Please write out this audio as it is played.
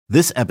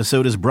This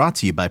episode is brought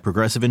to you by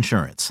Progressive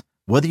Insurance.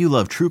 Whether you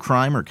love true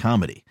crime or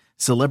comedy,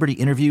 celebrity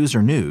interviews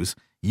or news,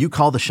 you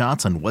call the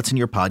shots on what's in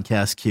your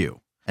podcast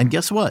queue. And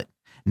guess what?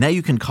 Now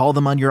you can call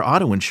them on your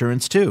auto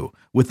insurance too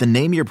with the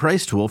Name Your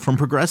Price tool from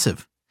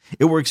Progressive.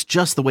 It works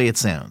just the way it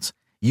sounds.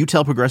 You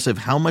tell Progressive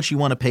how much you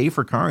want to pay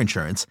for car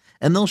insurance,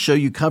 and they'll show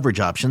you coverage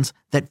options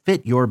that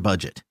fit your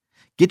budget.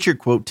 Get your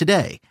quote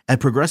today at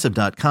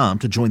Progressive.com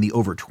to join the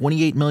over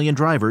 28 million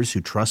drivers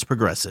who trust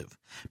Progressive.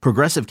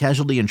 Progressive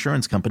Casualty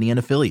Insurance Company and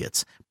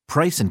Affiliates.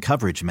 Price and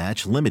coverage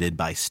match limited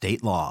by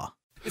state law.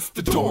 It's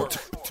the Dork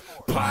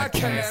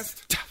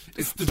Podcast.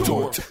 It's the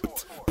Dork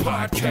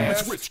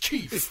Podcast. Rich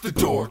Keefe. It's the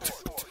Dork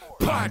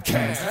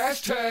Podcast.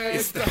 Hashtag.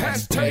 It's the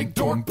hashtag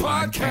Dork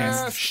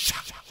Podcast.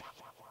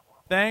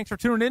 Thanks for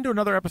tuning in to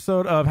another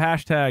episode of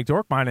Hashtag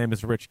Dork. My name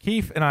is Rich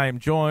Keefe, and I am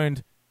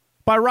joined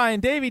by Ryan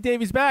Davey.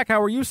 Davey's back.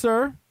 How are you,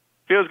 sir?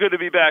 Feels good to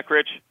be back,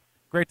 Rich.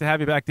 Great to have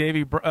you back.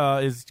 Davey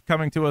is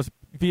coming to us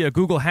via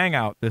Google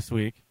Hangout this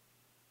week.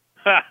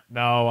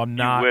 No, I'm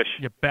not. You wish.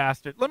 You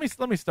bastard. Let me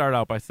start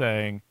out by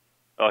saying.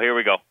 Oh, here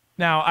we go.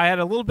 Now, I had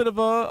a little bit of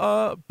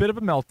a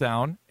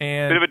meltdown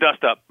and bit of a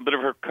dust up, bit of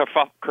a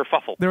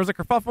kerfuffle. There was a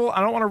kerfuffle.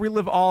 I don't want to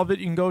relive all of it.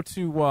 You can go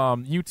to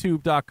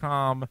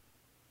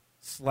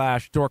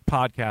youtube.com/Dork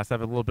Podcast. I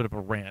have a little bit of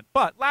a rant.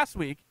 But last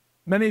week,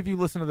 many of you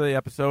listened to the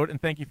episode,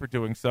 and thank you for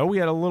doing so. We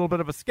had a little bit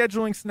of a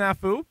scheduling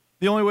snafu.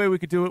 The only way we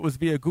could do it was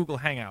via Google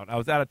Hangout. I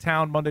was out of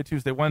town Monday,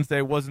 Tuesday,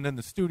 Wednesday, wasn't in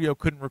the studio,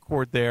 couldn't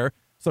record there.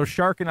 So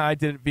Shark and I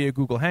did it via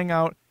Google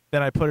Hangout.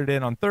 Then I put it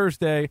in on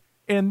Thursday,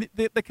 and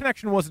the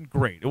connection wasn't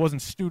great. It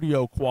wasn't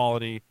studio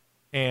quality,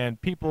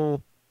 and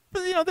people,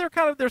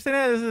 they're saying,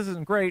 hey, this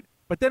isn't great.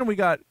 But then we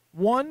got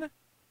one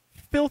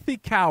filthy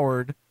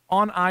coward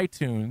on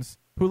iTunes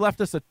who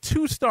left us a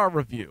 2-star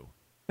review.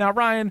 Now,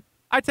 Ryan,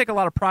 I take a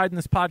lot of pride in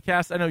this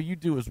podcast. I know you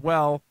do as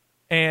well.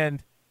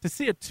 And to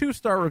see a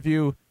 2-star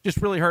review just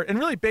really hurt, and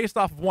really based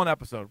off of one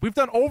episode. We've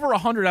done over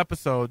 100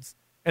 episodes,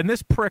 and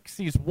this prick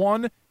sees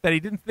one that he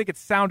didn't think it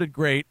sounded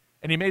great,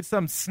 and he made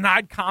some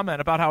snide comment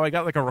about how I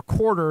got like a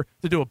recorder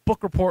to do a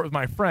book report with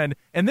my friend.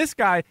 And this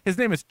guy, his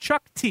name is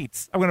Chuck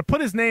Teets. I'm going to put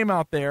his name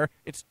out there.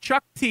 It's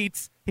Chuck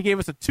Teets. He gave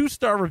us a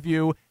 2-star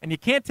review, and you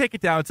can't take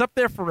it down. It's up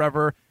there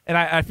forever, and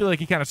I feel like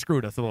he kind of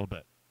screwed us a little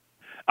bit.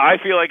 I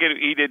feel like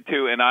he did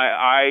too, and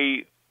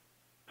I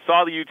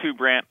saw the YouTube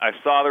rant. I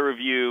saw the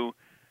review.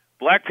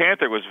 Black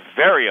Panther was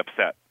very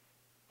upset.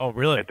 Oh,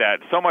 really? At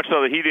that, so much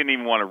so that he didn't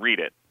even want to read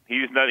it.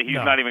 He's not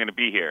even going to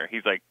be here.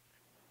 He's like,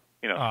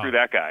 screw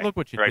that guy. Look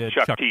what you did,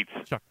 Chuck Teets.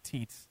 Chuck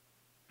Teets.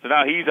 So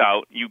now he's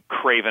out. You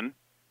craven.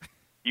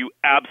 You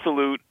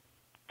absolute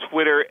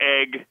Twitter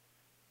egg.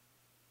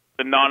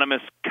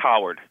 Anonymous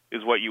coward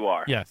is what you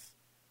are. Yes.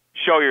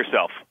 Show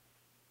yourself.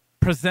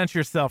 Present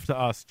yourself to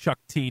us, Chuck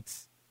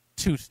Teets.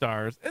 2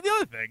 stars. And the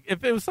other thing,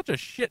 if it was such a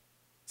shit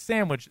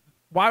sandwich,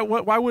 why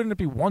wouldn't it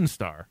be 1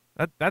 star?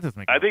 That doesn't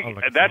make sense. I think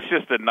that's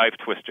just a knife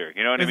twister.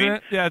 You know what I mean?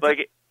 Yeah,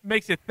 it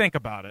makes you think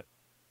about it.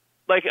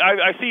 Like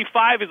I see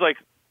 5 is like,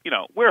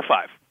 we're a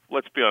 5.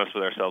 Let's be honest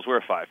with ourselves. We're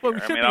a 5 here.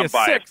 Well, I'm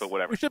biased, 6. But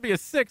whatever. We should be a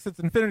 6. It's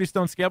Infinity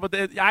Stone scale, but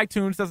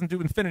iTunes doesn't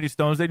do Infinity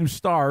Stones. They do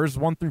stars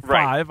 1 through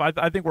 5. Right.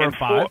 I think we're a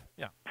 5.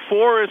 Yeah.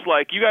 4 is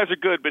like, you guys are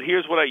good, but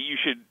here's what you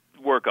should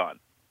work on.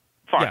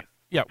 Fine.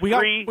 Yeah. We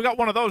got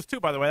one of those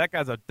too, by the way. That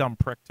guy's a dumb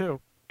prick too.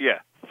 Yeah.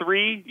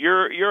 3,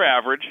 you're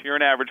average. You're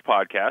an average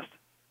podcast.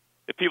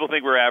 If people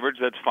think we're average,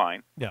 that's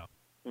fine. Yeah.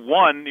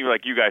 1, you're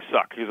like, you guys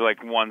suck. He's like,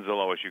 1's the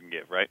lowest you can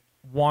give, right?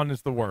 1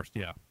 is the worst,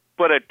 yeah.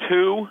 But a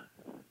 2,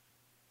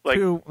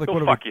 go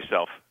fuck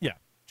yourself. Yeah,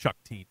 Chuck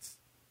Teets.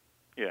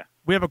 Yeah.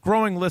 We have a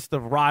growing list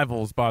of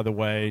rivals, by the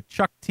way.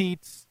 Chuck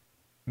Teets,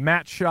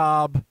 Matt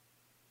Schaub,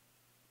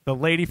 the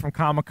lady from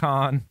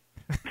Comic-Con.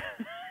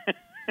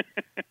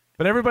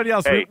 But everybody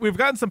else, hey. We've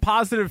gotten some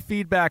positive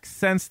feedback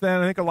since then.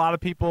 I think a lot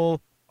of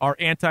people are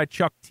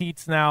anti-Chuck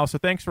Teets now, so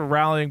thanks for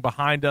rallying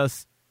behind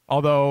us,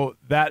 although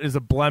that is a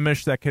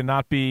blemish that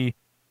cannot be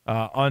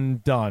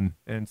undone.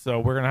 And so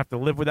we're going to have to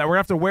live with that. We're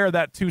going to have to wear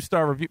that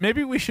 2-star review.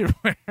 Maybe we should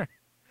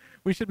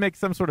make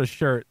some sort of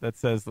shirt that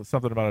says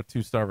something about a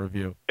 2-star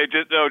review.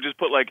 Just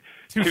put like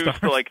 2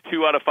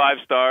 out of 5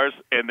 stars,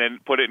 and then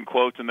put it in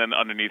quotes, and then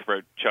underneath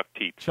for Chuck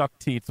Teets. Chuck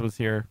Teets was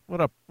here.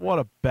 What a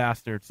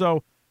bastard.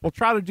 So we'll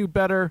try to do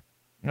better.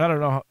 I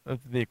don't know if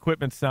the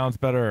equipment sounds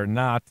better or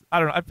not. I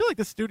don't know. I feel like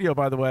the studio,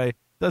 by the way,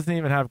 doesn't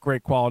even have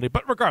great quality.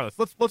 But regardless,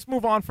 let's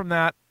move on from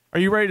that. Are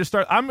you ready to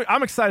start?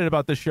 I'm excited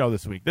about this show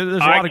this week. There's a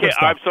lot of good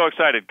stuff. I'm so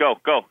excited. Go,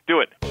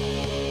 do it.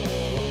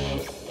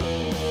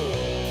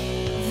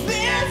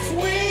 This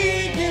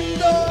week in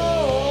Dork.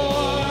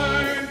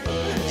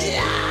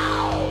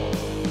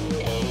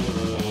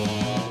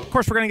 Of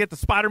course, we're going to get to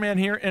Spider-Man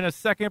here in a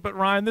second. But,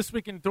 Ryan, this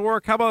week in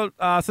Dork, how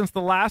about since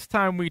the last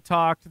time we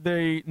talked,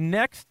 the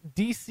next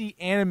DC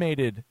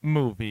animated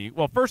movie?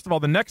 Well, first of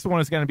all, the next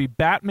one is going to be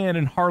Batman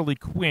and Harley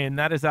Quinn.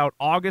 That is out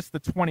August the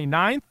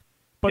 29th.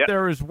 But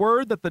There is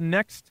word that the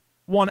next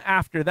one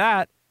after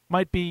that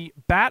might be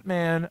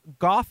Batman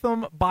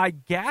Gotham by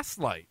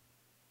Gaslight.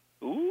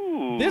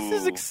 Ooh. This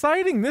is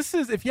exciting. This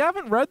is, if you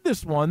haven't read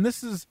this one,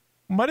 this is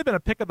might have been a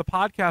pick of the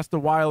podcast a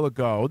while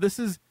ago. This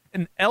is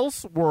an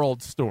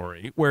Elseworld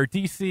story where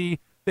DC,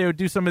 they would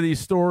do some of these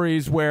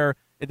stories where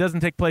it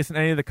doesn't take place in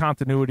any of the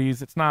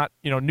continuities. It's not,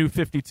 New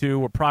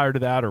 52 or prior to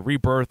that or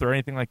Rebirth or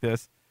anything like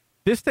this.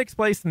 This takes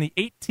place in the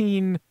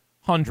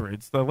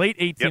 1800s, the late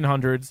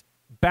 1800s,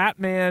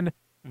 Batman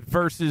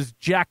versus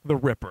Jack the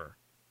Ripper.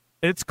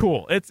 It's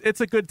cool.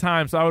 It's a good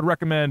time, so I would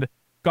recommend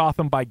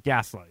Gotham by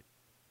Gaslight.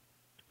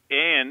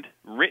 And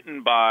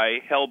written by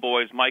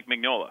Hellboy's Mike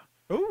Mignola.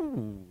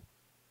 Ooh,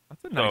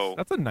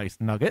 that's a nice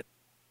nugget.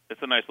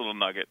 It's a nice little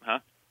nugget, huh?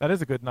 That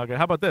is a good nugget.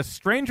 How about this?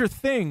 Stranger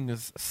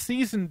Things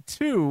Season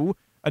 2.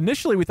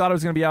 Initially, we thought it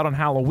was going to be out on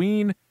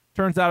Halloween.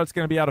 Turns out it's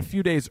going to be out a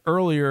few days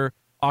earlier,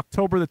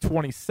 October the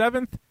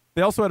 27th.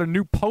 They also had a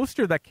new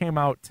poster that came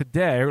out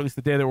today, or at least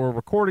the day that we're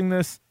recording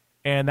this,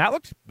 and that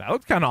looked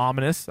kind of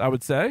ominous, I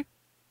would say.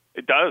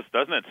 It does,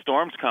 doesn't it?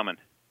 Storm's coming.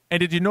 And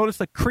did you notice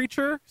a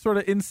creature sort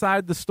of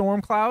inside the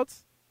storm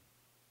clouds?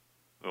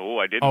 Oh,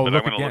 I didn't, but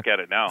I'm going to look at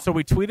it now. So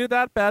we tweeted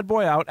that bad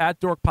boy out at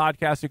Dork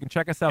Podcast. You can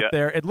check us out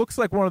there. It looks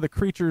like one of the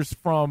creatures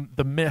from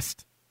The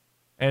Mist,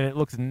 and it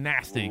looks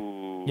nasty.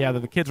 Ooh. Yeah,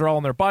 the kids are all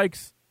on their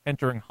bikes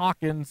entering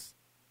Hawkins,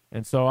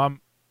 and so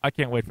I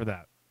can't wait for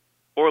that.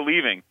 Or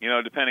leaving,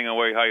 depending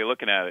on how you're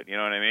looking at it. You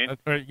know what I mean?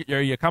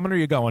 Are you coming or are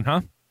you going,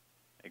 huh?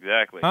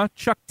 Exactly. Huh?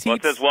 Chuck Teats? Well,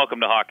 it says welcome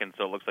to Hawkins,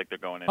 so it looks like they're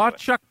going into it.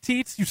 Chuck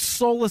Teats, you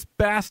soulless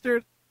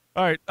bastard.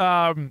 All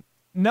right,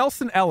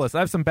 Nelson Ellis. I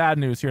have some bad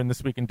news here in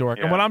This Week in Dork.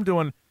 Yeah. And what I'm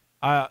doing,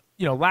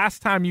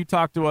 last time you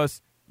talked to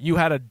us, you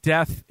had a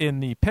death in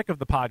the pick of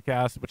the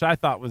podcast, which I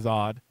thought was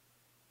odd.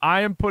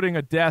 I am putting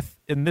a death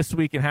in This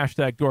Week in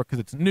 #Dork because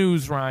it's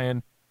news,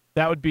 Ryan.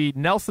 That would be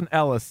Nelson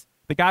Ellis,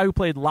 the guy who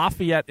played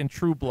Lafayette in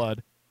True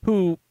Blood,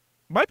 who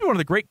might be one of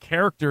the great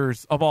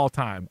characters of all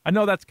time. I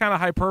know that's kind of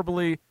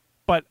hyperbole,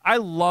 but I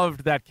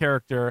loved that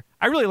character.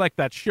 I really liked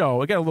that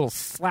show. It got a little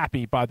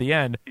slappy by the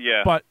end.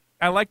 Yeah. But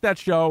I liked that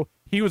show.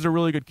 He was a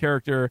really good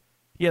character.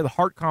 He had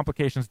heart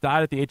complications,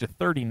 died at the age of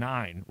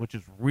 39, which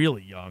is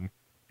really young.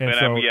 And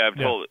I'm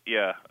told,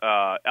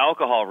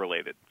 alcohol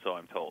related, so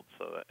I'm told.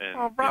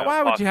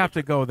 Why would you have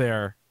to go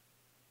there?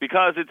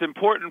 Because it's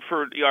important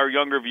for our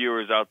younger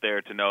viewers out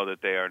there to know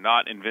that they are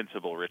not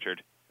invincible,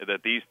 Richard,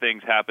 that these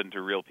things happen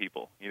to real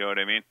people. You know what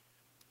I mean?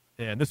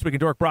 And This Week in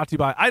Dork brought to you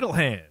by Idle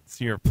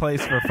Hands, your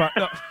place for fun.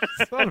 No,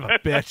 son of a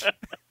bitch.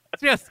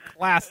 It's just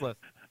classless.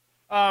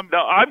 No,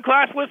 I'm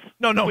classless?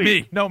 No,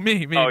 Please. me. No,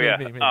 me. Oh, me, yeah.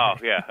 me. Oh,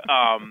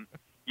 yeah.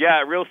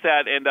 Yeah, real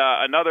sad. And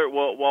another,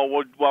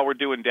 while we're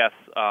doing deaths.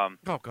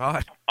 Oh,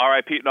 God.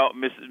 R.I.P. No,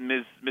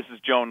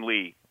 Mrs. Joan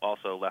Lee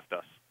also left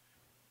us.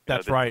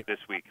 That's right. This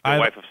week. The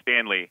wife of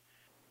Stan Lee.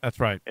 That's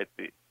right.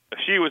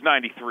 She was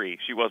 93.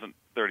 She wasn't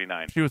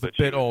 39. She was a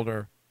bit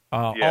older.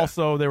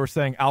 Also, they were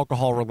saying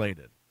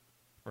alcohol-related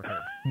for her.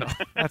 No,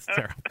 that's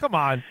terrible. Come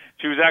on.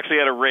 She was actually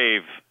at a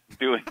rave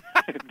doing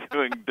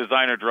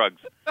designer drugs.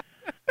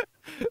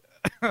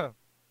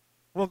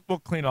 We'll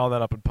clean all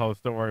that up in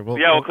post. Don't worry. We'll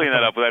clean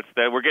that up.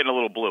 We're getting a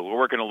little blue. We're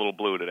working a little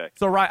blue today.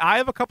 So, right, I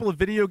have a couple of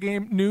video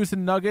game news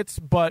and nuggets,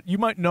 but you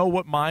might know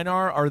what mine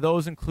are. Are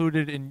those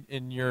included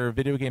in your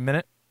video game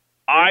minute?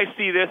 I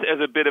see this as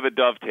a bit of a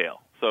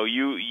dovetail. So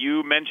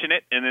you mention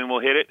it, and then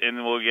we'll hit it, and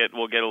then we'll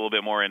get a little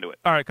bit more into it.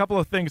 All right, a couple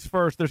of things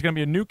first. There's going to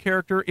be a new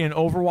character in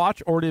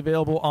Overwatch, already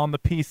available on the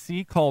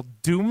PC,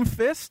 called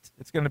Doomfist.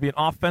 It's going to be an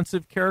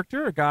offensive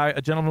character,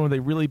 a gentleman with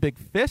a really big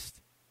fist.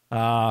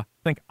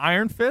 Think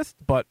Iron Fist,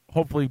 but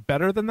hopefully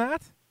better than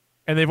that.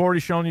 And they've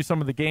already shown you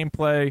some of the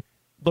gameplay.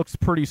 Looks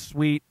pretty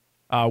sweet.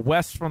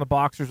 Wes from the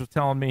Boxers was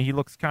telling me he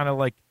looks kind of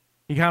like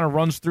he kind of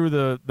runs through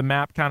the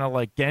map kind of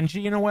like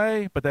Genji in a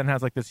way, but then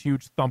has like this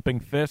huge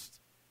thumping fist.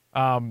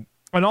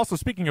 And also,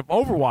 speaking of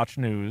Overwatch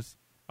news,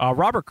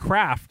 Robert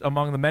Kraft,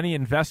 among the many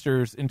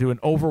investors into an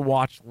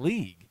Overwatch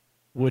League,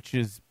 which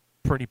is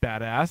pretty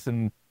badass,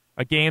 and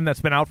a game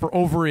that's been out for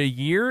over a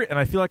year, and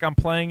I feel like I'm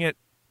playing it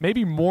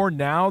maybe more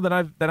now than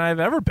I've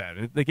ever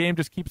been. The game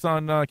just keeps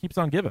on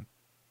giving.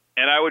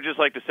 And I would just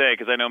like to say,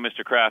 because I know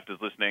Mr. Kraft is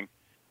listening,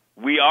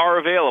 we are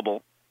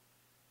available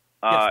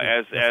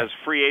as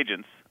free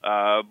agents,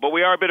 but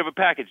we are a bit of a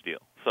package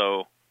deal.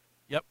 So,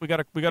 yep, we got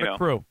a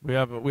crew. We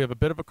have a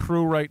bit of a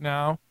crew right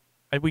now.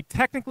 And we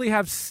technically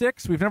have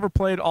 6. We've never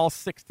played all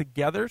 6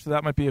 together, so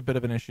that might be a bit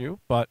of an issue,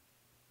 but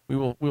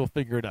we'll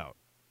figure it out.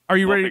 Are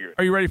you ready?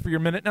 Are you ready for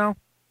your minute now?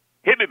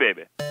 Hit me,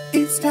 baby.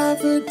 It's time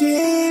for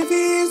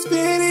Davey's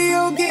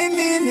Video Game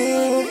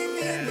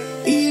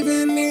Minute.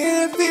 Even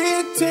if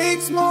it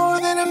takes more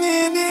than a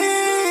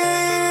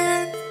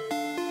minute.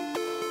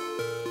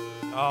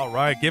 All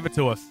right, give it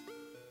to us.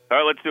 All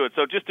right, let's do it.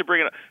 So just to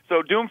bring it up,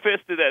 so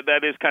Doomfist,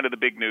 that is kind of the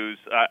big news,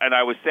 and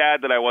I was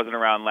sad that I wasn't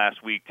around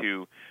last week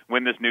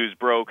when this news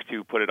broke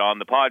to put it on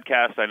the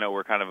podcast. I know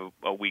we're kind of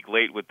a week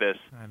late with this.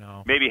 I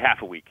know. Maybe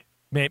half a week.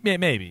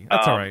 Maybe.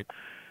 That's all right.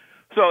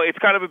 So it's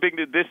kind of a big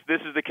news.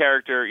 This is the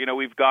character.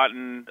 We've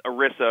gotten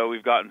Orisa,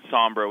 we've gotten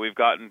Sombra, we've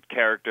gotten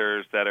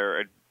characters that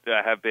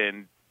have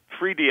been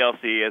free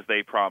DLC as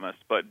they promised.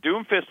 But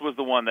Doomfist was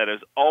the one that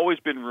has always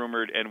been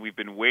rumored, and we've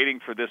been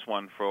waiting for this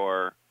one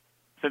for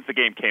since the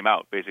game came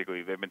out.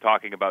 Basically, they've been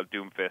talking about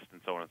Doomfist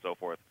and so on and so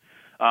forth.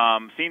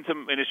 Seen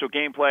some initial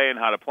gameplay and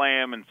how to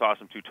play him, and saw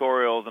some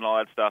tutorials and all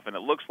that stuff. And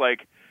it looks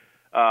like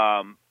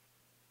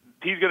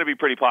he's going to be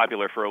pretty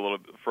popular for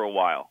a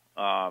while.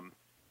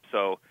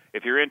 So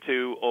if you're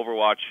into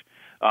Overwatch,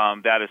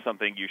 that is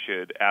something you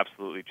should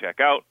absolutely check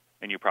out,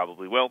 and you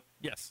probably will.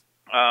 Yes.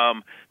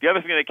 The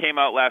other thing that came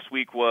out last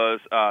week was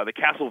the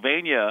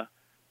Castlevania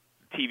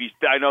TV.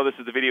 I know this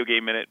is the video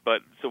game minute,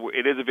 but so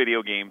it is a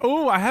video game.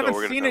 Oh, I haven't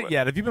seen it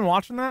yet. Have you been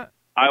watching that?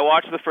 I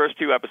watched the first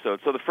 2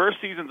 episodes. So the first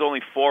season's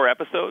only 4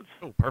 episodes.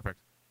 Oh, perfect.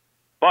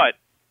 But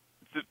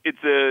it's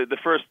the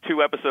first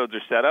 2 episodes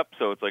are set up,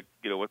 so it's like,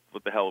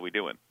 what the hell are we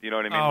doing? You know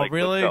what I mean? Oh, like,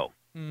 really? Let's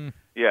go.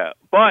 Yeah,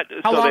 but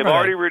How so long they've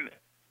are already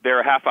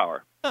they're a half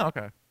hour. Oh,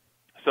 okay.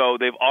 So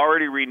they've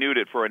already renewed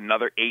it for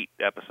another 8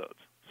 episodes.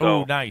 So,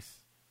 oh, nice.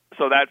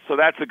 So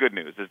that's the good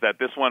news, is that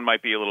this one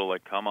might be a little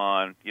like, come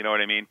on, you know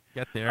what I mean?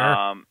 Get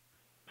there.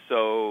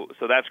 So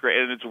that's great,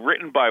 and it's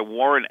written by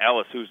Warren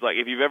Ellis, who's like,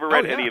 if you've ever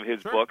read any of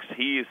his books,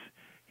 he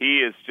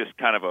is just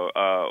kind of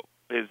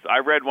I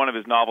read one of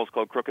his novels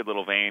called Crooked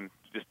Little Vein,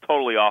 just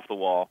totally off the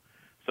wall.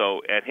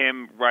 So at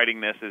him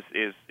writing this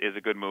is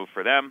a good move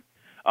for them.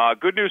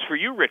 Good news for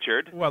you,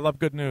 Richard. Oh, I love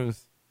good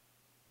news.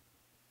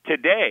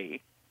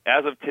 Today,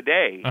 as of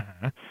today,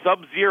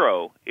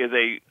 Sub-Zero is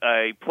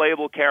a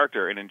playable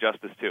character in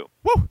Injustice 2.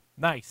 Woo!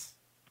 Nice.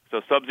 So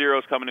Sub-Zero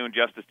is coming to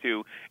Injustice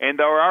 2, and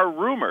there are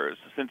rumors,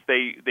 since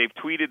they've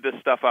tweeted this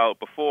stuff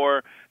out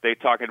before, they're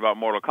talking about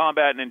Mortal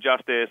Kombat and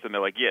Injustice, and they're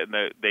like, yeah,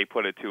 and they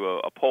put it to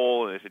a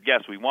poll, and they said,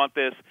 yes, we want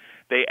this.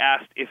 They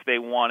asked if they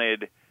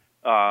wanted,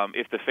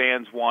 if the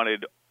fans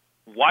wanted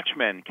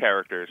Watchmen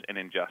characters in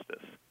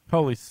Injustice.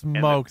 Holy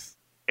smokes.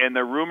 And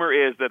the rumor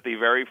is that the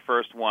very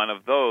first one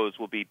of those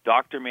will be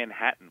Dr.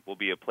 Manhattan, will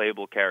be a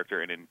playable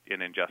character in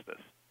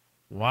Injustice.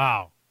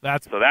 Wow.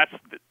 That's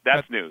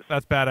news.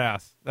 That's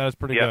badass. That is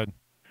pretty good.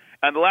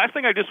 And the last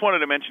thing I just wanted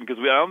to mention,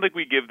 because I don't think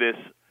we give this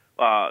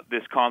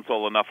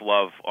console enough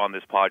love on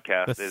this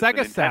podcast, the is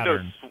Sega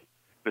Saturn.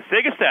 The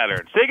Sega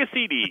Saturn, Sega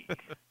CD.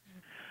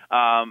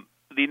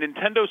 The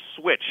Nintendo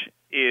Switch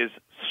is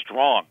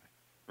strong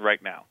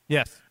right now.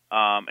 Yes.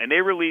 And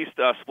they released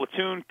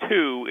Splatoon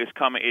 2 is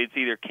coming. It's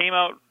either came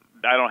out.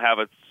 I don't have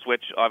a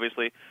Switch,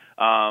 obviously,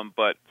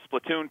 but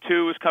Splatoon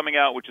 2 is coming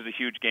out, which is a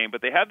huge game.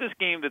 But they have this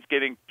game that's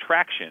getting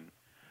traction.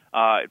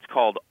 It's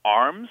called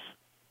ARMS.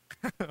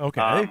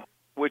 Okay.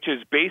 Which is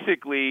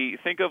basically,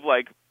 think of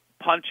like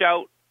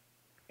Punch-Out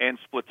and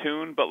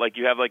Splatoon, but like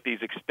you have like these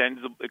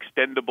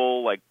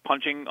extendable like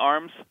punching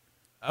arms.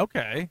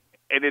 Okay.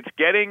 And it's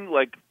getting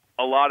like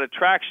a lot of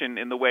traction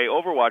in the way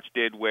Overwatch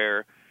did,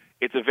 where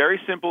it's a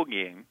very simple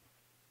game,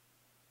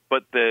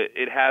 but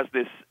it has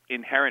this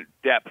inherent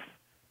depth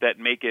that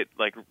make it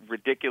like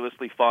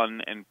ridiculously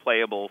fun and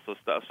playable.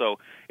 So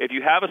if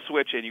you have a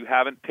Switch and you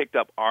haven't picked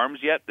up ARMS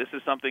yet, this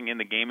is something in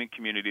the gaming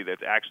community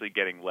that's actually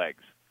getting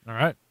legs. All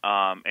right.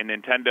 And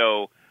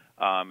Nintendo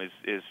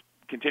is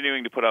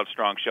continuing to put out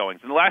strong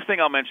showings. And the last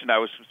thing I'll mention, I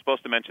was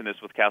supposed to mention this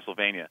with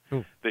Castlevania.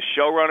 Ooh. The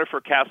showrunner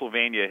for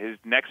Castlevania,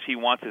 he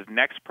wants his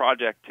next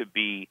project to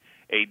be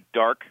a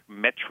Dark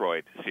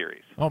Metroid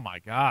series. Oh my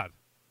God.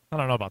 I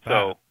don't know about that.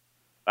 So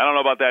I don't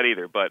know about that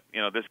either, but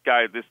this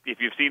guy, if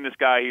you've seen this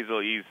guy,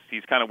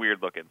 he's kind of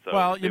weird looking. So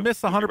well, you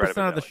miss 100%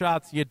 of the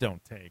shots you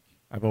don't take.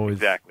 I've always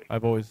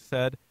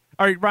said.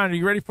 All right, Ryan, are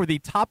you ready for the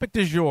topic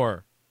du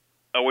jour?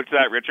 Oh, what's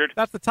that, Richard?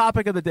 That's the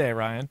topic of the day,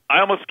 Ryan. I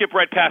almost skipped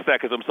right past that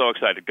because I'm so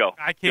excited. Go.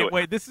 I can't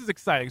wait. This is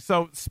exciting.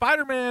 So,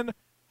 Spider-Man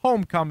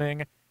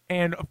Homecoming,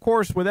 and of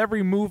course, with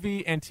every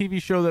movie and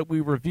TV show that we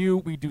review,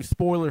 we do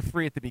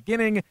spoiler-free at the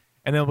beginning,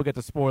 and then we'll get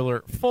to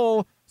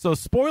spoiler-full. So,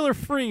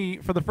 spoiler-free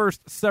for the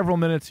first several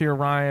minutes here,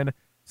 Ryan.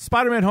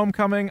 Spider-Man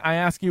Homecoming, I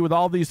ask you with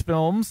all these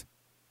films,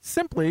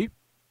 simply,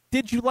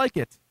 did you like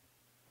it?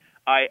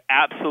 I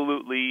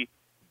absolutely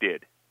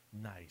did.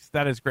 Nice.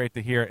 That is great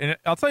to hear. And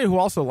I'll tell you who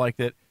also liked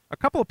it. A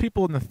couple of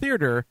people in the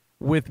theater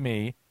with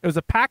me. It was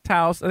a packed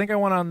house. I think I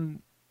went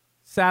on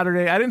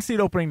Saturday. I didn't see it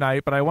opening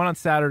night, but I went on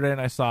Saturday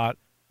and I saw it.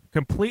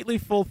 Completely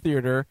full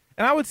theater.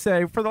 And I would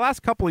say for the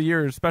last couple of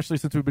years, especially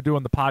since we've been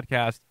doing the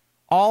podcast,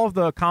 all of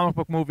the comic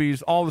book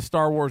movies, all the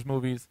Star Wars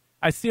movies,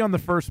 I see on the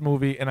first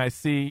movie and I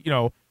see,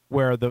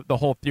 where the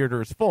whole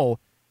theater is full.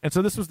 And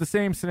so this was the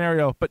same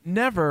scenario, but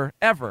never,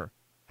 ever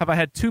have I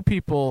had two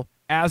people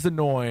as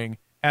annoying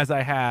as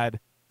I had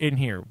in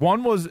here.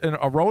 One was in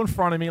a row in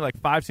front of me, like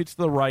 5 seats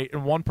to the right,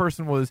 and one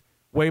person was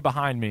way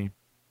behind me.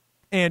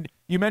 And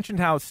you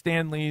mentioned how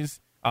Stan Lee's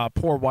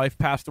poor wife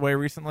passed away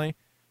recently.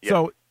 Yep.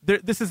 So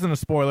this isn't a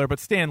spoiler, but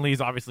Stan Lee's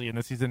obviously in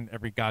this. He's in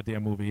every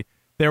goddamn movie.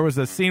 There was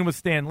a scene with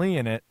Stan Lee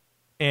in it,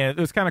 and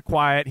it was kind of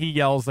quiet. He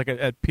yells like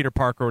at Peter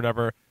Parker or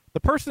whatever. The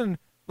person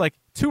like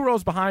 2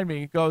 rows behind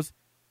me goes,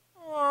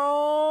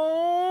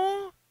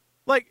 "Oh,"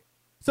 like.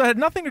 So it had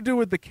nothing to do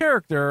with the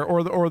character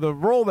or the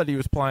role that he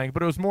was playing,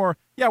 but it was more,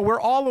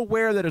 we're all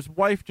aware that his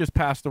wife just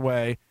passed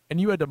away,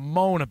 and you had to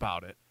moan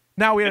about it.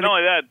 Now we had not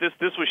only that,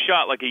 this was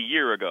shot like a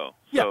year ago.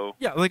 So.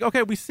 Like,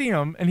 okay, we see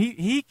him, and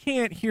he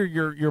can't hear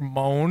your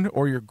moan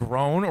or your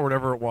groan or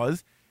whatever it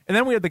was, And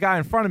then we had the guy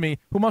in front of me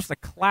who must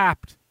have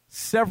clapped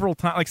several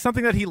times, like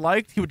something that he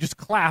liked, he would just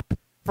clap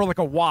for like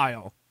a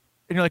while.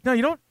 And you're like, no,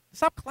 you don't.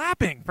 Stop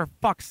clapping, for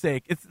fuck's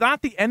sake. It's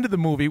not the end of the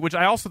movie, which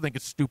I also think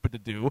is stupid to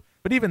do.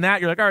 But even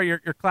that, you're like, all right, you're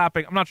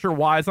clapping. I'm not sure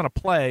why. It's not a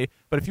play.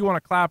 But if you want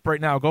to clap right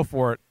now, go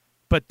for it.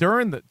 But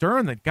during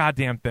the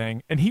goddamn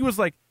thing, and he was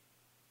like,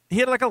 he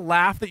had like a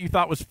laugh that you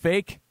thought was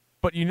fake,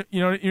 but you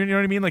know what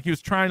I mean? Like he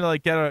was trying to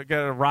like get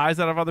a rise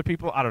out of other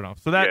people. I don't know.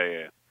 So that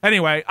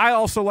Anyway, I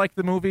also like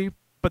the movie,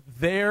 but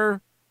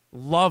their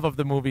love of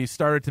the movie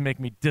started to make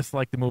me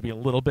dislike the movie a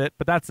little bit.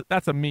 But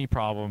that's a me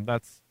problem.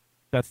 That's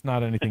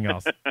not anything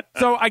else.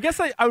 So I guess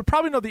I would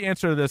probably know the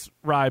answer to this,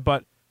 Rye,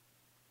 but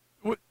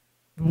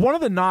one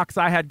of the knocks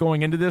I had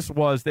going into this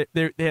was that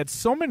they had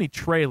so many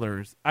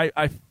trailers.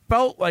 I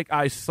felt like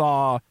I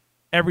saw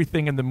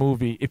everything in the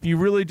movie. If you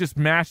really just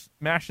mash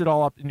it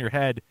all up in your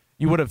head,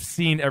 you would have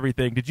seen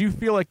everything. Did you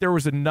feel like there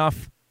was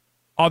enough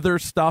other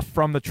stuff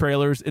from the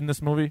trailers in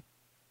this movie?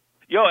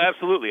 Yo,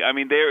 absolutely. I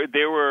mean,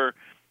 there were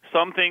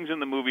some things in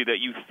the movie that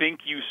you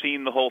think you've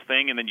seen the whole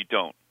thing and then you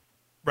don't.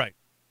 Right.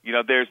 You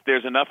know,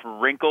 there's enough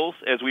wrinkles,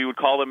 as we would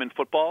call them in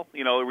football,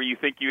 you know, where you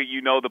think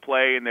you know the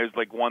play and there's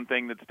like one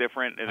thing that's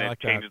different and it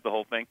changes the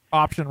whole thing.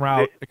 Option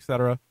route,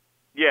 etc.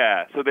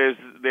 Yeah, so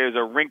there's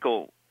a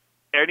wrinkle.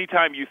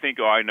 Anytime you think,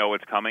 oh, I know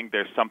what's coming,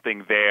 there's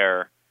something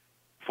there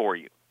for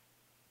you,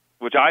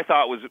 which I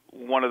thought was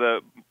one of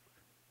the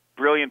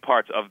brilliant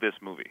parts of this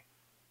movie.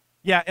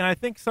 Yeah, and I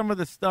think some of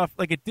the stuff,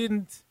 like it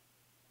didn't,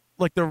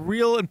 like the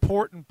real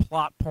important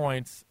plot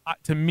points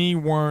to me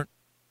weren't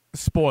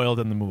spoiled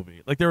in the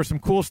movie. Like there was some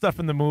cool stuff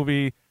in the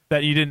movie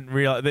that you didn't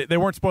realize. They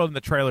weren't spoiled in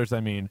the trailers,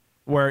 I mean,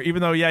 where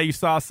even though, you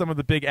saw some of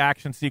the big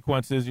action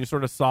sequences, you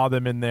sort of saw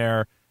them in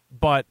there,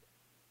 but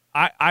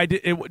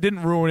it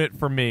didn't ruin it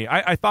for me.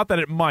 I thought that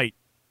it might,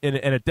 and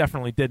it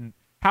definitely didn't.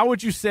 How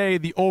would you say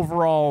the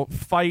overall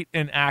fight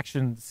and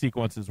action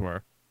sequences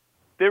were?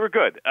 They were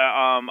good.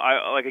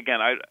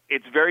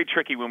 It's very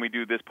tricky when we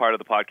do this part of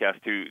the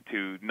podcast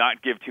to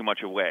not give too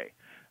much away.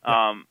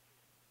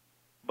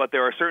 But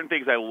there are certain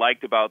things I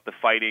liked about the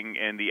fighting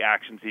and the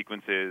action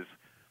sequences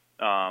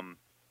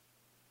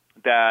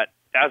that,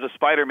 as a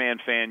Spider-Man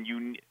fan,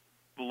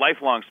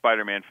 lifelong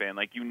Spider-Man fan,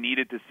 like you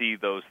needed to see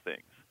those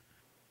things.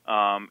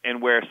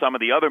 And where some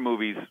of the other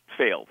movies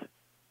failed.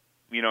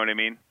 You know what I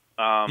mean?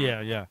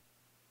 Yeah.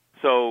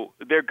 So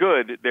they're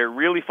good. They're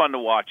really fun to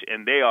watch,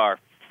 and they are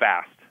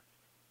fast.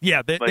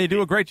 Yeah, they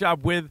do a great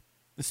job with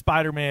the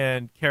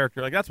Spider-Man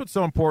character. Like that's what's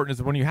so important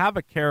is when you have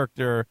a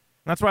character.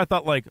 And that's why I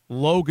thought like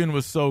Logan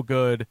was so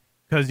good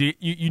because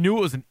you knew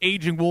it was an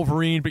aging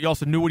Wolverine, but you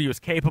also knew what he was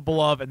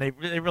capable of, and they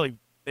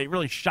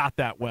really shot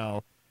that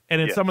well.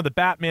 And in some of the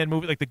Batman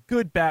movies, like the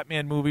good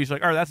Batman movies,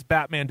 like all right, that's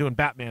Batman doing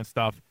Batman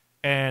stuff.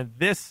 And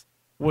this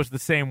was the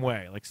same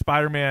way. Like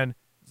Spider-Man,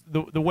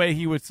 the way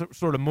he would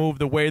sort of move,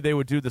 the way they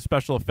would do the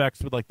special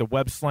effects with like the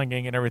web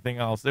slinging and everything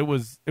else, it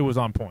was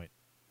on point.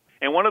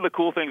 And one of the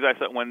cool things I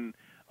thought when,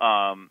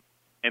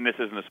 and this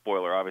isn't a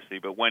spoiler obviously,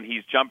 but when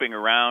he's jumping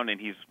around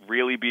and he's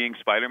really being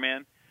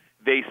Spider-Man,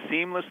 they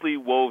seamlessly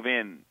wove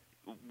in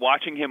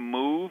watching him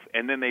move,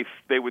 and then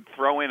they would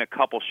throw in a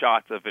couple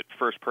shots of it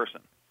first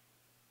person.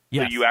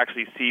 Yes. So you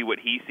actually see what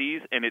he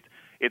sees, and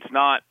it's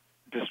not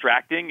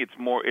distracting. It's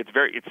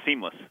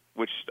seamless,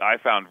 which I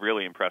found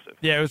really impressive.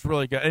 Yeah, it was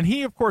really good. And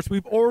he, of course,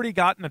 we've already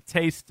gotten a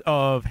taste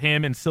of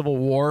him in Civil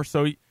War,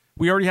 so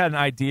we already had an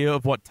idea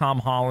of what Tom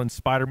Holland's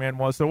Spider-Man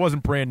was, so it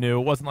wasn't brand new.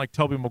 It wasn't like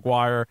Tobey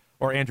Maguire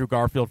or Andrew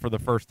Garfield for the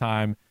first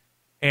time.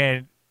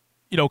 And,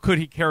 could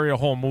he carry a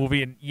whole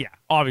movie? And, yeah,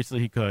 obviously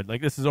he could.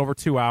 Like, this is over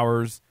 2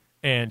 hours,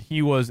 and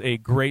he was a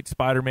great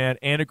Spider-Man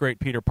and a great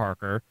Peter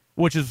Parker,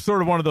 which is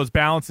sort of one of those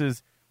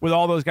balances with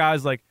all those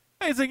guys like,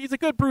 hey, he's a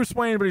good Bruce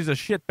Wayne, but he's a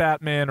shit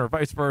Batman, or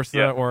vice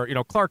versa, or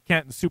Clark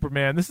Kent and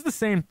Superman. This is the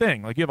same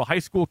thing. Like you have a high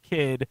school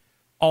kid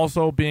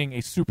also being a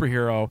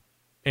superhero,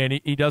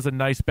 and he does a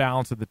nice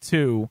balance of the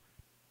two.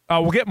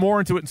 We'll get more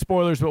into it in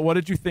spoilers, but what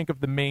did you think of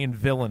the main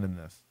villain in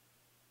this?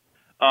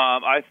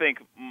 I think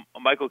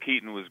Michael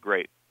Keaton was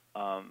great,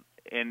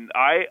 and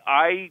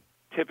I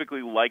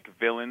typically like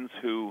villains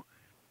who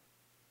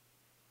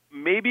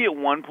maybe at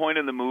one point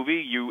in the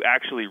movie you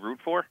actually root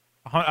for.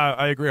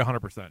 I agree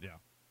 100%, yeah.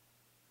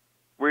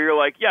 Where you're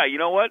like, yeah, you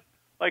know what?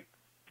 Like,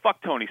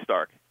 fuck Tony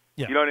Stark.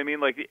 Yeah. You know what I mean?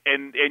 Like,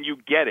 and you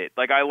get it.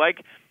 Like, I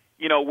like,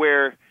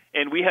 where,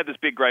 and we had this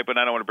big gripe, and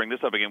I don't want to bring this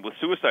up again, with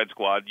Suicide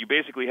Squad, you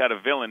basically had a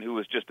villain who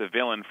was just a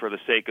villain for the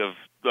sake of,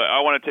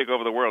 I want to take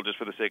over the world just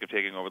for the sake of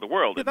taking over the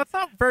world. Yeah, that's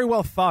not very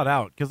well thought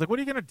out, because, like, what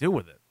are you going to do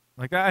with it?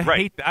 Like, I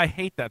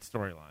hate that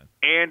storyline.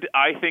 And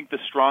I think the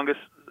strongest,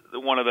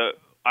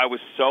 I was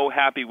so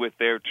happy with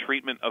their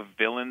treatment of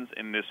villains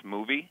in this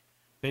movie.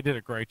 They did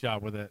a great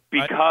job with it.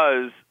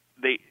 Because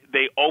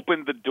they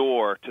opened the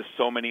door to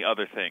so many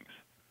other things.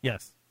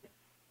 Yes.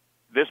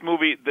 This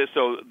movie,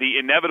 so the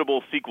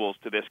inevitable sequels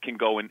to this can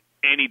go in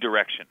any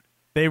direction.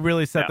 They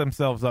really set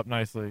themselves up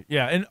nicely.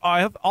 Yeah, and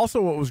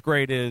also what was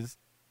great is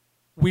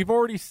we've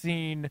already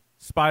seen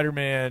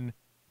Spider-Man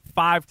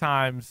 5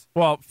 times.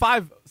 Well,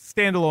 5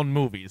 standalone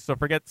movies. So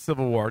forget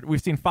Civil War.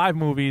 We've seen 5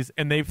 movies,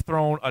 and they've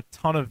thrown a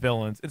ton of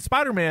villains. And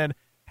Spider-Man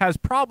has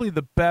probably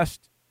the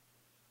best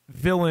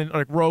villain,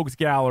 like rogues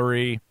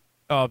gallery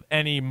of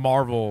any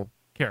Marvel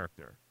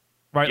character,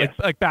 right? Yes.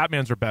 Like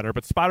Batman's are better,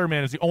 but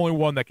Spider-Man is the only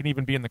one that can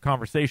even be in the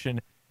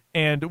conversation.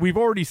 And we've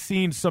already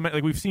seen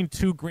we've seen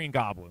 2 Green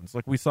Goblins.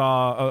 Like we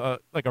saw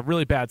a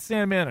really bad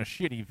Sandman, a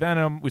shitty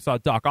Venom. We saw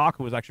Doc Ock,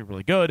 who was actually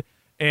really good,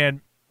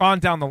 and on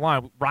down the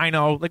line,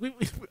 Rhino, like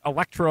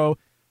Electro.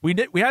 We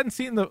hadn't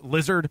seen the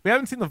Lizard. We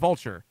haven't seen the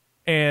Vulture,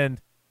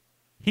 and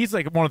he's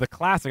like one of the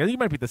classic. I think he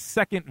might be the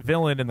second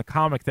villain in the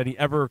comic that he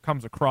ever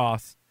comes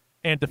across.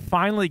 And to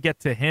finally get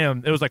to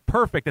him, it was like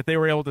perfect that they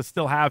were able to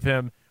still have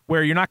him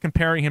where you're not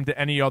comparing him to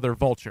any other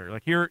Vulture.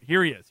 Like here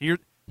he is.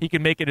 He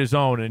can make it his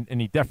own, and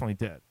he definitely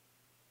did.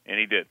 And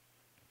he did.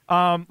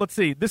 Let's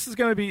see. This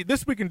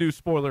we can do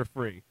spoiler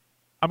free.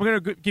 I'm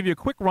going to give you a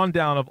quick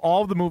rundown of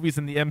all of the movies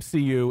in the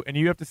MCU, and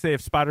you have to say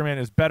if Spider-Man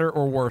is better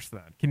or worse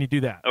than. Can you do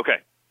that? Okay.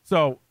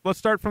 So let's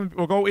start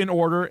we'll go in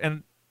order,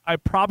 and I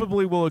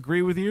probably will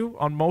agree with you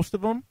on most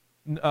of them,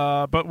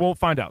 but we'll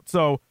find out.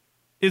 So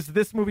is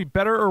this movie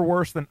better or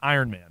worse than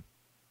Iron Man?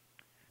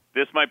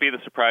 This might be the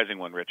surprising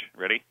one, Rich.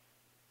 Ready?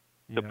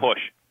 The Yeah.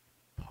 Push.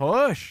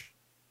 Push.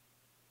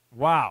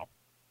 Wow.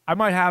 I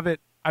might have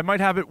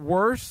it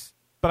worse,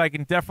 but I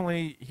can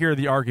definitely hear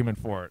the argument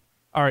for it.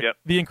 All right. Yep.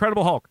 The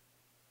Incredible Hulk.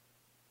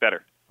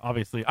 Better.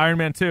 Obviously. Iron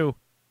Man 2.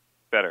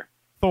 Better.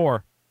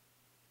 Thor.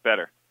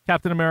 Better.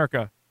 Captain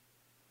America.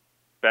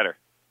 Better.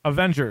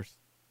 Avengers.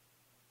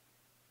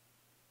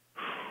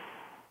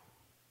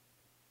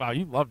 Wow,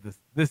 you love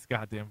this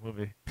goddamn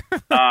movie.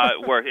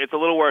 Worse. It's a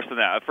little worse than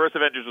that. First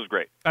Avengers was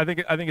great. I think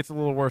it's a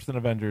little worse than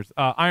Avengers.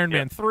 Iron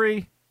Man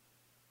 3.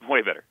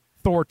 Way better.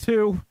 Thor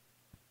 2.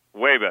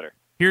 Way better.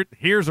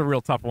 Here's a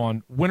real tough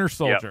one. Winter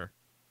Soldier.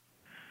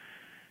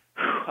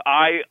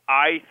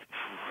 I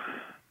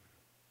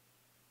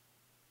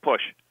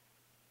Push.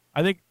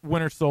 I think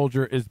Winter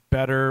Soldier is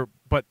better,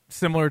 but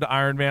similar to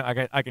Iron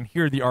Man, I can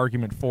hear the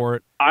argument for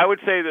it. I would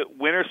say that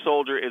Winter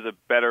Soldier is a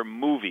better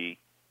movie.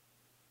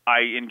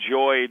 I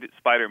enjoyed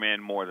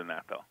Spider-Man more than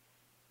that,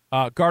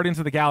 though. Guardians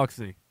of the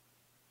Galaxy.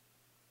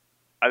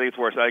 I think it's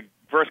worse.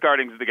 First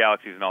Guardians of the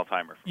Galaxy is an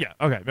all-timer. Yeah,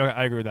 okay,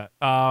 I agree with that.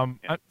 Am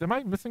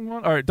I missing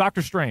one? All right,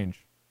 Doctor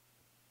Strange.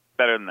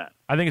 Better than that.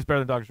 I think it's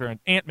better than Doctor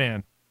Strange.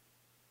 Ant-Man.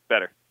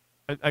 Better.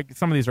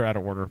 Some of these are out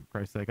of order, for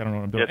Christ's sake. I don't know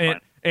what I'm doing. That's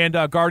fine.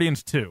 And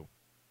Guardians 2.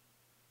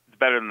 It's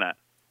better than that.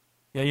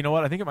 Yeah, you know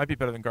what? I think it might be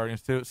better than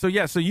Guardians 2. So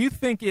you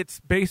think it's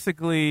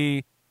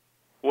basically...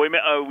 Well,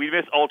 we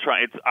missed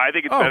Ultron. I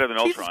think it's better than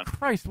Jesus Ultron.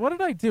 Christ, what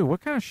did I do?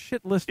 What kind of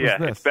shit list was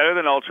this? It's better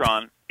than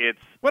Ultron. It's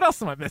What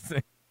else am I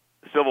missing?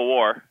 Civil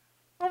War.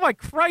 Oh, my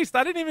Christ.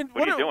 I didn't even...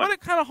 What are you doing? What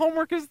kind of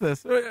homework is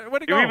this? Where'd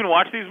it Do go? you even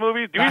watch these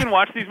movies?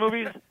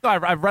 No,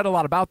 I've read a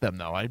lot about them,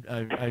 though.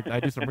 I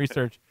do some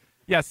research.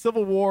 Yeah,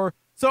 Civil War.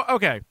 So,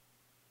 okay.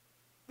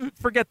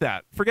 Forget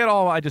that. Forget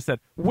all I just said.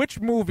 Which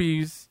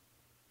movies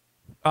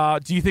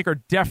do you think are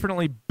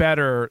definitely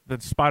better than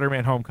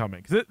Spider-Man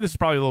Homecoming? Because this is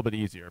probably a little bit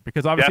easier.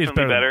 Because obviously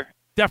Definitely it's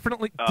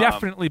better.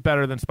 Definitely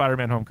better than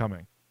Spider-Man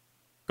Homecoming.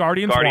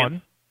 Guardians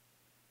 1.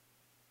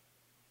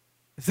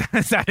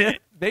 Is that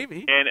it?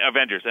 Maybe. And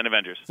Avengers.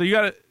 So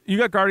you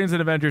got Guardians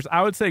and Avengers.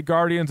 I would say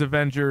Guardians,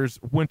 Avengers,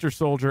 Winter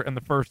Soldier, and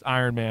the first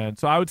Iron Man.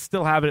 So I would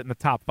still have it in the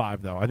top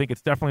 5, though. I think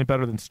it's definitely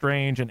better than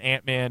Strange and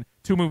Ant-Man,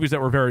 2 movies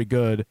that were very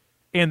good.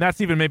 And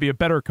that's even maybe a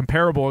better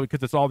comparable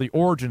because it's all the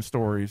origin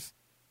stories.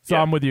 So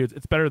Yeah. I'm with you.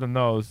 It's better than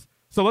those.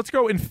 So let's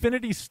go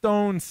Infinity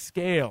Stone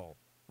scale,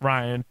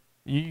 Ryan.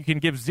 You can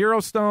give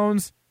 0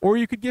 stones, or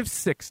you could give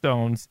 6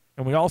 stones,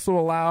 and we also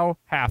allow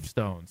half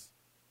stones.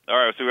 All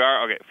right, so we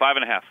are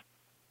 5.5.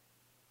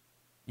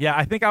 Yeah,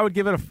 I think I would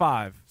give it a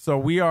 5. So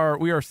we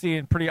are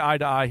seeing pretty eye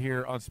to eye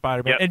here on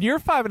Spider-Man. Yep. And your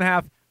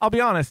 5.5, I'll be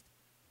honest,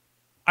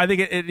 I think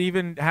it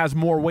even has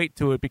more weight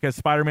to it because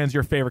Spider-Man's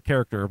your favorite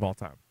character of all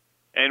time.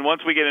 And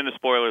once we get into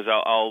spoilers,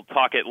 I'll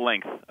talk at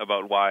length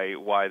about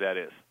why that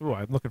is. Ooh,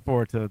 I'm looking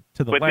forward to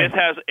the But length.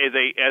 this has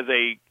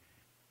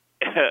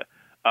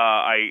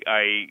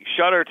I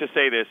shudder to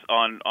say this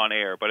on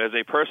air, but as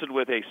a person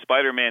with a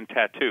Spider-Man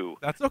tattoo,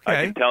 That's okay.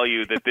 I can tell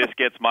you that this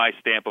gets my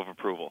stamp of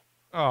approval.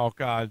 Oh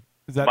God,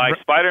 is that My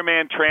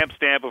Spider-Man tramp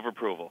stamp of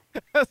approval.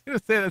 I was going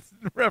to say that's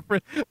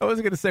reference. I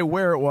wasn't going to say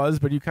where it was,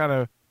 but you kind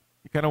of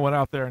went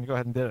out there and go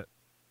ahead and did it.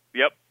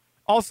 Yep.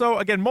 Also,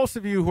 again, most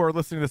of you who are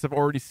listening to this have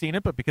already seen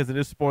it, but because it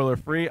is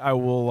spoiler-free, I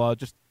will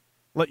just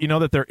let you know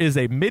that there is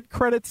a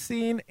mid-credit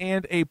scene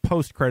and a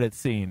post-credit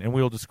scene, and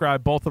we will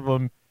describe both of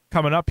them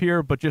coming up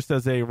here, but just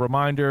as a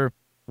reminder,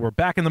 we're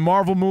back in the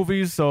Marvel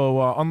movies,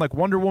 so unlike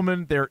Wonder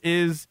Woman, there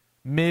is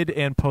mid-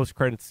 and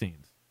post-credit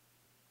scenes.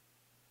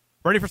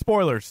 Ready for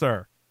spoilers,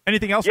 sir?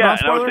 Anything else? Yeah, and I was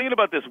spoiler? thinking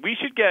about this. We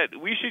should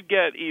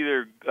get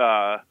either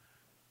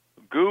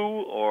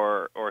Goo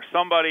or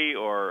somebody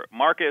or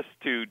Marcus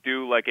to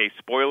do like a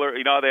spoiler.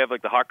 You know how they have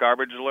like the hot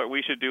garbage alert?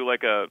 We should do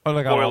like a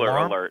like an spoiler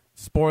alarm? alert.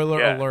 Spoiler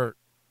Yeah. alert.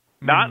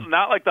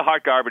 Not like the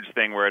hot garbage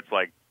thing where it's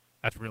like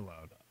That's real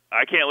loud.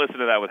 I can't listen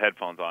to that with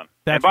headphones on.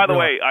 That's and by the real.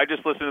 way, I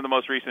just listened to the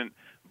most recent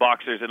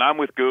Boxers, and I'm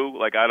with Goo.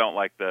 Like, I don't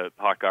like the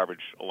hot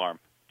garbage alarm.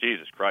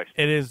 Jesus Christ.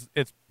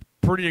 It's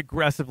pretty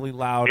aggressively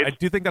loud. I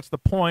do think that's the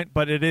point,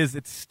 but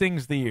it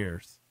stings the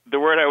ears. The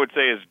word I would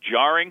say is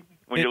jarring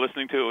when you're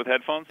listening to it with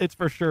headphones. It's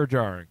for sure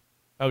jarring.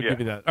 I would give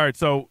you that. All right,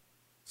 so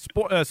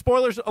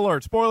spoilers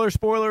alert.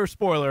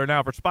 Spoiler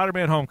now for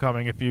Spider-Man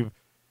Homecoming. If you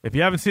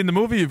haven't seen the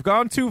movie, you've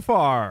gone too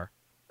far.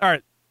 All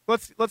right,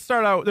 let's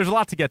start out. There's a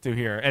lot to get to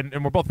here,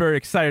 and we're both very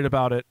excited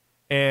about it.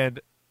 And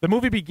the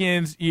movie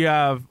begins. You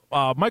have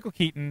Michael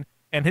Keaton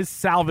and his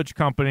salvage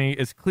company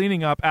is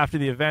cleaning up after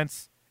the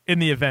events in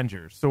the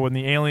Avengers. So when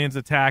the aliens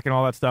attack and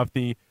all that stuff,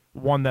 the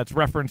one that's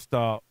referenced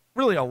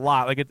really a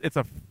lot. Like it's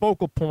a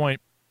focal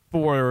point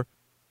for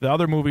the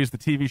other movies, the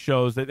TV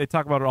shows. They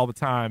talk about it all the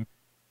time.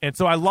 And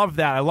so I love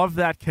that. I love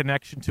that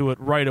connection to it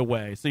right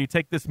away. So you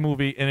take this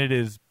movie and it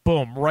is,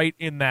 boom, right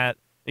in that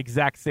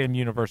exact same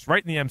universe,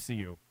 right in the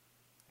MCU.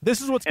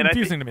 This is what's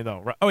confusing to me,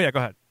 though. Oh, yeah, go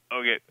ahead.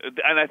 Okay,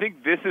 and I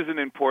think this is an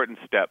important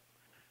step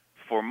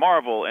for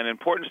Marvel, an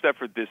important step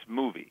for this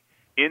movie,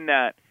 in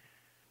that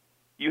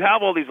you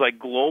have all these like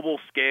global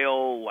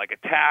scale like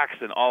attacks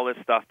and all this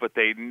stuff, but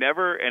they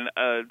never. And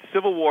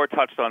Civil War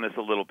touched on this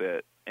a little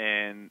bit,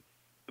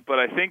 but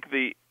I think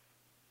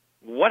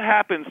what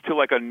happens to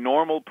like a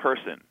normal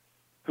person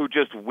who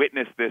just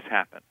witnessed this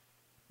happen?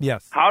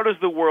 Yes. How does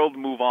the world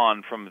move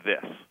on from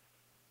this?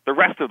 The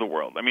rest of the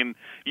world. I mean,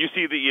 you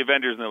see the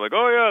Avengers and they're like,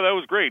 "Oh yeah, that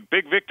was great,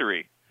 big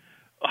victory.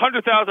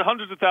 Hundreds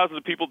of thousands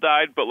of people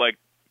died, but like,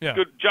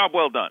 good job,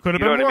 well done." Could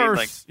have been worse.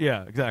 Like,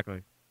 yeah,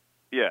 exactly.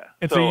 Yeah.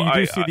 And so you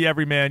do see the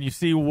everyman. You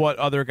see what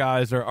other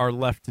guys are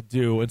left to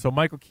do. And so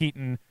Michael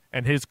Keaton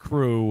and his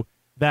crew.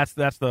 That's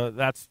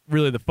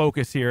really the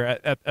focus here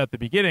at the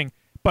beginning.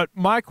 But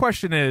my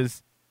question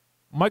is,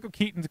 Michael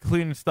Keaton's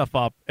cleaning stuff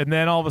up, and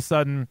then all of a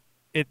sudden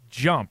it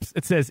jumps.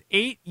 It says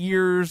 8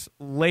 years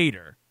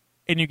later,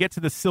 and you get to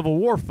the Civil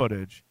War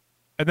footage,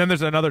 and then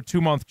there's another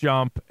 2-month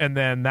jump, and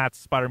then that's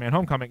Spider-Man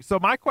Homecoming. So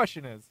my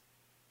question is,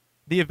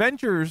 the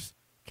Avengers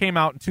came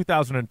out in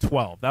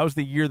 2012. That was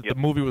the year that the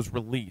movie was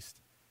released.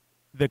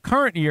 The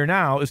current year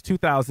now is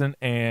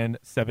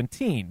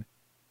 2017.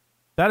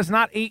 That is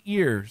not 8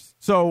 years.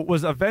 So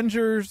was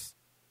Avengers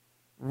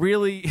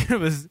really?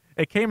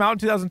 It came out in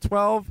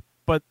 2012,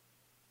 but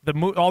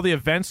all the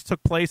events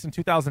took place in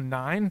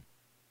 2009,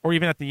 or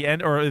even at the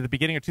end or at the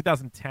beginning of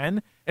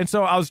 2010. And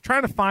so I was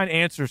trying to find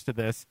answers to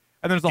this,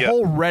 and there's a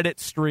whole Reddit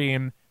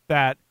stream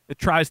that it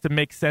tries to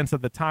make sense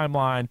of the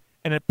timeline,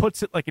 and it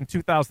puts it like in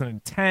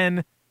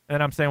 2010.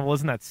 And I'm saying, well,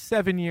 isn't that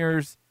 7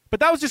 years?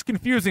 But that was just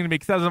confusing to me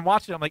because as I'm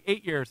watching it, I'm like,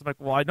 8 years. I'm like,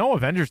 well, I know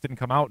Avengers didn't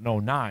come out in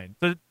 2009.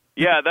 So,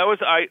 yeah, that was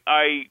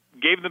I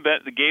gave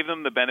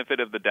them the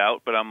benefit of the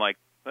doubt, but I'm like,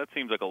 that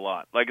seems like a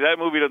lot. Like that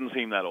movie doesn't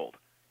seem that old.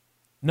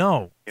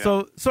 No.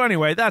 So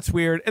anyway, that's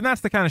weird, and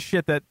that's the kind of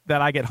shit that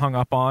I get hung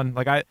up on.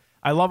 Like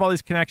I love all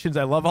these connections,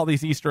 I love all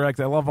these Easter eggs,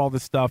 I love all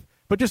this stuff,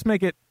 but just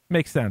make it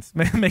make sense.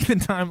 Make the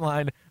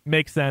timeline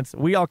make sense.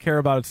 We all care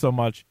about it so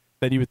much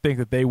that you would think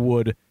that they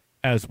would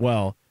as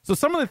well. So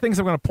some of the things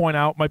I'm going to point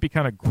out might be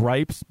kind of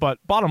gripes, but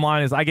bottom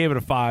line is I gave it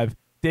a 5.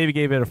 Davey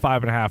gave it a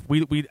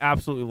 5.5. We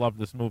absolutely loved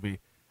this movie.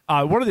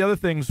 One of the other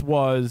things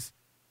was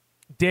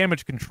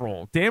damage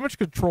control. Damage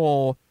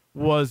control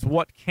was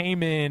what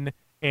came in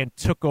and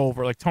took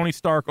over. Like Tony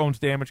Stark owns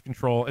damage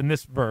control in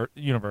this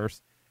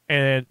universe,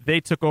 and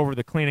they took over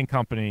the cleaning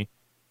company.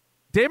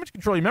 Damage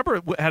control, you remember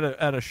it had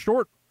a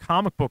short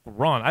comic book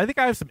run. I think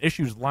I have some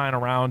issues lying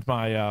around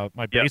my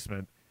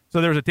basement.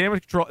 So there was a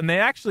damage control, and they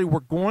actually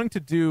were going to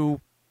do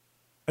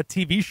a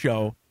TV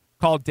show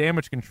called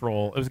Damage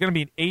Control. It was going to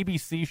be an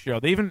ABC show.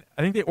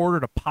 I think they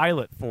ordered a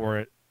pilot for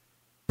it,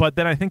 but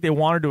then I think they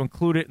wanted to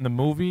include it in the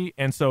movie,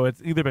 and so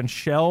it's either been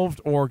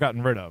shelved or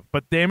gotten rid of.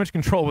 But Damage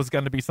Control was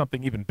going to be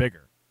something even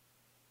bigger.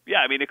 Yeah,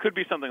 I mean, it could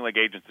be something like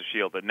Agents of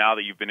S.H.I.E.L.D., but now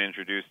that you've been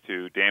introduced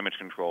to Damage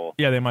Control...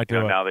 Yeah, they might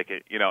do it. Now they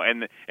could,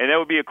 and that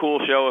would be a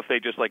cool show if they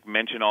just, like,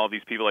 mention all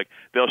these people. Like,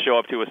 they'll show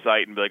up to a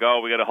site and be like,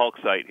 oh, we got a Hulk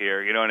site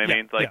here, you know what I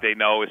mean? Like, they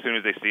know as soon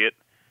as they see it.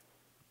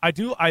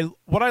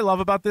 What I love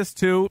about this,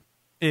 too,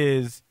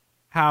 is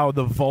how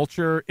the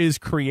Vulture is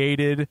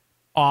created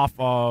off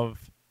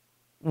of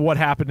what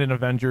happened in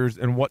Avengers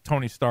and what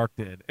Tony Stark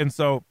did. And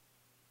so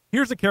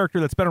here's a character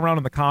that's been around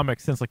in the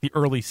comics since like the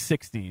early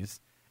 60s,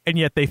 and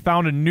yet they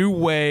found a new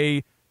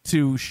way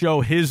to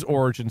show his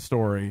origin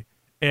story,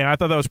 and I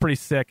thought that was pretty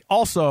sick.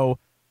 Also,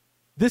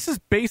 this is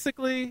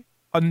basically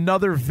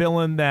another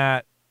villain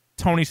that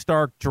Tony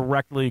Stark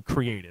directly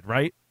created,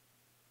 right?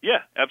 Yeah,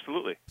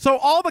 absolutely. So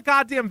all the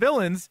goddamn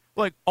villains,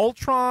 like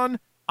Ultron,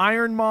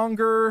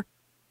 Ironmonger,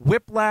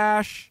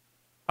 Whiplash,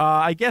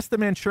 I guess the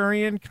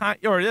Manchurian,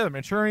 the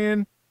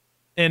Manchurian,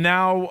 and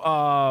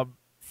now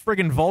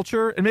friggin'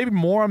 Vulture, and maybe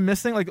more I'm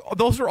missing. Like,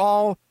 those are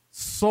all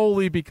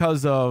solely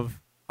because of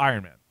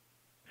Iron Man.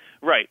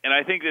 Right, and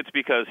I think it's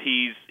because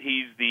he's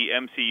the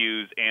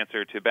MCU's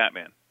answer to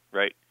Batman,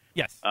 right?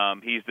 Yes.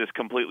 He's this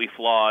completely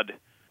flawed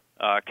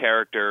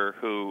character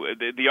who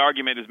the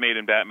argument is made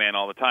in Batman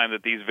all the time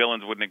that these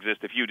villains wouldn't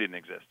exist if you didn't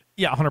exist.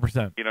 Yeah,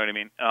 100%. You know what I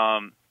mean?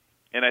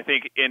 And I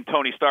think in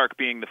Tony Stark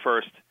being the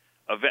first,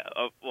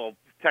 well,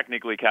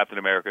 technically Captain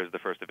America is the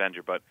first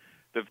Avenger, but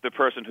the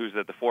person who's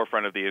at the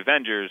forefront of the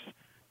Avengers,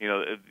 you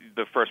know,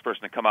 the first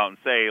person to come out and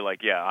say,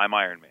 like, yeah, I'm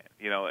Iron Man.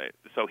 You know,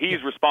 so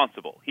he's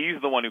responsible.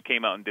 He's the one who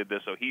came out and did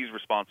this, so he's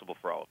responsible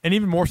for all of it. And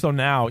even more so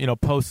now, you know,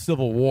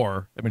 post-Civil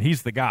War, I mean,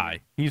 he's the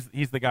guy. He's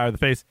the guy with the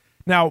face.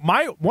 Now,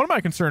 one of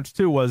my concerns,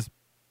 too, was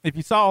if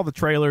you saw all the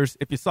trailers,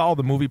 if you saw all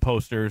the movie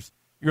posters,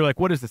 you're like,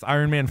 what is this,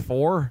 Iron Man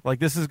 4?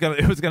 Like, it was going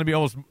to be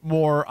almost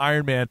more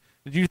Iron Man.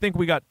 Did you think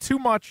we got too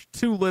much,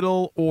 too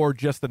little, or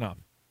just enough?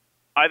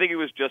 I think it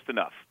was just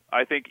enough.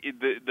 I think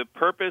the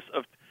purpose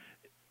of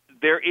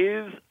 – there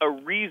is a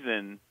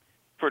reason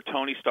for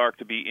Tony Stark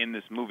to be in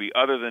this movie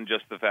other than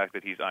just the fact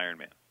that he's Iron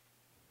Man.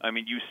 I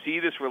mean, you see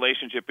this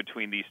relationship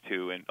between these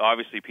two, and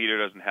obviously Peter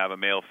doesn't have a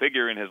male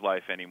figure in his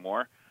life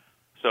anymore,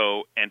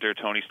 so enter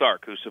Tony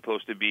Stark, who's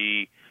supposed to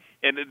be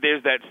 – and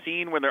there's that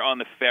scene when they're on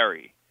the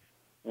ferry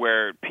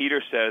where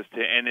Peter says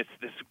to – and it's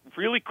this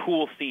really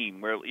cool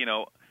scene where, you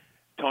know,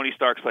 Tony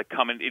Stark's like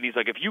coming – and he's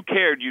like, if you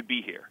cared, you'd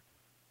be here.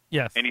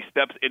 Yes. And he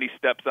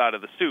steps out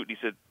of the suit. He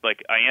said,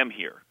 like, I am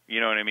here.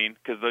 You know what I mean?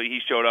 Because he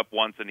showed up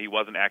once and he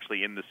wasn't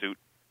actually in the suit.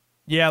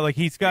 Yeah, like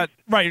he's got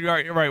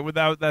right.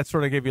 Without that,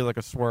 sort of gave you like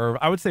a swerve.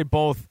 I would say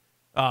both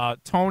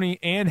Tony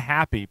and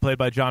Happy, played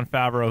by Jon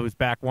Favreau, who's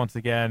back once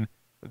again.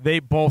 They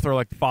both are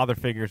like father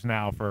figures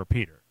now for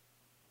Peter.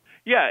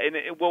 Yeah,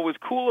 and what was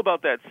cool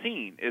about that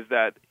scene is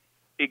that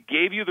it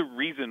gave you the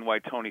reason why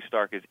Tony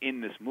Stark is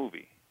in this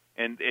movie.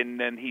 And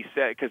then he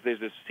said, because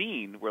there's this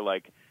scene where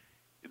like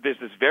there's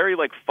this very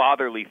like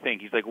fatherly thing.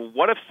 He's like, well,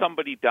 what if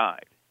somebody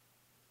died?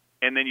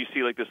 And then you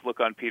see like this look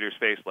on Peter's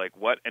face, like,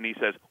 what? And he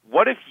says,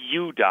 what if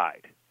you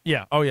died?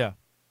 Yeah. Oh, yeah.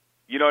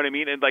 You know what I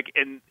mean? And like,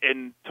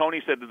 and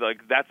Tony said, like,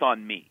 that's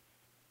on me.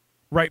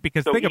 Right,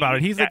 because think about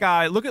it. He's a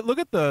guy. Look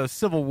at the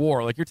Civil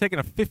War. Like, you're taking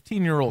a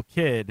 15-year-old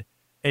kid,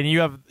 and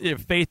you have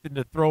faith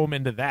to throw him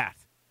into that,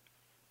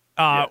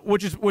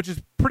 which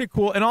is pretty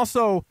cool. And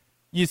also,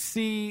 you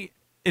see,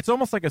 it's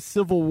almost like a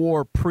Civil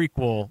War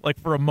prequel, like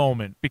for a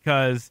moment,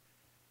 because.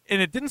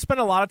 And it didn't spend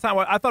a lot of time.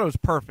 I thought it was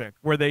perfect,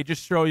 where they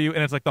just show you,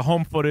 and it's like the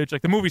home footage.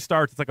 Like the movie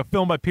starts, it's like a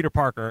film by Peter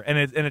Parker, and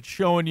it's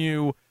showing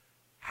you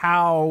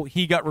how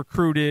he got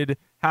recruited,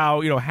 how,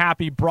 you know,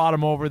 Happy brought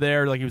him over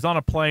there. Like he was on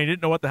a plane,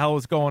 didn't know what the hell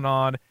was going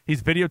on.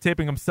 He's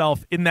videotaping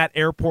himself in that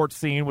airport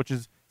scene, which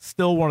is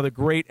still one of the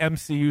great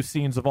MCU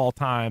scenes of all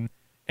time.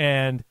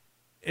 And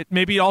it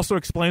maybe also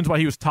explains why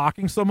he was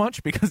talking so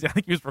much, because I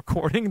think he was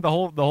recording the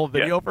whole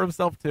video for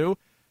himself too.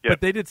 Yeah.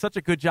 But they did such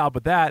a good job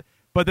with that.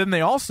 But then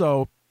they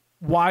also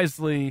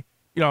wisely,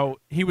 you know,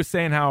 he was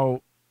saying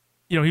how,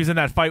 you know, he's in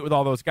that fight with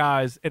all those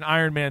guys, and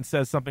Iron Man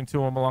says something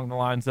to him along the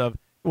lines of,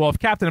 well, if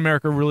Captain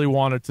America really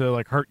wanted to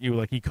like hurt you,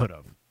 like he could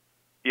have.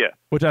 Yeah.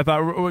 Which I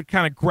thought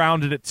kind of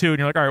grounded it too. And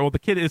you're like, all right, well, the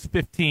kid is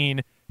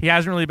 15. He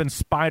hasn't really been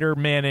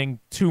Spider-Manning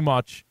too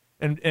much.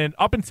 And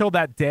up until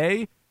that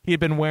day, he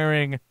had been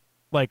wearing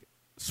like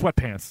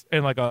sweatpants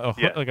and like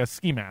a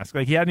ski mask.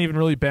 Like he hadn't even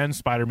really been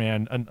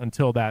Spider-Man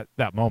until that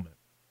moment.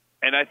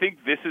 And I think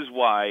this is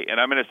why, and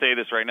I'm going to say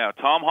this right now,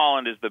 Tom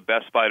Holland is the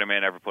best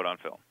Spider-Man ever put on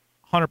film.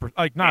 100%.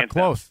 Like, not Hands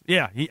close. down.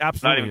 Yeah, he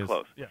absolutely is. Not even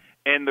close. Yeah.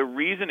 And the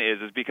reason is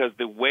because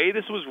the way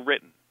this was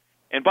written,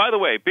 and by the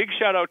way, big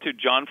shout-out to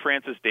John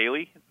Francis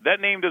Daley.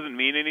 That name doesn't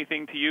mean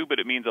anything to you, but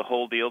it means a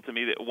whole deal to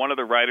me. That one of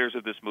the writers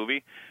of this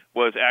movie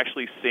was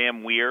actually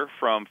Sam Weir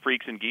from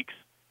Freaks and Geeks.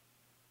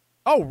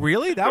 Oh,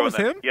 really? That was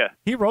him? Yeah.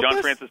 He wrote John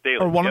this? Francis Daley.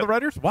 Or one of the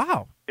writers?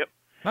 Wow. Yep.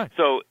 Nice.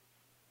 So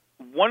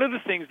one of the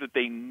things that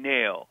they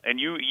nail, and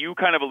you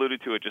kind of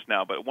alluded to it just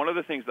now, but one of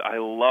the things that I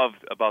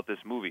loved about this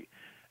movie,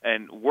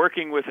 and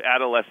working with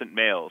adolescent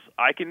males,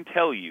 I can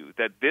tell you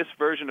that this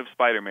version of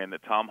Spider-Man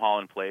that Tom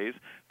Holland plays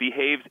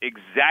behaves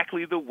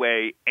exactly the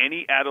way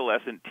any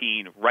adolescent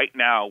teen right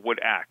now would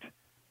act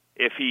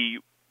if he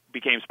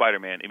became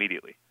Spider-Man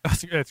immediately.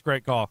 That's a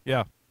great call,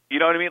 yeah. You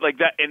know what I mean? Like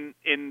that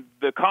in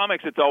the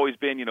comics, it's always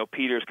been, you know,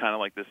 Peter's kind of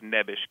like this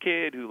nebbish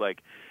kid who like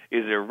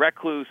is a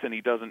recluse, and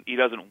he doesn't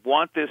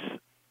want this.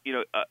 You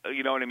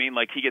know what I mean?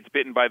 Like he gets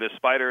bitten by this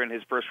spider, and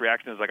his first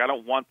reaction is like, I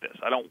don't want this.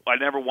 I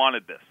never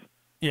wanted this.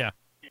 Yeah.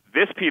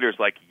 This Peter's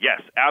like,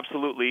 yes,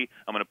 absolutely.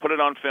 I'm going to put it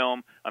on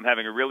film. I'm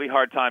having a really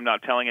hard time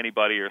not telling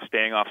anybody or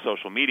staying off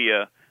social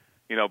media.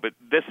 You know, but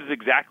this is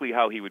exactly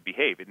how he would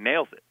behave. It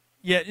nails it.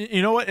 Yeah,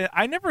 you know what?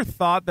 I never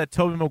thought that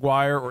Tobey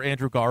Maguire or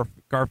Andrew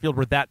Garfield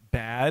were that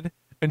bad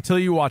until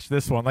you watch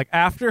this one. Like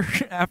after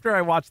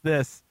I watched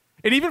this,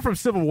 and even from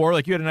Civil War,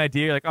 like you had an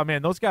idea, you're like, oh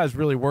man, those guys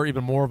really were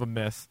even more of a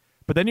miss.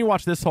 But then you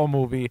watch this whole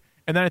movie,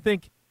 and then I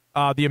think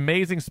The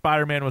Amazing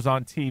Spider-Man was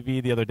on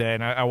TV the other day,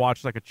 and I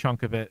watched like a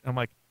chunk of it. And I'm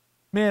like,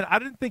 man, I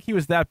didn't think he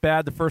was that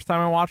bad the first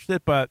time I watched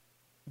it, but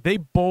they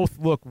both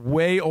look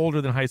way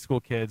older than high school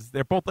kids.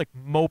 They're both like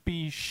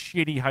mopey,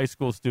 shitty high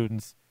school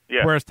students.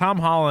 Yeah. Whereas Tom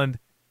Holland,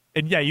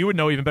 and yeah, you would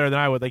know even better than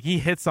I would, like he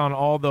hits on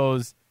all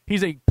those.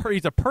 He's a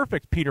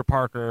perfect Peter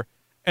Parker,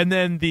 and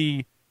then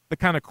the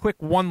kind of quick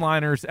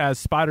one-liners as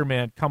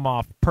Spider-Man come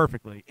off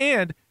perfectly.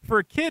 And for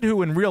a kid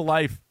who in real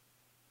life,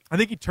 I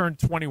think he turned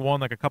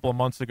 21 like a couple of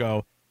months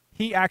ago.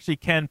 he actually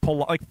can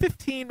pull, like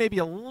 15, maybe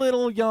a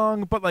little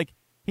young, but like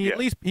at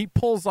least he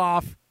pulls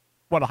off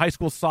a high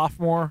school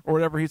sophomore or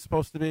whatever he's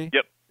supposed to be.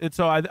 Yep. And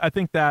so I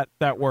think that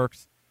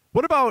works.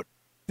 What about,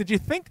 did you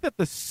think that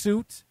the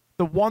suit,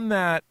 the one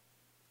that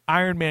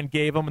Iron Man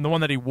gave him and the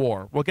one that he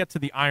wore, we'll get to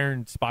the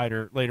Iron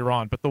Spider later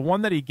on, but the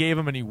one that he gave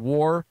him and he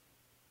wore,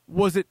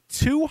 was it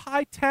too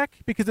high tech?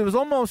 Because it was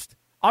almost,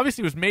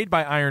 obviously it was made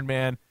by Iron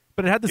Man,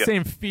 but it had the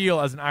same feel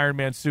as an Iron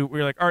Man suit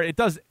where you're like, all right, it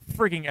does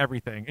frigging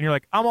everything. And you're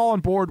like, I'm all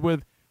on board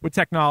with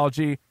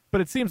technology,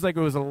 but it seems like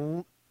it was,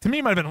 to me,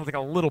 it might have been like a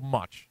little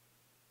much.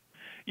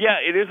 Yeah,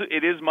 it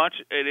is much.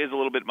 It is a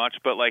little bit much,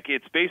 but like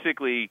it's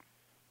basically,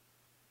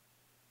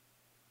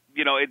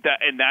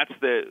 and that's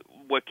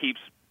what keeps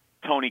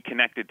Tony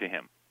connected to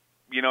him.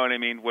 You know what I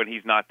mean? When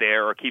he's not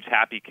there, or keeps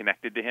Happy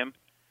connected to him.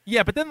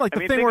 Yeah, but then like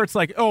where it's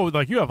like, oh,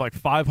 like you have like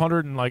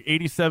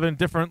 587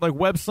 different like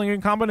web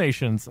slinging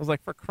combinations. I was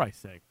like, for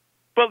Christ's sake.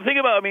 But think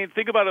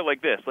about it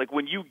like this. Like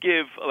when you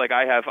give, like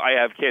I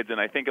have kids, and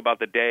I think about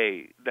the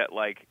day that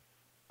like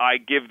I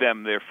give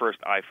them their first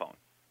iPhone.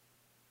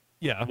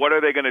 Yeah. What are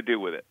they going to do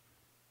with it?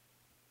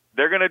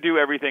 They're going to do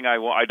everything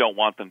I don't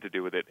want them to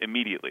do with it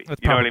immediately.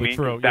 That's you know what I mean?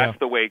 True, that's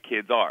the way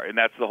kids are, and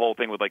that's the whole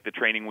thing with like the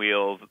training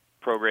wheels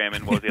program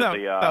and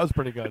that was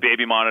pretty good. The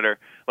baby monitor,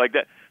 like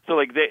that. So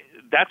like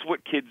that's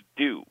what kids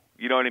do.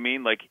 You know what I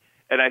mean? Like,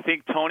 and I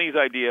think Tony's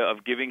idea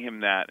of giving him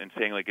that and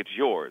saying like it's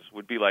yours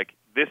would be like,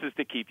 this is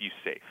to keep you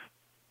safe.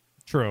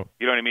 True.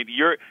 You know what I mean?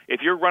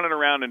 If you're running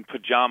around in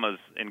pajamas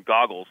and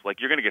goggles, like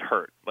you're going to get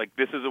hurt. Like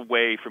this is a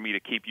way for me to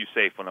keep you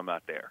safe when I'm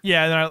not there.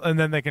 Yeah, and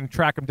then they can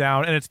track him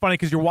down. And it's funny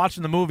because you're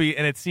watching the movie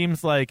and it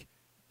seems like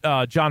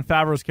Jon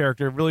Favreau's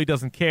character really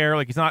doesn't care.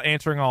 Like he's not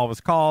answering all of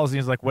his calls. And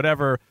he's like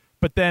whatever.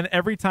 But then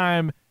every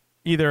time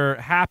either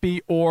Happy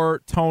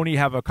or Tony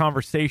have a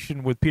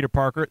conversation with Peter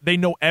Parker, they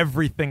know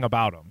everything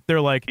about him.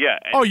 They're like,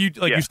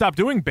 you stopped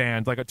doing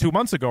band like 2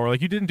 months ago, or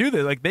like you didn't do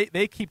this. Like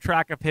they keep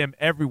track of him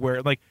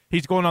everywhere. Like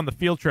he's going on the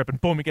field trip and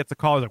boom, he gets a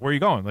call. He's like, where are you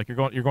going? Like you're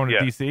going to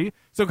DC.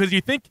 So because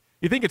you think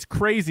it's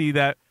crazy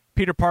that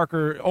Peter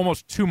Parker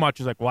almost too much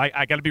is like, well,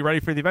 I got to be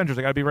ready for the Avengers.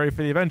 I got to be ready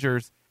for the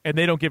Avengers, and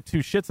they don't give two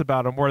shits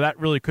about him. Where that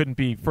really couldn't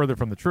be further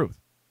from the truth.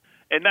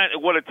 And that,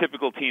 what a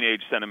typical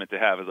teenage sentiment to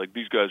have is like,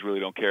 these guys really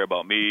don't care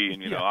about me,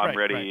 and I'm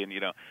ready, and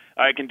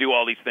I can do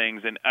all these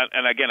things. And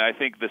again, I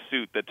think the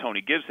suit that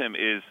Tony gives him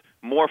is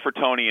more for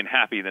Tony and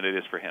Happy than it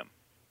is for him.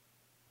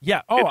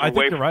 Yeah. Oh, I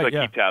think you're right.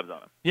 Keep tabs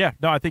on him. Yeah.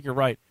 No, I think you're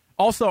right.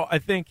 Also, I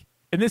think,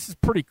 and this is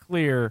pretty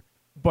clear,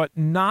 but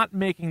not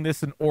making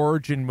this an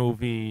origin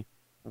movie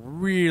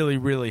really,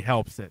 really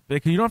helps it,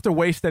 because you don't have to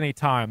waste any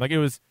time. Like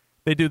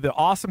they do the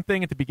awesome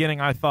thing at the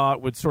beginning, I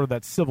thought, with sort of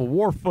that Civil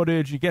War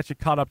footage. You get you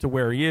caught up to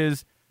where he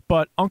is,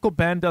 but Uncle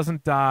Ben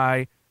doesn't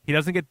die. He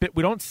doesn't get bit.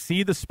 We don't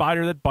see the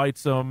spider that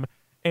bites him.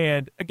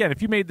 And again,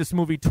 if you made this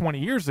movie 20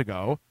 years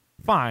ago,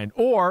 fine.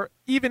 Or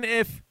even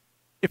if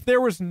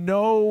there was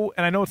no,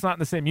 and I know it's not in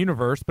the same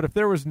universe, but if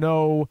there was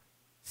no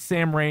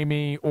Sam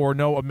Raimi or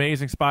no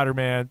Amazing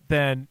Spider-Man,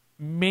 then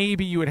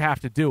maybe you would have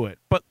to do it.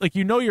 But like,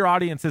 your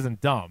audience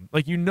isn't dumb.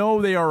 Like,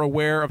 they are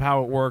aware of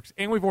how it works,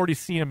 and we've already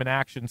seen him in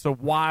action. So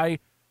why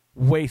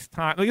waste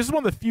time? Like, this is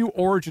one of the few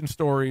origin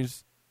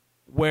stories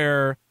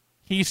where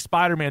he's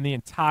Spider-Man the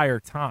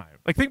entire time.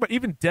 Like, think about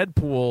even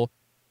Deadpool.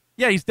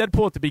 Yeah, he's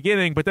Deadpool at the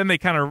beginning, but then they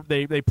kind of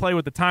they play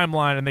with the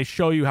timeline and they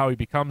show you how he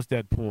becomes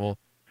Deadpool.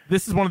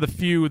 This is one of the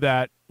few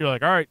that you're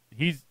like, all right,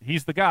 he's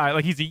the guy.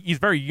 Like, he's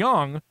very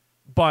young,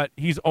 but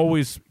he's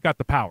always got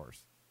the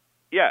powers.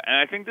 Yeah, and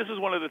I think this is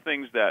one of the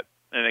things that,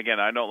 and again,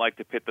 I don't like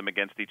to pit them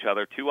against each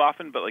other too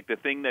often, but like the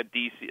thing that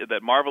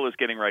Marvel is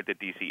getting right that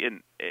DC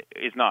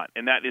is not,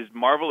 and that is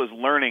Marvel is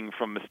learning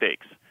from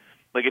mistakes.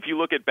 Like if you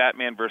look at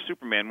Batman versus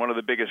Superman, one of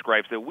the biggest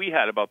gripes that we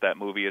had about that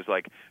movie is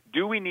like,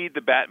 do we need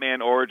the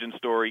Batman origin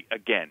story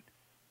again?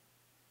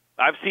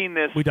 I've seen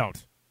this. We don't,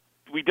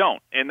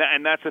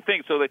 and that's the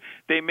thing. So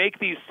they make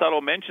these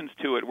subtle mentions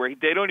to it where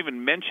they don't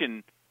even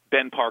mention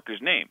Ben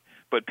Parker's name,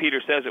 but Peter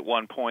says at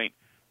one point,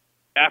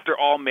 after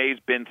all May's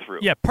been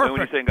through. Yeah, perfect.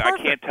 When you're saying, I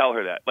can't tell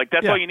her that. Like,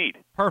 that's all you need.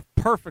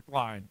 Perfect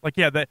line. Like,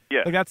 like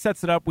that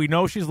sets it up. We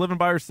know she's living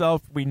by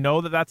herself. We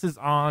know that that's his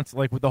aunt.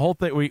 Like, with the whole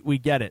thing, we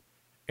get it.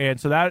 And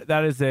so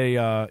that is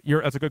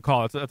that's a good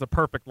call. That's a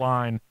perfect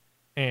line,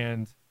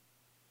 and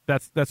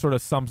that sort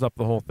of sums up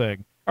the whole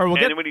thing. All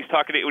right, when he's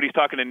talking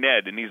to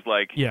Ned, and he's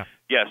like, yes.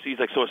 He's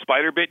like, so a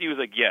spider bit you? He's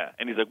like, yeah.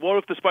 And he's like, what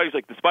if the spider's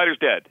like, the spider's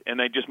dead, and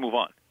they just move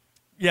on.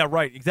 Yeah,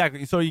 right,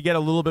 exactly. So you get a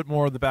little bit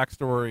more of the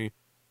backstory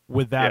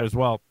with that as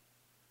well.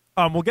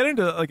 We'll get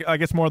into, like, I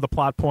guess, more of the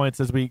plot points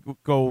as we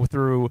go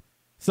through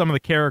some of the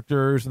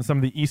characters and some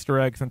of the Easter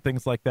eggs and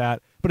things like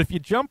that. But if you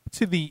jump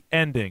to the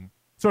ending,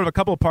 sort of a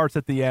couple of parts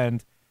at the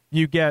end,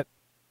 you get,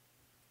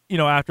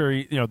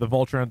 after, the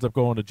Vulture ends up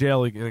going to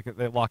jail,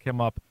 they lock him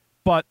up.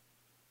 But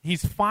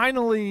he's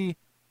finally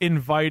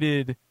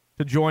invited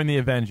to join the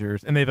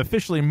Avengers, and they've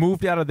officially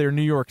moved out of their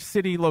New York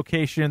City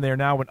location. They're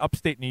now in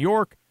upstate New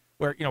York,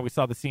 where, we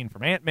saw the scene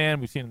from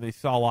Ant-Man. They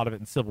saw a lot of it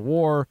in Civil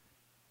War.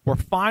 We're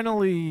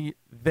finally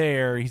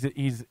there.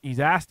 He's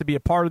asked to be a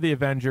part of the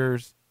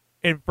Avengers,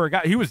 And for a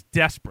guy, he was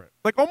desperate.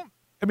 Like,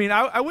 I mean,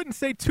 I wouldn't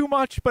say too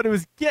much, but it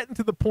was getting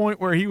to the point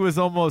where he was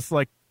almost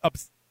like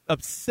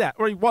upset,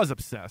 or he was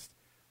obsessed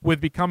with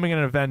becoming an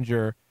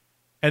Avenger,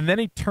 and then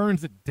he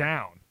turns it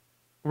down.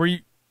 Were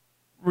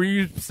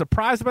you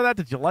surprised by that?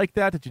 Did you like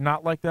that? Did you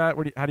not like that?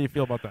 How do you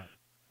feel about that?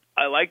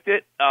 I liked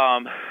it.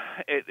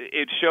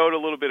 It showed a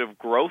little bit of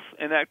growth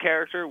in that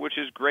character, which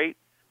is great.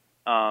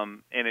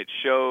 And it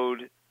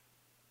showed,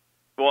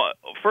 well,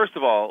 first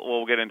of all,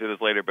 we'll get into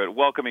this later, but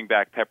welcoming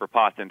back Pepper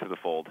Potts into the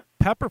fold.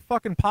 Pepper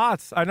fucking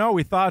Potts. I know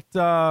we thought,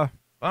 I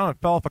don't know, it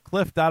fell off a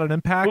cliff, died an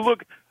impact. Well,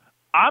 look,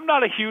 I'm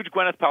not a huge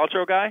Gwyneth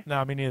Paltrow guy.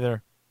 No, me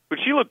neither. But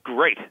she looked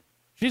great.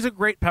 She's a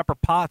great Pepper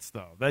Potts,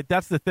 though.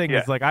 That's the thing.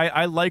 Yeah. Is like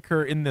I like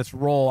her in this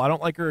role. I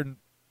don't like her in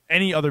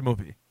any other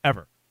movie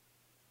ever.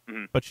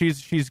 Mm-hmm. But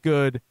she's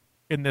good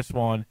in this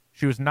one.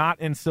 She was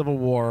not in Civil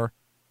War.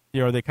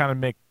 You know, they kind of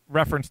make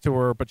reference to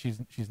her, but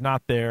she's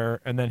not there.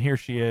 And then here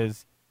she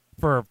is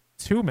for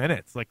 2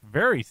 minutes. Like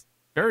very,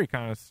 very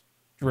kind of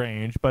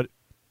strange, but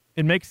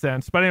it makes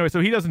sense. But anyway,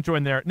 so he doesn't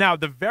join there. Now,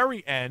 the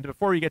very end,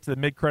 before we get to the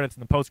mid-credits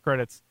and the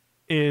post-credits,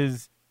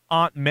 is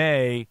Aunt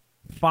May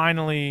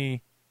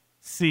finally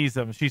sees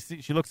him.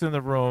 She looks in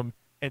the room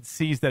and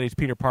sees that he's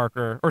Peter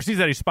Parker, or sees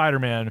that he's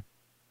Spider-Man.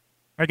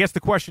 I guess the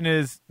question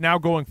is, now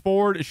going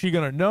forward, is she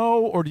going to know,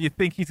 or do you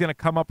think he's going to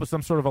come up with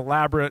some sort of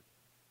elaborate,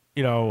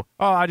 oh,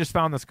 I just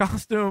found this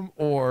costume,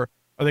 or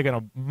are they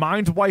going to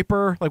mind wipe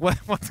her? Like,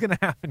 what's going to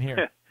happen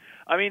here?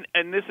 I mean,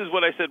 and this is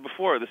what I said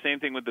before, the same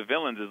thing with the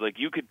villains, is like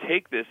you could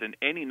take this in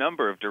any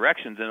number of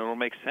directions and it'll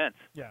make sense.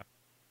 Yeah.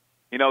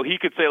 He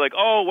could say like,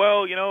 oh,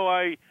 well,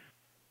 I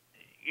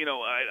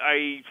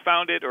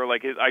found it, or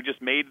like I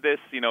just made this.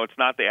 It's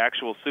not the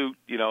actual suit.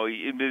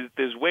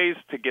 There's ways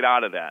to get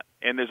out of that,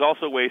 and there's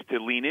also ways to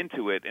lean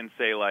into it and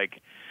say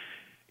like,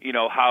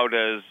 how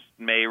does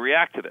May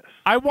react to this?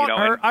 I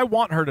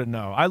want her to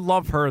know. I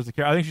love her as a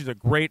character. I think she's a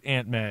great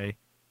Aunt May.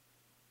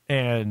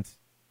 And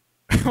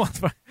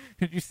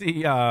did you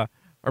see our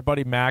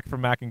buddy Mac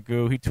from Mac and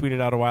Goo? He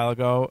tweeted out a while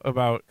ago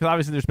about, because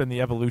obviously there's been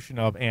the evolution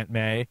of Aunt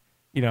May.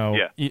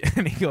 Yeah.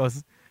 And he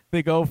goes,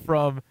 they go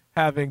from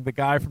having the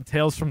guy from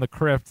Tales from the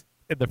Crypt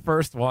in the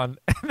first one,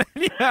 and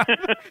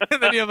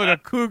then you have like a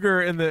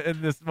cougar in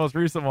this most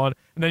recent one,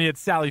 and then you had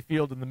Sally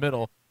Field in the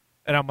middle.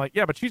 And I'm like,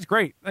 yeah, but she's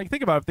great. Like,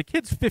 think about it. If the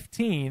kid's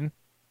 15,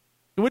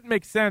 it wouldn't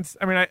make sense.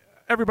 I mean,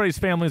 everybody's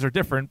families are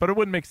different, but it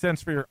wouldn't make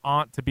sense for your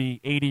aunt to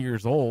be 80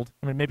 years old.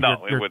 I mean, maybe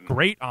your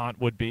great aunt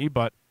would be,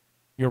 but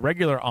your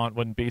regular aunt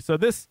wouldn't be. So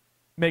this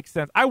makes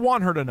sense. I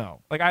want her to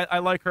know. Like, I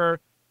like her.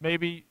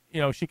 Maybe,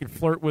 she could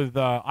flirt with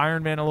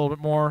Iron Man a little bit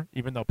more,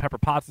 even though Pepper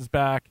Potts is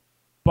back.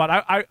 But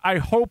I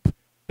hope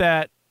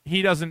that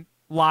he doesn't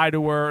lie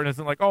to her and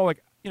isn't like, oh,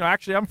 like,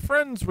 actually I'm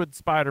friends with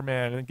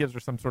Spider-Man, and gives her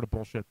some sort of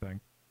bullshit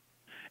thing.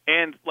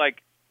 And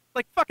like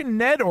fucking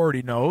Ned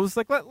already knows.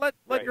 Like, let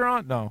right. your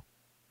aunt know.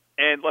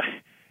 And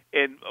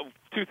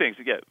two things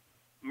again.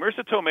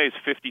 Marissa Tomei is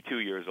 52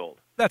 years old.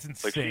 That's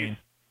insane.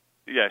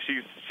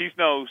 She's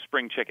no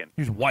spring chicken.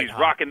 She's white. She's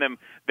rocking them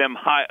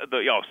high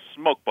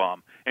smoke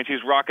bomb, and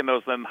she's rocking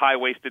them high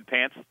waisted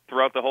pants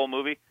throughout the whole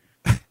movie.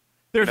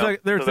 There's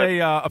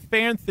a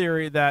fan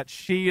theory that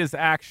she is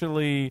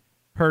actually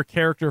her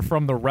character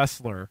from The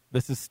Wrestler.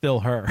 This is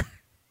still her.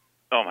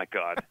 Oh my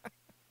God.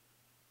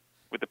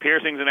 With the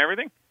piercings and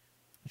everything?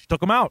 She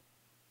took them out.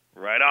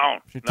 Right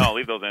on. No,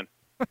 leave those in.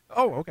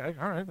 Oh, okay.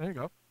 All right. There you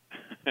go.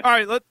 All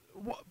right.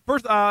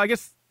 First, I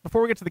guess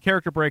before we get to the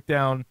character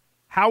breakdown,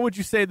 how would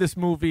you say this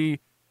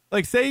movie,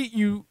 like, say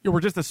you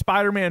were just a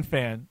Spider-Man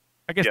fan.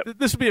 I guess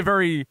this would be a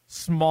very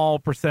small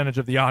percentage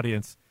of the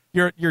audience.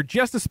 You're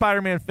just a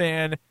Spider-Man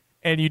fan,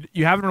 and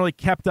you haven't really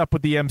kept up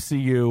with the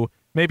MCU.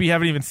 Maybe you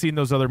haven't even seen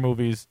those other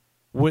movies.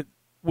 Would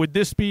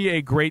this be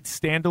a great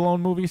standalone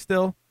movie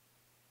still?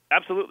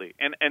 Absolutely.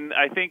 And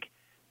I think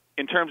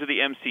in terms of the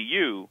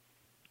MCU,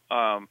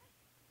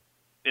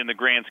 in the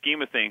grand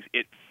scheme of things,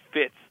 it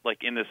fits like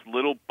in this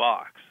little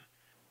box.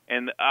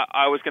 And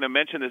I was going to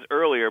mention this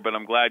earlier, but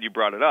I'm glad you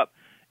brought it up,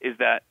 is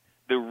that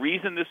the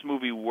reason this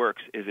movie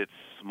works is it's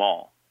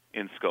small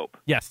in scope.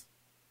 Yes.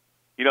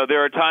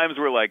 There are times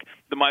where, like,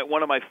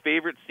 one of my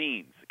favorite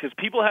scenes, because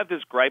people have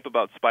this gripe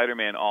about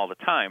Spider-Man all the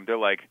time. They're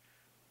like,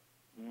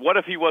 what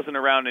if he wasn't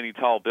around any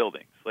tall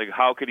buildings? Like,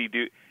 how could he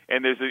do?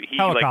 And there's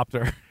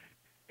helicopter. Like,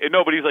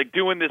 no, but he's like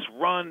doing this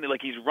run,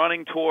 like he's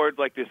running toward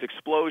like this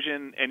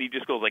explosion, and he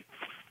just goes like,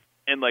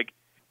 and like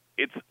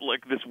it's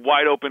like this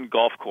wide open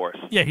golf course.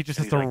 Yeah, he just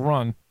has to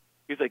run.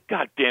 He's like,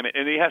 God damn it,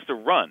 and he has to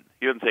run.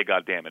 He doesn't say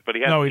God damn it, but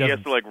he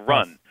has to like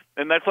run. Yes.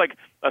 And that's like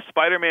a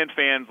Spider-Man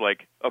fan's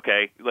like,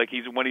 okay, like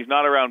when he's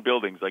not around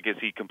buildings, like is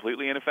he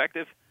completely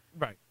ineffective?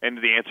 Right. And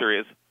the answer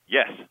is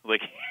yes. Like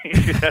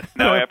he just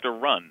now have to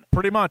run.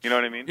 Pretty much. You know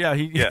what I mean? Yeah.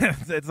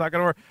 It's not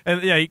gonna work.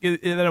 And yeah, and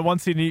then at one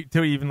scene he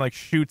even like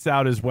shoots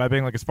out his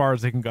webbing like as far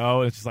as it can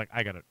go. And it's just like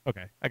I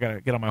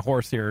gotta get on my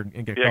horse here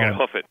and get going. I gotta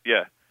hoof it.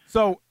 Yeah.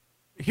 So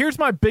here's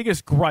my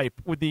biggest gripe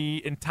with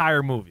the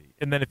entire movie,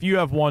 and then if you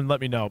have one,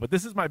 let me know. But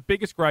this is my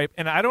biggest gripe,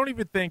 and I don't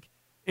even think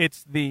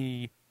it's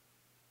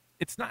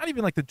it's not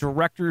even like the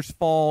director's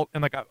fault,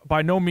 and like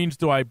by no means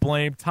do I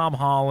blame Tom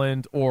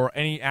Holland or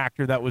any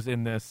actor that was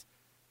in this,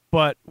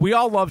 but we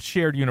all love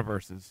shared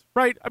universes,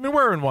 right? I mean,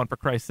 we're in one, for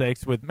Christ's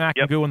sakes, with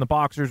McAgoo and the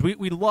Boxers.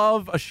 We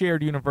love a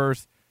shared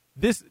universe.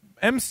 This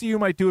MCU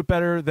might do it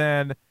better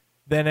than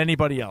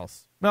anybody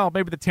else. Well,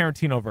 maybe the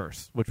Tarantino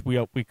verse, which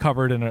we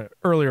covered in an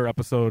earlier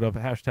episode of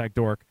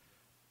 #Dork.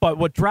 But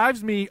what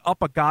drives me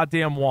up a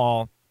goddamn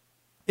wall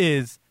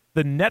is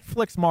the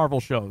Netflix Marvel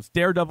shows,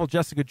 Daredevil,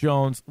 Jessica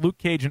Jones, Luke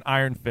Cage, and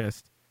Iron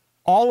Fist.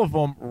 All of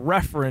them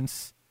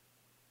reference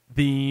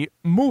the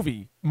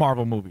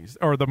Marvel movies,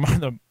 or the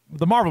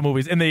Marvel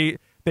movies, and they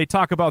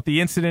talk about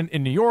the incident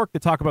in New York. They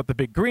talk about the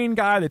big green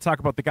guy. They talk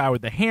about the guy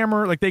with the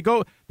hammer. Like they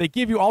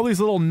give you all these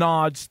little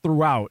nods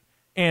throughout.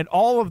 And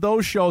all of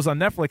those shows on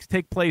Netflix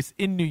take place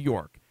in New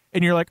York.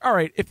 And you're like, all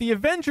right, if the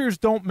Avengers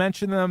don't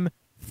mention them,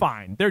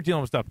 fine. They're dealing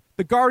with stuff.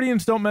 The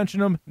Guardians don't mention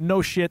them.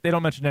 No shit. They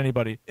don't mention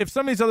anybody. If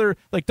some of these other,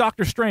 like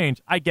Doctor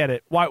Strange, I get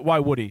it. Why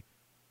would he?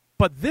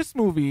 But this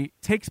movie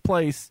takes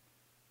place,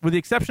 with the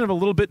exception of a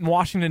little bit in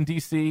Washington,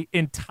 D.C.,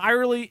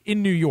 entirely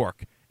in New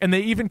York. And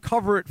they even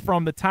cover it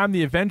from the time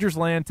the Avengers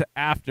land to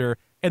after,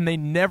 and they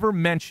never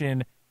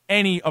mention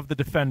any of the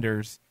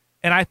Defenders.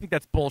 And I think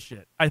that's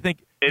bullshit. I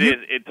think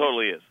it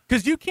totally is.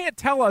 Because you can't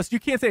tell us, you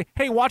can't say,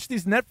 hey, watch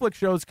these Netflix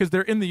shows because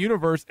they're in the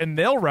universe and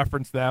they'll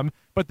reference them,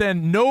 but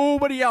then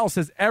nobody else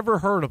has ever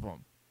heard of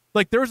them.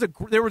 Like there was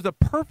a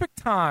perfect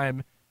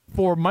time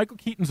for Michael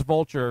Keaton's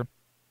Vulture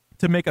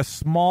to make a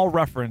small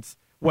reference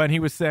when he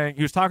was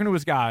talking to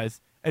his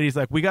guys, and he's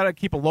like, we got to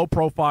keep a low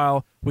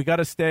profile, we got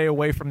to stay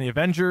away from the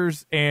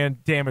Avengers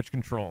and Damage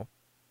Control.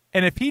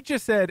 And if he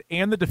just said,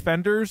 and the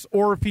Defenders,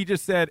 or if he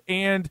just said,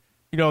 and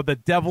the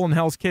Devil in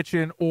Hell's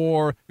Kitchen,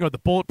 or, the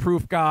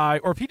Bulletproof guy,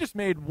 or if he just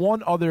made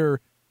one other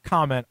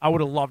comment, I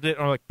would have loved it.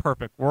 And I'm like,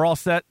 perfect. We're all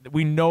set.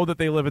 We know that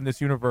they live in this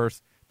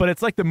universe. But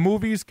it's like the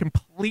movies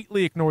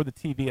completely ignore the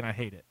TV, and I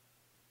hate it.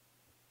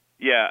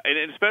 Yeah,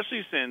 and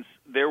especially since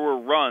there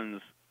were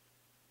runs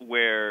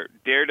where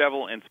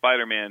Daredevil and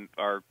Spider-Man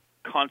are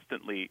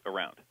constantly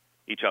around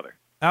each other.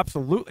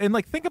 Absolutely. And,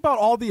 think about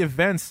all the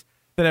events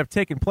that have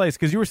taken place.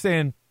 Because you were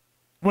saying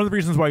one of the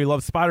reasons why you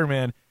love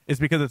Spider-Man is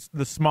because it's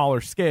the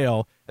smaller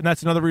scale, and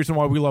that's another reason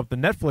why we love the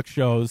Netflix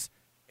shows,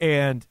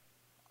 and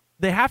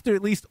they have to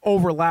at least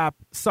overlap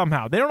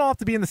somehow. They don't all have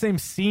to be in the same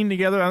scene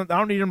together. I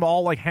don't need them to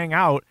all hang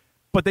out,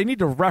 but they need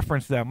to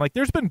reference them.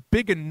 There's been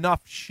big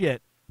enough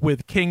shit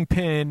with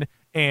Kingpin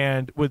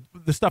and with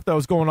the stuff that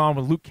was going on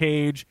with Luke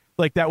Cage,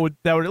 that would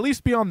at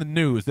least be on the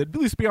news, that'd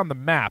at least be on the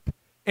map.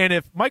 And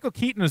if Michael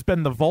Keaton has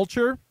been the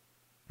Vulture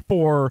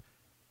for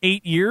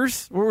 8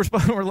 years, we're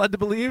led to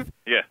believe.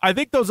 Yeah. I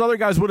think those other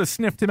guys would have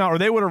sniffed him out, or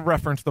they would have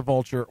referenced the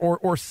Vulture,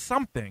 or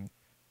something.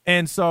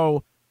 And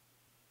so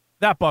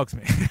that bugs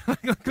me.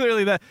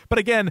 Clearly that. But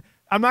again,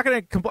 I'm not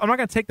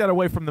gonna take that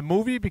away from the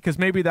movie, because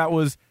maybe that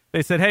was,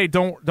 they said, hey,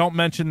 don't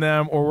mention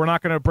them, or we're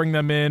not gonna bring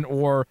them in,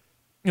 or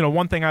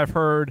one thing I've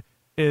heard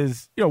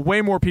is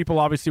way more people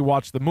obviously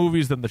watch the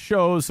movies than the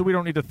shows, so we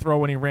don't need to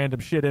throw any random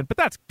shit in. But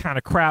that's kind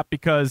of crap,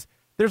 because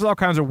there's all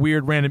kinds of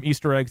weird random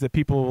Easter eggs that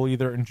people will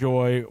either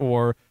enjoy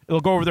or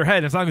it'll go over their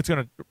head. It's not like it's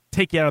going to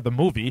take you out of the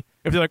movie.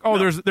 If they're like, oh,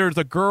 no, there's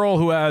a girl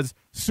who has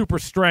super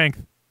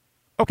strength.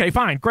 Okay,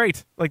 fine,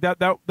 great.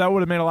 That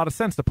would have made a lot of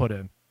sense to put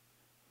in.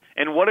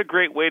 And what a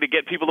great way to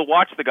get people to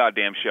watch the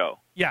goddamn show.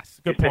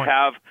 Yes, good point.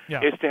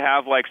 Is to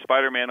have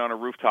Spider-Man on a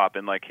rooftop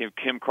and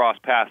him cross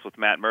paths with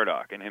Matt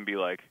Murdock and him be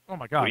like, oh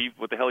my God,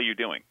 what the hell are you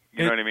doing?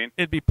 You know what I mean?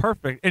 It'd be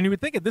perfect. And you would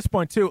think at this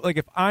point too,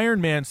 if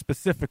Iron Man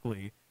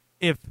specifically,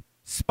 if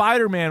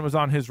Spider-Man was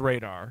on his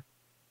radar,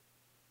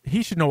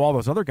 he should know all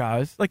those other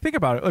guys. Think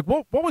about it.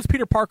 What was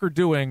Peter Parker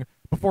doing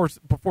before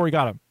he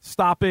got him?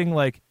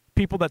 Stopping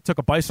people that took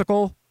a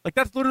bicycle.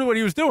 That's literally what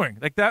he was doing.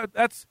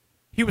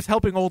 He was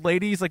helping old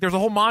ladies. There's a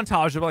whole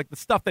montage of the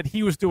stuff that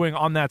he was doing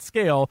on that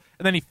scale,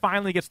 and then he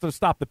finally gets to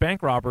stop the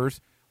bank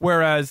robbers.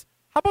 Whereas,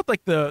 how about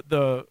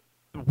the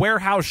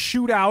warehouse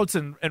shootouts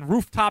and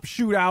rooftop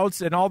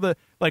shootouts and all the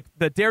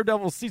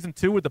Daredevil season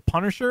 2 with the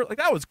Punisher?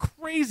 That was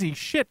crazy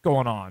shit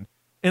going on.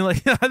 And I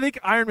think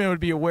Iron Man would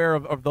be aware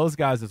of those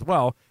guys as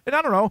well. And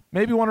I don't know,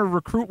 maybe want to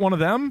recruit one of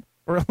them,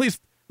 or at least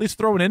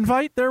throw an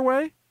invite their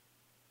way.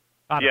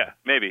 Yeah,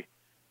 maybe.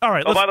 All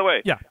right. Oh, by the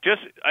way, yeah.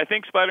 I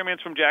think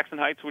Spider-Man's from Jackson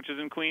Heights, which is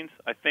in Queens.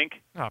 I think.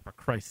 Oh, for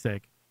Christ's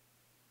sake!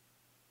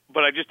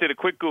 But I just did a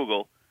quick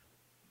Google.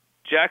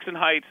 Jackson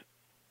Heights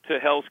to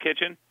Hell's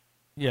Kitchen.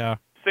 Yeah.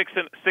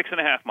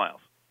 6.5 miles.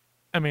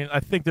 I mean, I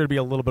think there'd be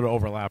a little bit of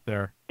overlap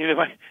there. They're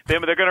going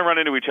to run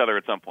into each other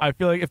at some point. I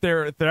feel like if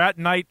they're at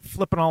night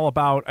flipping all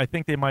about, I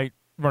think they might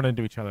run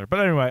into each other.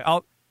 But anyway,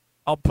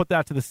 I'll put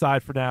that to the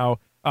side for now.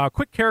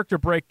 Quick character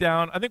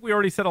breakdown. I think we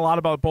already said a lot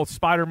about both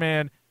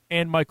Spider-Man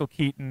and Michael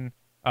Keaton,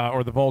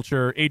 or the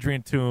Vulture,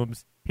 Adrian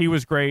Toomes. He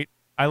was great.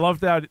 I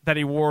love that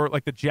he wore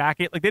the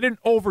jacket. They didn't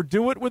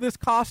overdo it with his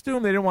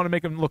costume. They didn't want to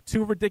make him look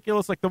too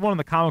ridiculous. The one in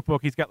the comic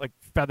book, he's got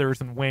feathers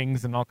and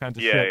wings and all kinds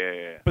of shit.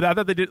 Yeah. But I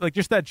thought they did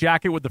just that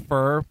jacket with the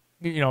fur,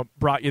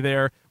 brought you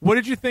there. What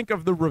did you think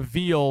of the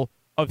reveal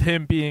of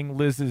him being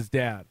Liz's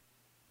dad?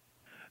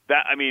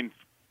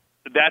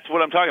 that's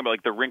what I'm talking about,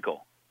 like the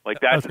wrinkle. Like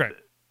That's great.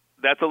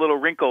 That's a little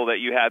wrinkle that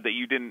you had that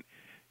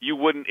you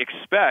wouldn't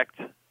expect.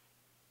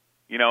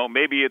 You know,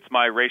 maybe it's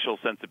my racial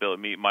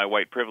sensibility, my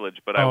white privilege,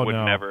 but I would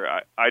never.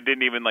 I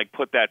didn't even like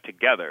put that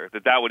together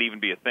that would even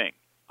be a thing.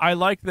 I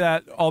like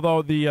that.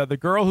 Although the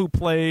girl who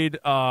played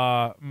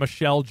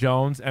Michelle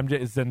Jones,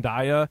 MJ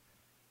Zendaya,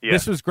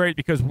 this was great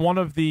because one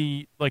of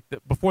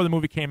before the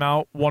movie came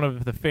out, one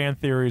of the fan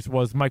theories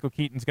was Michael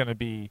Keaton's going to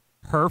be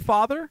her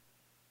father,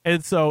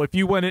 and so if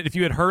you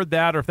had heard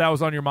that or if that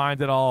was on your mind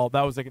at all,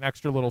 that was like an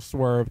extra little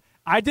swerve.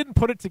 I didn't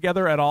put it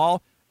together at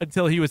all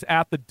until he was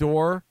at the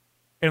door.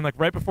 And like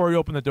right before he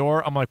opened the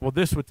door, I'm like, well,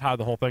 this would tie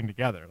the whole thing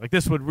together. Like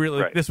this would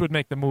really, this would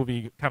make the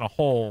movie kind of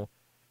whole.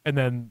 And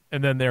then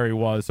there he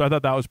was. So I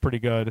thought that was pretty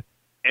good.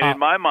 And in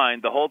my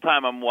mind, the whole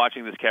time I'm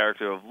watching this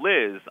character of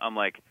Liz, I'm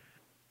like,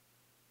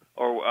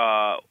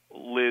 or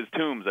Liz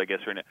Toombs, I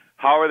guess her name.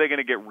 How are they going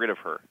to get rid of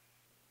her?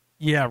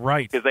 Yeah,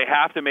 right. Because they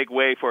have to make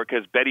way for it.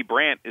 Because Betty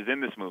Brant is in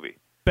this movie.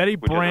 Which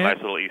is a nice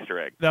little Easter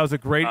egg. That was a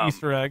great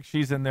Easter egg.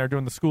 She's in there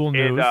doing the school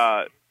news.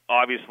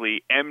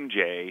 Obviously,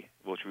 MJ,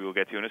 which we will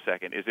get to in a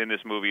second, is in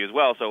this movie as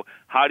well. So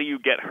how do you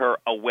get her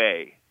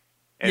away?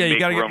 And you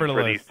got to get rid of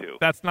for Liz. These two?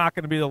 That's not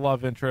going to be the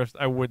love interest,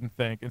 I wouldn't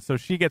think. And so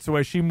she gets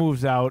away. She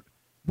moves out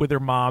with her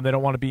mom. They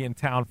don't want to be in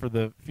town for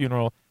the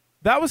funeral.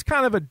 That was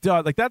kind of a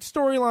dud. Like that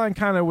storyline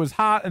kind of was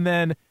hot, and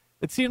then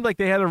it seemed like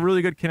they had a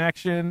really good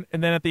connection.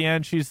 And then at the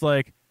end, she's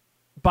like,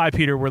 "Bye,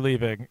 Peter, we're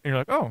leaving." And you're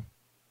like, "Oh,"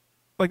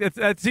 like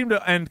that seemed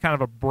to end kind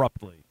of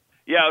abruptly.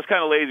 Yeah, it was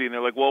kind of lazy, and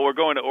they're like, "Well, we're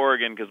going to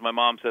Oregon because my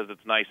mom says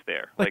it's nice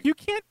there." Like you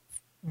can't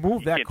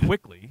move that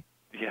quickly.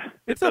 Yeah,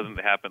 it doesn't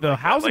happen. The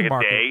housing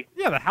market. A day.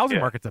 Yeah, the housing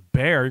market's a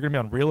bear. You're gonna be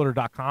on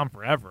Realtor.com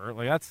forever.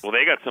 Like that's. Well,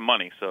 they got some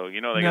money, so they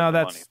got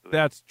some money. So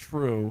that's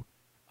true.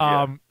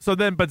 So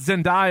then, but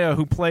Zendaya,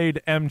 who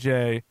played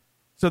MJ,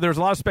 so there's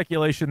a lot of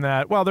speculation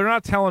that they're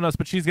not telling us,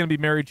 but she's gonna be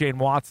Mary Jane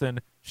Watson.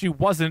 She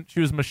wasn't. She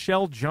was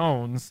Michelle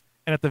Jones,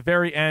 and at the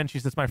very end, she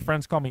says, "My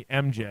friends call me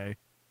MJ,"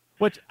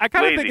 which I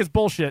kind of think is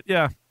bullshit.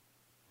 Yeah.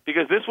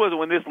 Because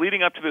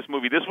leading up to this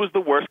movie, this was the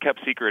worst kept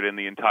secret in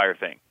the entire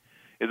thing,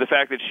 is the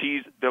fact that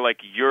they're like,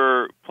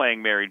 "You're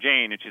playing Mary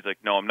Jane," and she's like,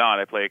 "No, I'm not.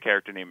 I play a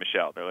character named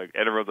Michelle." They're like,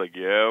 and everyone's like,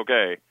 "Yeah,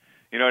 okay."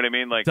 You know what I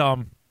mean? Like,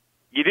 dumb.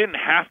 You didn't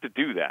have to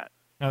do that.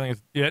 I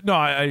think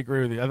I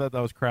agree with you. I thought that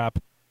was crap.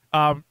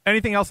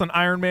 Anything else on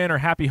Iron Man or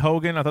Happy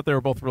Hogan? I thought they were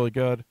both really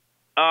good.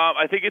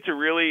 I think it's a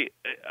really,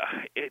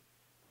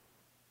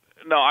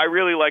 I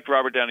really liked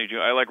Robert Downey Jr.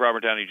 I like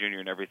Robert Downey Jr.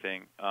 and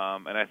everything.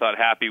 And I thought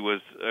Happy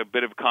was a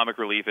bit of comic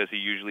relief, as he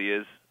usually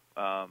is.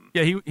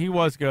 He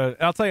was good.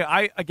 And I'll tell you,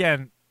 I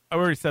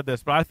already said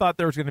this, but I thought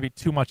there was going to be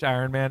too much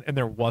Iron Man, and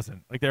there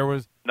wasn't. Like there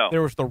was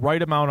the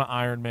right amount of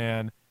Iron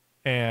Man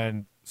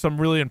and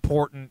some really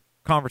important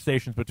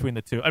conversations between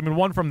the two. I mean,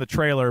 one from the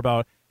trailer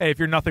about, hey, if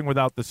you're nothing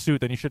without the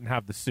suit, then you shouldn't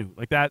have the suit.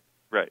 Like that.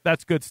 Right.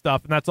 That's good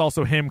stuff, and that's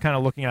also him kind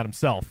of looking at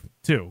himself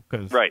too,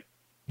 because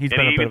he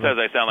even says,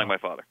 "I sound like my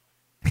father."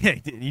 Yeah,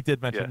 he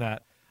did mention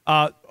that.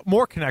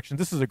 More connections.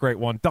 This is a great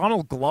one.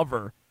 Donald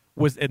Glover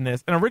was in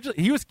this, and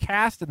originally he was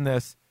cast in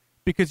this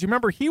because you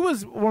remember he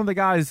was one of the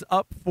guys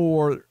up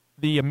for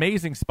the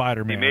Amazing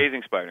Spider-Man. The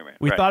Amazing Spider-Man.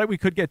 We thought we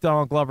could get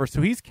Donald Glover,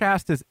 so he's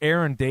cast as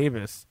Aaron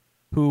Davis,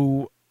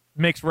 who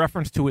makes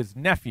reference to his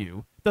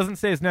nephew. Doesn't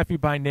say his nephew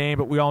by name,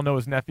 but we all know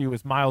his nephew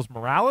is Miles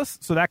Morales.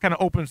 So that kind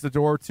of opens the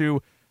door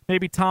to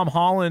maybe Tom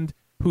Holland,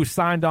 who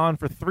signed on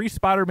for 3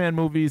 Spider-Man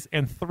movies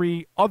and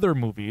 3 other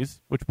movies,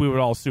 which we would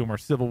all assume are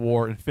Civil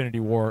War, Infinity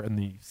War, and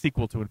the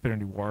sequel to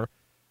Infinity War.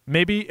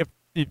 Maybe if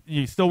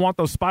you still want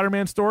those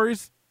Spider-Man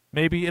stories,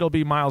 maybe it'll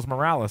be Miles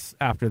Morales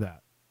after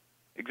that.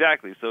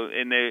 Exactly. So,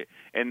 and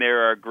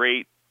there are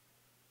great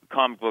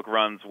comic book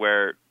runs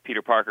where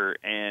Peter Parker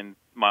and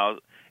Miles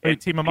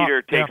team them Peter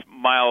up. takes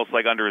Miles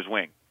like under his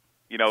wing.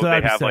 You know, So they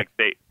that'd be have sick.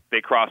 like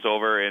they cross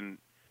over, and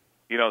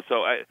you know,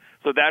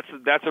 so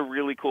that's a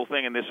really cool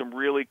thing, and there's some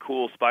really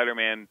cool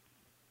Spider-Man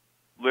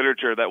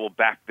literature that will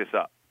back this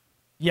up.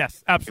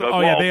 Yes,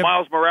 absolutely.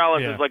 Miles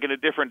Morales is like in a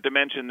different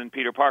dimension than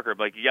Peter Parker.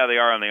 Like, yeah, they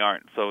are and they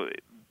aren't. So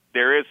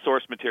there is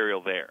source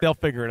material there. They'll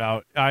figure it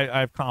out. I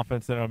have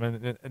confidence in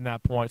them in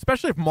that point,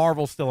 especially if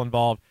Marvel's still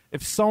involved.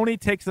 If Sony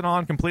takes it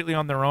on completely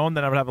on their own,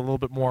 then I would have a little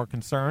bit more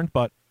concern.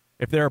 But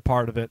if they're a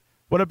part of it.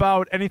 What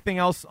about anything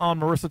else on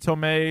Marissa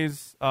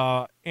Tomei's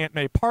Aunt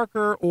May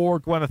Parker or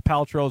Gwyneth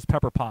Paltrow's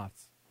Pepper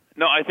Potts?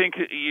 No, I think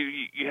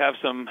you have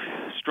some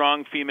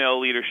strong female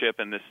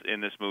leadership in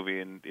this movie,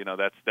 and you know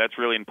that's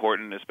really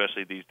important,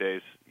 especially these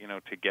days. You know,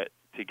 to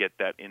get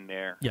that in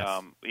there.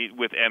 Yes.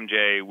 With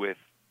MJ, with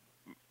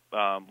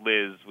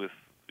Liz, with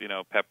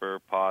Pepper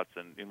Potts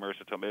and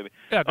Marissa Tomei,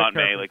 Aunt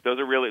May. Like those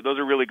are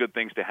really good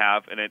things to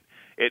have, and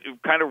it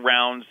kind of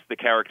rounds the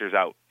characters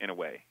out in a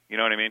way. You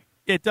know what I mean?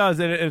 It does.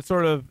 It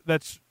sort of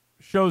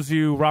shows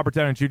you Robert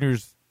Downey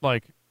Jr.'s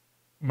like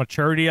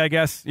maturity, I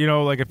guess. You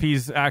know, like if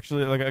he's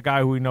actually like a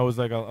guy who we know is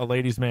like a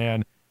ladies'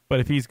 man,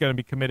 but if he's going to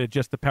be committed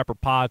just to Pepper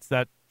Potts,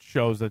 that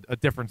shows a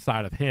different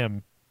side of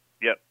him.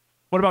 Yep.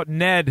 What about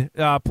Ned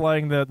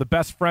playing the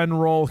best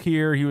friend role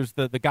here? He was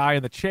the guy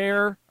in the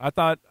chair. I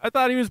thought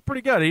he was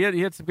pretty good.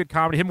 He had some good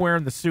comedy. Him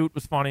wearing the suit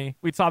was funny.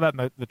 We saw that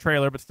in the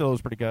trailer, but still it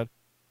was pretty good.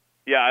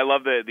 Yeah, I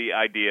love the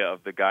idea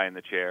of the guy in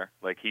the chair.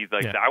 Like he's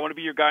like, I want to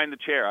be your guy in the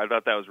chair. I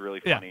thought that was really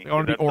funny. Yeah, I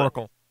want to be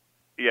Oracle.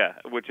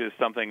 Which is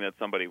something that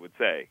somebody would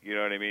say. You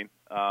know what I mean?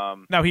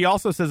 Now, he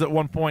also says at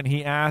one point,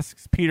 he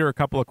asks Peter a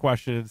couple of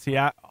questions. He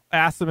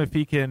asks him if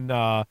he can,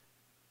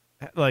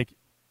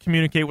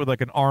 communicate with,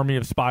 like, an army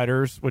of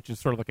spiders, which is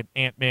sort of like an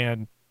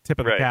Ant-Man tip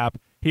of the cap.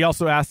 He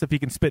also asks if he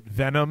can spit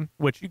venom,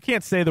 which you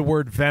can't say the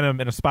word venom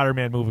in a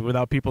Spider-Man movie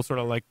without people sort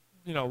of, like,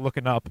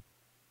 looking up.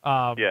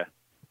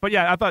 But,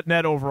 yeah, I thought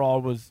Ned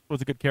overall was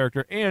a good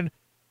character. And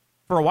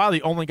for a while,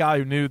 the only guy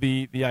who knew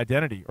the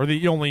identity, or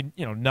the only,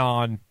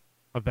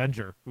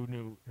 non-Avenger who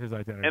knew his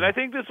identity. And I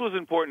think this was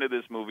important to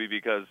this movie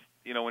because,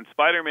 when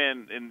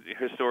Spider-Man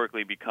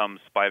historically becomes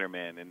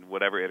Spider-Man in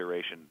whatever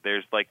iteration,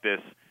 there's like this,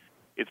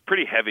 it's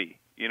pretty heavy.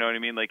 You know what I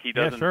mean? Like he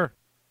doesn't. Yeah, sure.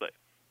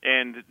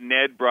 And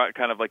Ned brought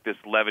kind of like this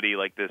levity,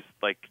 like this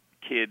like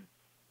kid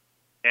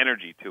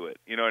energy to it.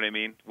 You know what I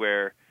mean?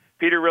 Where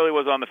Peter really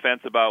was on the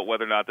fence about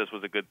whether or not this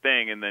was a good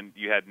thing, and then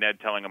you had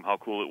Ned telling him how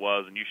cool it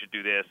was, and you should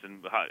do this,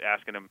 and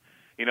asking him,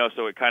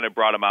 so it kind of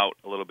brought him out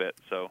a little bit.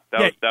 So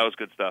that was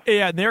good stuff.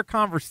 Yeah, and their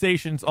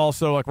conversations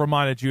also like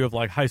reminded you of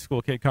like high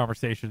school kid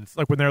conversations,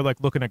 like when they're like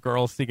looking at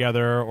girls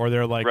together, or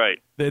they're like, right.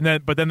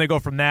 But then they go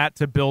from that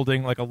to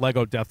building like a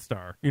Lego Death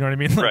Star. You know what I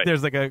mean? Like right.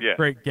 There's like a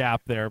great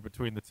gap there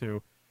between the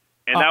two.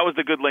 And that was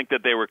the good link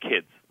that they were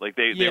kids. Like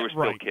they were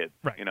still kids.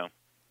 Right.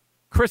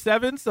 Chris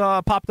Evans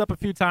popped up a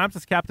few times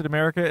as Captain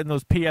America in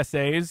those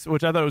PSAs,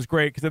 which I thought was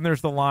great because then there's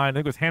the line. I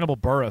think it was Hannibal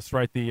Buress,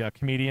 right, the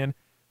comedian,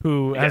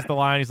 who has the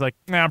line. He's like,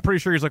 I'm pretty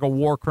sure he's like a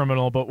war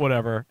criminal, but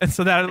whatever. And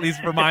so that at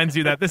least reminds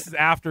you that this is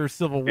after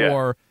Civil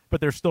War,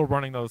 but they're still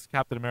running those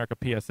Captain America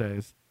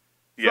PSAs.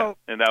 Yeah,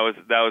 and that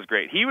was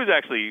great. He was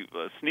actually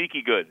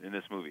sneaky good in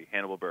this movie,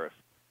 Hannibal Buress.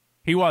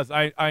 He was.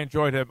 I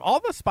enjoyed him. All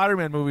the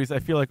Spider-Man movies, I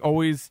feel like,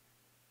 always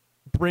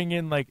bring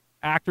in like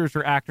actors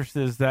or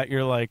actresses that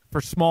you're like, for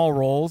small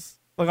roles.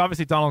 Like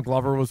obviously Donald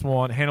Glover was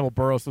one, Hannibal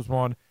Buress was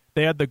one.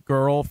 They had the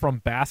girl from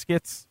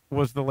Baskets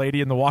was the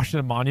lady in the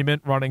Washington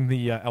Monument running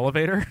the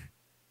elevator.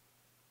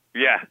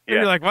 Yeah. And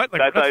you're like, what?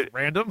 Like that's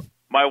random.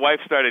 My wife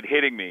started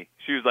hitting me.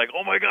 She was like,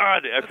 "Oh my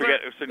god!" I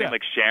forget. It was her name,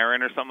 like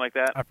Sharon or something like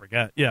that. I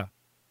forget. Yeah.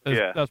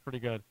 That was pretty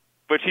good.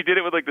 But she did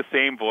it with like the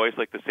same voice,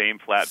 like the same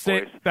flat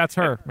voice. That's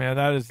her, man.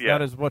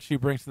 That is what she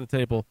brings to the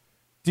table.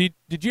 Did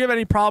you have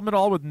any problem at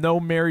all with no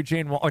Mary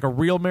Jane, like a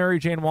real Mary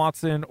Jane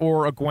Watson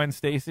or a Gwen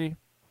Stacy?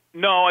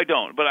 No, I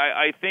don't. But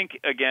I think,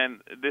 again,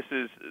 this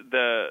is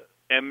the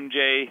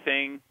MJ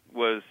thing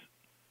was,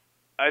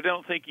 I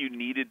don't think you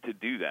needed to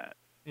do that.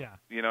 Yeah.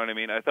 You know what I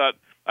mean?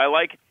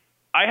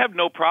 I have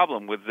no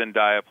problem with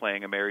Zendaya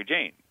playing a Mary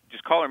Jane.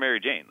 Just call her Mary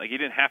Jane. Like, you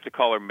didn't have to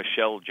call her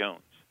Michelle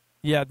Jones.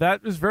 Yeah,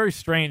 that was very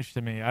strange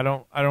to me. I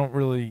don't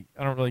really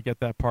get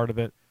that part of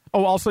it.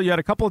 Oh, also, you had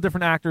a couple of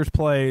different actors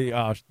play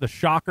the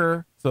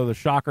Shocker. So the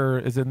Shocker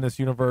is in this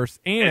universe.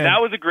 And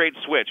that was a great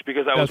switch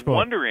because I was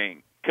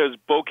wondering, because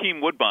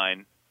Bokeem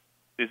Woodbine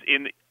is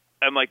in.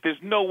 I'm like, there's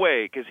no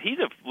way, because he's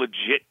a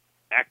legit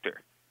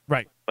actor.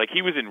 Right. Like,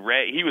 he was in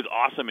Ray. He was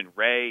awesome in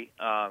Ray.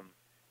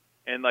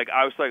 And, like,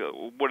 I was like,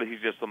 what is he,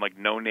 just some, like,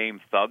 no-name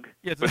thug?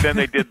 Yeah, but then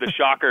they did the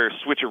Shocker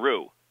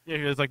switcheroo. Yeah,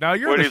 he was like, now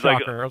you're the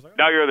Shocker. Like,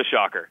 now you're the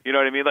Shocker. You know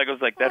what I mean? Like, I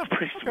was like, that's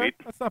pretty sweet.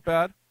 That's not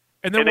bad.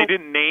 And they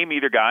didn't name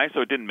either guy,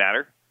 so it didn't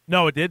matter.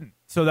 No, it didn't.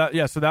 So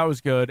that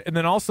was good. And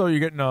then also you're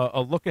getting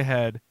a look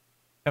ahead,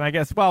 and I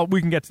guess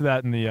we can get to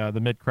that in the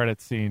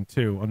mid-credits scene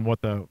too, on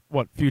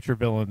what future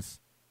villains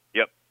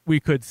we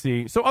could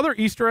see. So other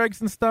Easter eggs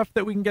and stuff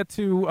that we can get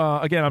to.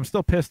 Again, I'm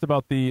still pissed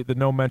about the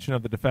no mention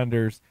of the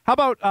Defenders. How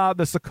about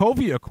the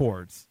Sokovia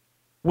Accords,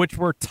 which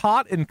were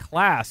taught in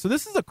class? So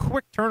this is a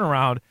quick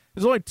turnaround.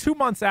 It's only 2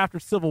 months after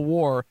Civil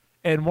War,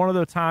 and one of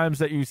the times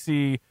that you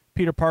see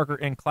Peter Parker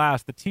in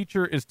class, the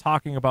teacher is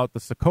talking about the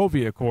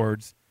Sokovia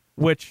Accords,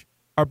 which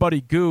our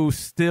buddy Goo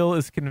still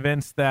is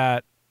convinced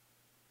that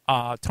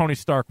Tony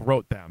Stark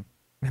wrote them,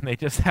 and they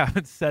just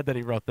haven't said that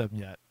he wrote them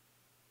yet.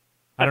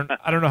 I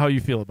don't know how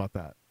you feel about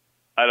that.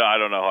 I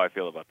don't know how I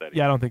feel about that either.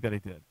 Yeah, I don't think that he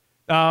did.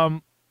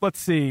 Let's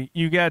see.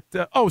 You get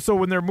so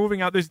when they're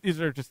moving out, these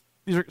are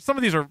some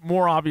of these are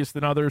more obvious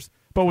than others,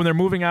 but when they're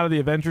moving out of the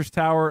Avengers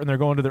Tower and they're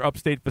going to their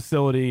upstate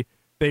facility,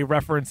 they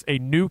reference a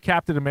new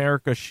Captain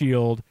America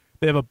shield.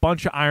 They have a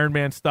bunch of Iron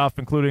Man stuff,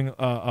 including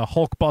a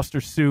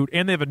Hulkbuster suit,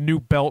 and they have a new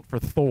belt for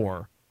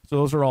Thor. So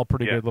those are all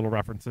pretty good little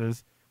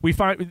references. We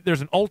find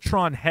there's an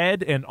Ultron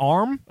head and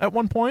arm at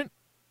one point.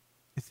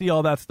 You see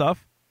all that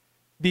stuff.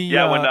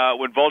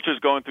 When Vulture's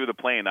going through the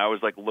plane, I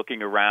was like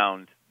looking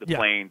around the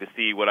plane to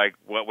see what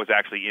was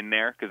actually in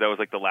there, because that was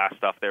like the last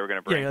stuff they were going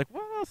to bring. Yeah, you're like,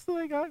 what else do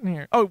they got in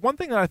here? Oh, one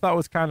thing that I thought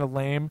was kind of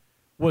lame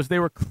was they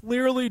were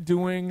clearly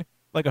doing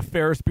like a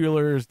Ferris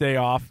Bueller's Day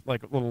Off,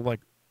 like a little like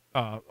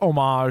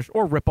homage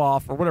or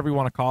ripoff or whatever you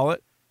want to call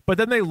it. But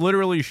then they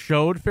literally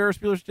showed Ferris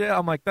Bueller's Day Off.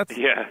 I'm like, that's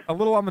a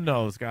little on the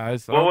nose,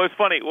 guys. What was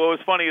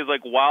funny is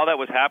like while that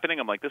was happening,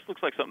 I'm like, this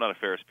looks like something out of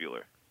Ferris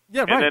Bueller.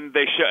 Yeah, right. And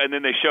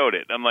then they showed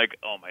it. I'm like,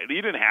 oh my,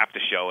 you didn't have to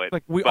show it.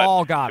 Like we but,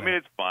 all got it. I mean,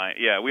 it's fine.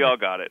 Yeah, we all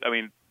got it. I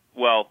mean,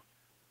 well,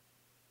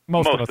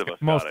 most of us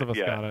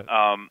got it.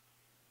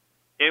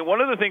 And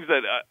one of the things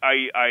that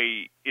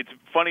it's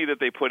funny that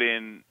they put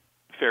in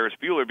Ferris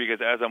Bueller, because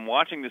as I'm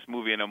watching this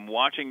movie and I'm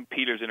watching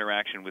Peter's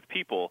interaction with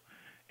people,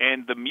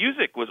 and the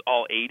music was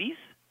all 80s.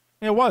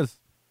 It was.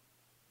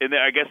 And then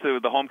I guess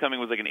the homecoming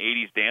was like an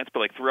 80s dance,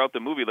 but like throughout the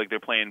movie, like they're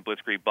playing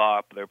Blitzkrieg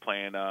Bop, they're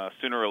playing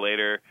Sooner or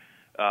Later,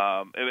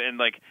 and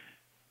like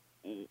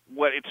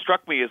what it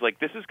struck me is like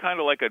this is kind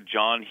of like a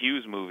John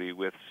Hughes movie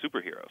with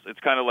superheroes. It's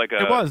kind of like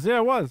It was.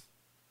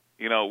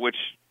 You know, which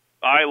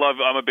I love.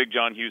 I'm a big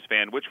John Hughes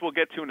fan, which we'll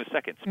get to in a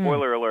second.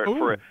 Spoiler alert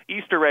for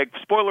Easter egg.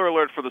 Spoiler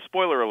alert for the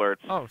spoiler alerts.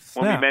 Oh,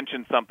 snap. When we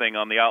mention something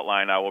on the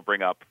outline, I will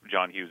bring up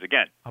John Hughes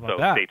again. How about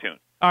that? Stay tuned.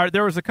 All right,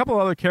 there was a couple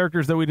other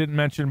characters that we didn't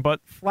mention,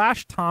 but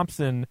Flash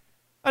Thompson,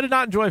 I did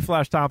not enjoy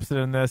Flash Thompson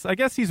in this. I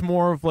guess he's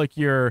more of like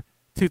your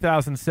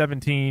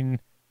 2017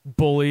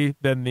 bully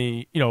than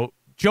the,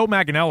 Joe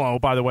Manganiello,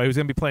 by the way, who's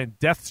going to be playing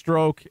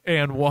Deathstroke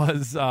and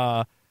was,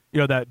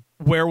 that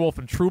werewolf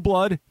in True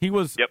Blood. He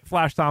was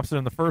Flash Thompson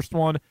in the first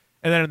one.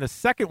 And then in the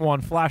second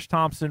one, Flash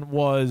Thompson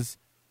was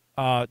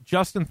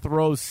Justin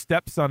Theroux's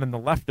stepson in The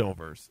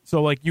Leftovers.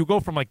 So, like, you go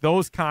from, like,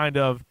 those kind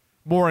of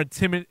more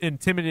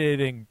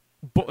intimidating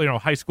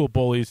high school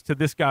bullies to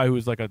this guy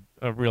who's like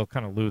a real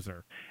kind of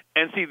loser.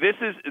 And see, this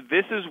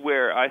is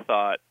where I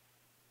thought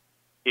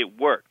it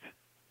worked,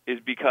 is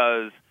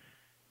because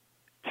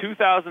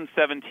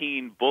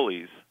 2017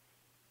 bullies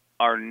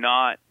are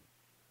not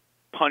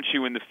punch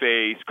you in the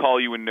face, call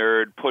you a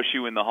nerd, push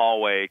you in the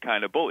hallway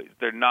kind of bullies.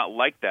 They're not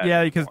like that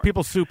anymore. Because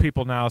people sue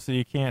people now, so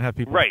you can't have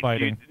people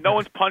fighting. No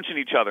one's punching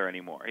each other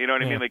anymore. You know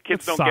what I mean? Like,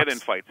 kids don't get in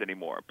fights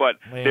anymore. But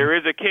there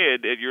is a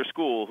kid at your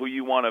school who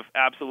you want to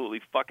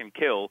absolutely fucking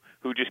kill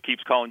who just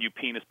keeps calling you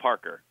Penis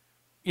Parker.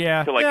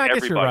 Yeah, to, like, I guess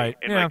everybody. you're right.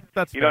 And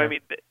that's you know what I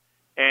mean?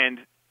 And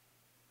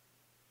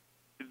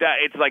that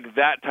it's like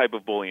that type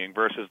of bullying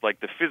versus like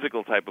the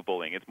physical type of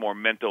bullying. It's more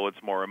mental. It's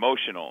more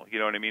emotional. You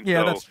know what I mean?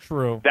 Yeah, so that's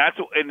true. That's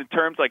in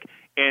terms like,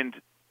 and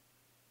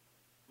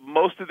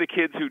most of the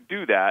kids who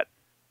do that,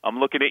 I'm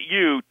looking at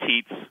you,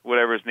 Teets,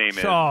 whatever his name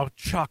is. Oh,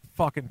 Chuck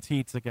fucking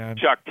Teets again.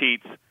 Chuck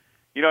Teets.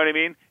 You know what I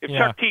mean? If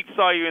Chuck Teets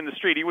saw you in the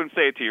street, he wouldn't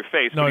say it to your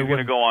face. No, but he's going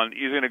to go on.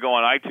 He's going to go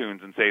on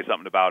iTunes and say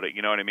something about it.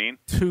 You know what I mean?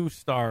 2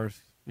 stars.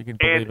 You can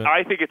believe and it.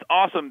 I think it's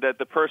awesome that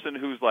the person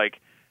who's like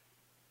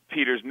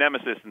Peter's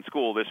nemesis in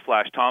school, this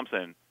Flash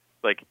Thompson,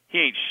 like, he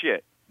ain't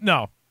shit.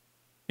 No.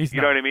 He's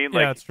you not. know what I mean?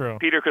 Like, yeah, that's true.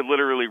 Peter could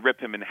literally rip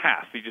him in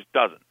half. He just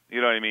doesn't.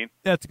 You know what I mean?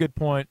 That's a good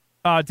point.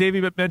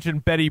 Davey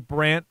mentioned Betty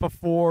Brant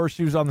before.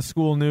 She was on the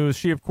school news.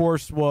 She, of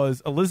course,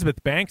 was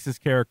Elizabeth Banks'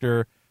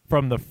 character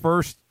from the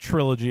first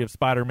trilogy of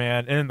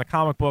Spider-Man. And in the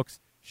comic books,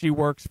 she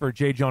works for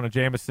J. Jonah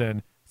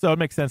Jameson. So it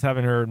makes sense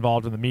having her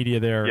involved in the media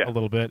there a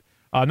little bit.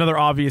 Another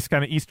obvious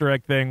kind of Easter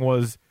egg thing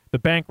was the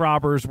bank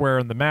robbers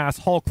wearing the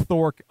mask. Hulk,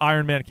 Thor,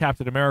 Iron Man,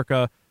 Captain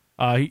America.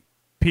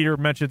 Peter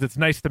mentions it's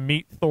nice to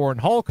meet Thor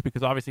and Hulk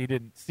because obviously he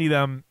didn't see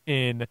them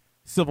in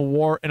Civil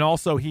War. And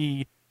also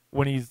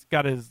when he's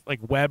got his like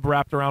web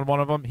wrapped around one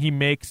of them, he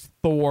makes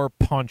Thor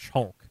punch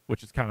Hulk,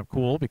 which is kind of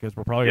cool because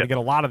we're probably going to get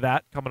a lot of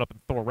that coming up in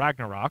Thor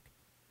Ragnarok.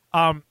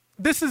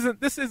 This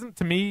isn't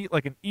to me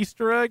like an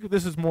Easter egg.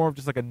 This is more of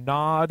just like a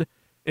nod,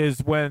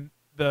 is when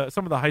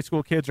some of the high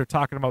school kids are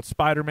talking about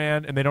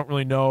Spider-Man and they don't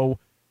really know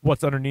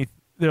what's underneath.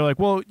 They're like,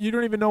 well, you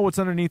don't even know what's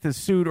underneath his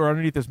suit or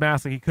underneath his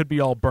mask. Like, he could be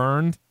all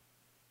burned.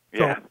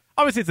 Yeah. So,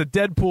 obviously, it's a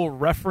Deadpool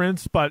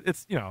reference, but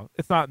it's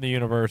it's not in the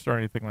universe or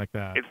anything like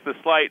that. It's the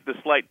slight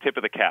tip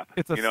of the cap.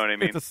 You know what I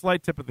mean? It's a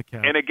slight tip of the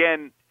cap. And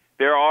again,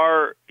 there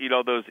are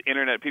those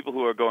internet people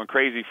who are going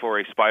crazy for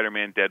a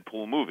Spider-Man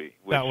Deadpool movie.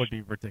 Which, that would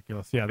be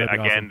ridiculous. Yeah, that'd be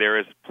again, awesome. there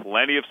is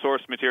plenty of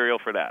source material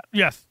for that.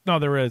 Yes, no,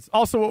 there is.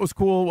 Also, what was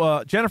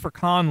cool, Jennifer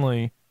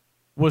Connelly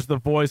was the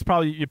voice,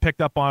 probably you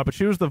picked up on it, but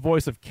she was the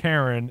voice of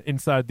Karen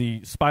inside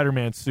the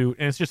Spider-Man suit.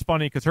 And it's just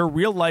funny because her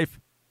real-life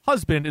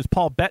husband is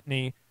Paul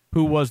Bettany,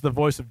 who was the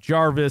voice of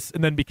Jarvis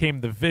and then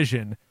became the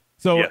Vision.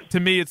 So to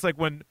me, it's like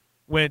when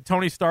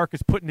Tony Stark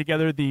is putting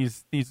together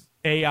these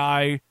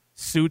AI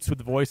suits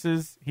with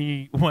voices,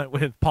 he went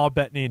with Paul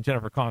Bettany and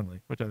Jennifer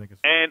Connelly, which I think is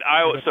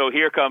so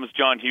here comes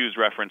John Hughes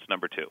reference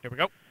number 2. Here we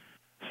go.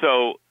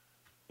 So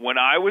when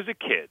I was a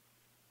kid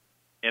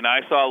and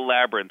I saw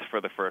Labyrinth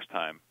for the first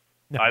time,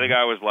 I think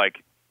I was like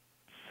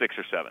 6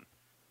 or 7.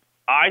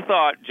 I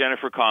thought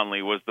Jennifer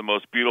Connelly was the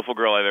most beautiful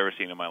girl I've ever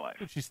seen in my life.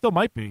 She still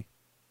might be.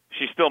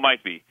 She still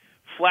might be.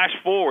 Flash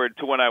forward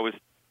to when I was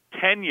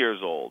 10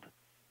 years old,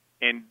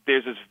 and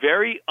there's this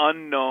very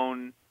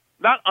unknown,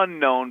 not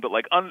unknown, but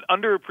like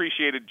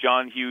underappreciated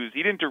John Hughes.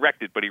 He didn't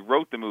direct it, but he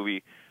wrote the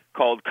movie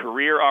called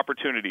Career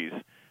Opportunities,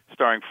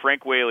 starring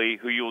Frank Whaley,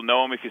 who you'll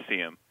know him if you see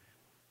him,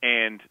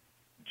 and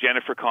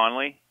Jennifer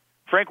Connelly.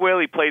 Frank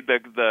Whaley played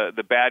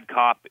the bad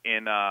cop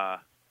in what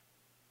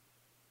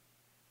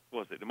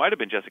was it? It might have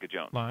been Jessica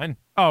Jones. Line.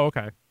 Oh,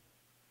 okay.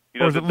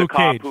 Or is it Luke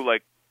cop Cage?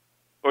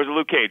 Or is it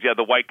Luke Cage? Yeah,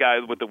 the white guy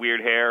with the weird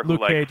hair.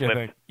 Luke who Cage, flipped. I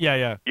think.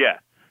 Yeah. Yeah.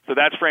 So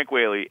that's Frank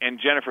Whaley. And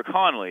Jennifer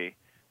Connelly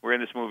were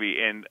in this movie,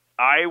 and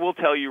I will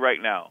tell you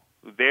right now,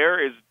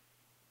 there is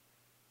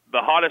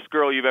the hottest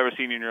girl you've ever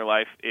seen in your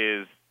life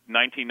is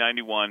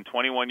 1991,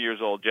 21 years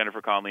old,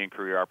 Jennifer Connelly in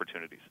Career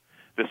Opportunities.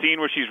 The scene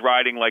where she's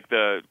riding like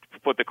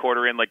put the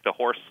quarter in like the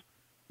horse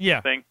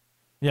thing.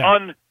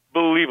 Yeah.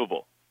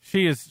 Unbelievable.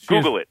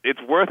 Google it.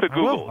 It's worth a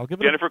Google. I'll give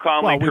it Jennifer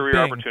Connelly Career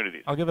Bing.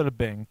 Opportunities. I'll give it a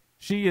Bing.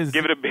 Give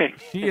it a Bing.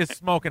 She is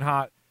smoking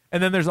hot.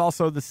 And then there's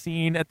also the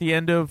scene at the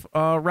end of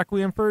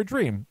Requiem for a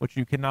Dream, which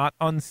you cannot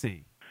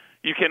unsee.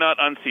 You cannot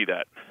unsee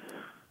that.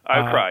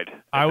 I cried.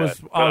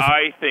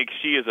 I think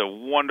she is a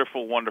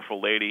wonderful,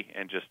 wonderful lady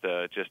and just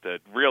a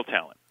real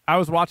talent. I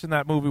was watching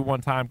that movie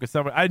one time because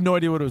I had no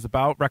idea what it was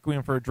about,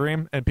 Requiem for a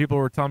Dream, and people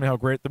were telling me how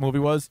great the movie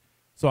was.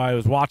 So I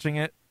was watching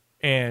it,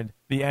 and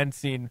the end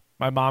scene,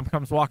 my mom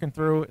comes walking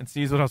through and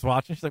sees what I was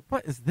watching. She's like,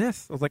 "What is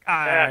this?" I was like,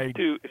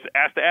 It's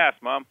ass to ass,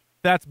 Mom.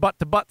 That's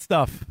butt-to-butt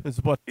stuff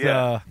is what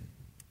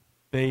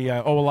they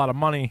owe a lot of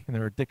money, and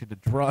they're addicted to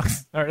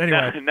drugs. All right,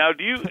 anyway. Now,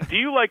 do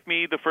you like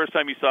me? The first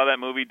time you saw that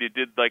movie, did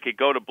like it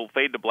go to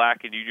fade to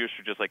black, and you just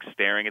were just like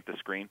staring at the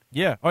screen?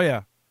 Yeah. Oh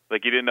yeah.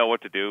 Like you didn't know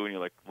what to do, and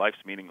you're like,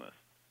 life's meaningless.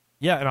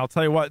 Yeah, and I'll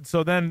tell you what.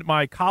 So then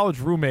my college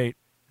roommate,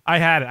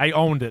 I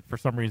owned it for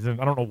some reason.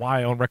 I don't know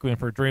why I own Requiem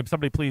for a Dream.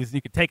 Somebody please,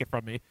 you could take it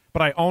from me.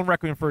 But I own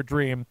Requiem for a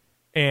Dream,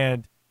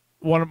 and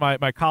one of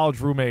my college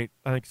roommate,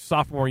 I think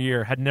sophomore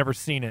year, had never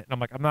seen it, and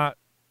I'm like,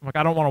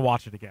 I don't want to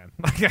watch it again.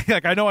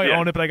 Like I know I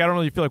own it, but I don't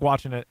really feel like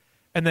watching it.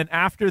 And then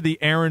after the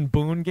Aaron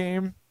Boone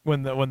game,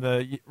 when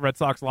the Red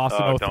Sox lost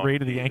in 03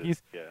 to the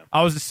Yankees,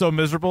 I was just so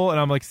miserable, and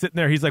I'm like sitting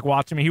there. He's like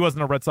watching me. He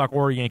wasn't a Red Sox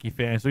or a Yankee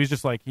fan, so he's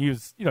just like he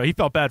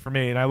felt bad for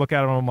me. And I look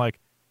at him, and I'm like,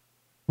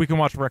 we can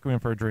watch Requiem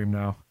for a Dream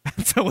now.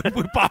 So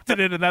we popped it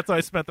in, and that's how I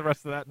spent the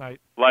rest of that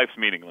night. Life's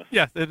meaningless.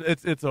 Yes,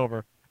 it's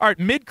over. All right,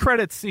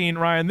 mid-credit scene,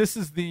 Ryan. This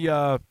is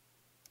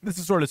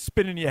sort of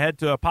spinning your head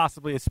to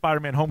possibly a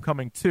Spider-Man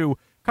Homecoming 2.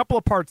 Couple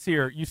of parts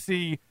here. You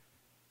see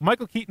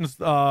Michael Keaton's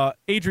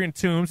Adrian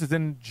Toomes is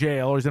in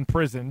jail, or he's in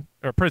prison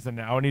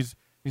now, and he's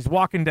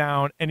walking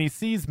down, and he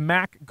sees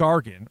Mac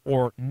Gargan,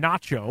 or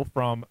Nacho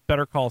from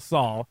Better Call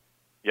Saul.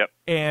 Yep.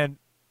 And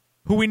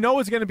who we know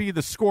is going to be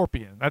the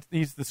Scorpion.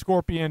 He's the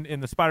Scorpion in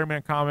the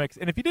Spider-Man comics.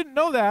 And if you didn't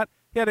know that,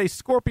 he had a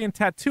Scorpion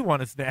tattoo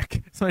on his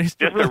neck. So he's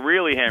just to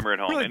really hammer it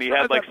home. Really, and he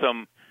had like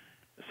some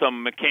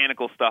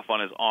mechanical stuff on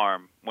his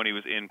arm when he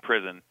was in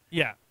prison.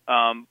 Yeah.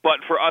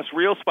 But for us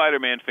real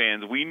Spider-Man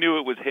fans, we knew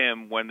it was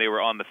him when they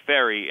were on the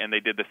ferry and they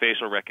did the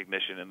facial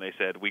recognition and they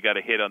said, "We got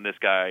a hit on this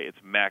guy. It's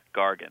Mac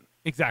Gargan."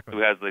 Exactly.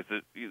 Who has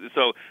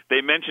so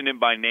they mentioned him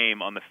by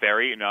name on the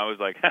ferry, and I was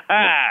like, "Ha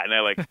ha!"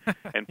 And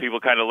and people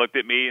kind of looked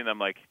at me, and I'm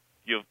like,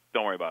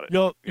 don't worry about it.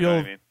 You'll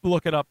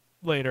look it up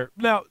later.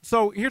 Now,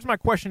 so here's my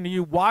question to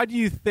you: why do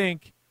you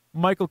think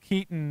Michael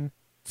Keaton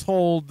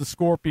told the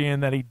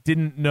Scorpion that he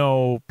didn't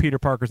know Peter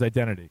Parker's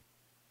identity?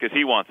 Because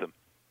he wants him.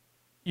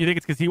 You think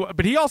it's because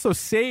but he also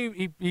saved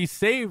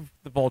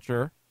the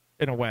Vulture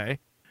in a way.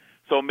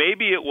 So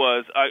maybe it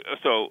was.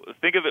 So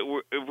think of it.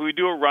 If we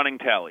do a running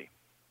tally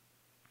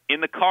in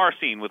the car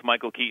scene with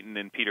Michael Keaton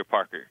and Peter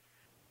Parker,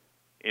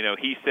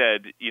 he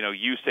said,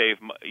 you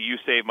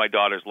saved my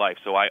daughter's life,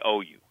 so I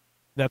owe you.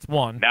 That's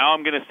one. Now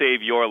I'm going to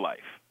save your life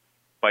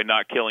by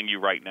not killing you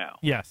right now.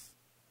 Yes.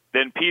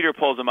 Then Peter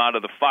pulls him out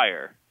of the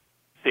fire,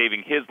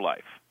 saving his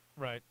life.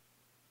 Right.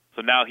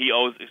 So now he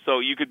owes. So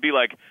you could be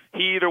like,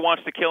 he either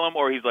wants to kill him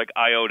or he's like,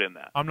 I owed him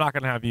that. I'm not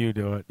going to have you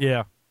do it.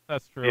 Yeah,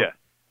 that's true. Yeah.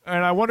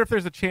 And I wonder if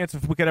there's a chance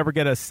if we could ever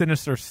get a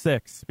Sinister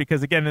Six,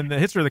 because again, in the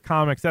history of the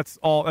comics, that's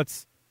a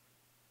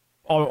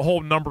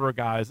whole number of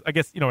guys. I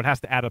guess it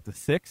has to add up to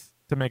 6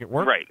 to make it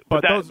work. Right.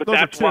 But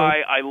that's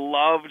why I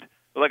loved.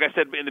 Like I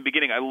said in the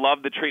beginning, I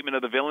loved the treatment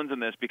of the villains in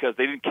this because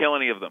they didn't kill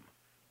any of them.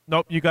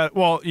 Nope.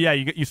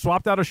 You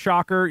swapped out a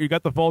Shocker. You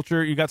got the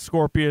Vulture. You got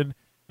Scorpion.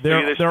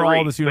 They're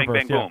all in this universe.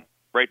 Bang, bang, boom.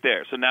 Right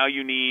there. So now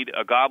you need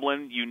a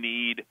Goblin.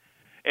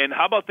 And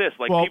how about this?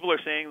 People are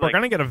saying, we're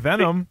going to get a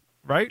Venom,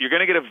 right? You're going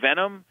to get a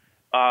Venom.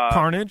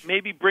 Carnage.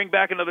 Maybe bring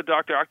back another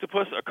Dr.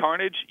 Octopus, a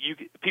Carnage.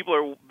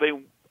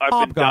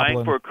 I've been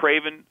dying for a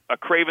Kraven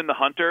the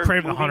Hunter.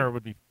 Kraven the Hunter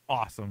would be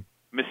awesome.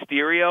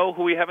 Mysterio,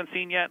 who we haven't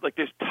seen yet.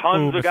 There's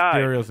tons of guys.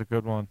 Mysterio's a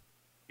good one.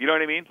 You know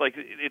what I mean?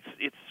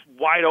 It's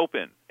wide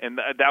open, and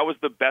that was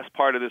the best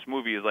part of this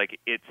movie. Is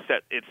it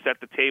set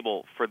the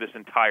table for this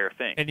entire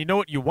thing. And you know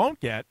what you won't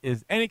get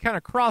is any kind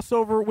of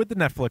crossover with the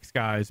Netflix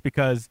guys,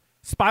 because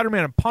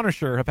Spider-Man and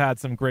Punisher have had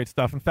some great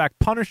stuff. In fact,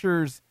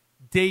 Punisher's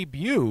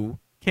debut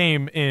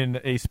came in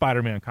a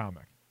Spider-Man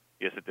comic.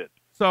 Yes, it did.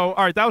 So,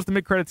 all right, that was the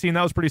mid-credit scene.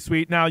 That was pretty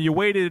sweet. Now, you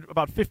waited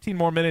about 15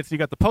 more minutes. You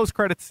got the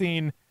post-credit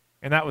scene,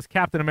 and that was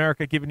Captain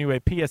America giving you a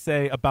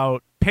PSA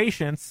about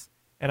patience.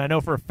 And I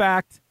know for a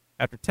fact,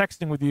 after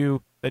texting with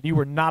you, that you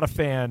were not a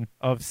fan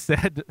of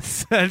said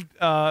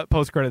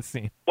post-credit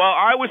scene. Well,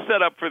 I was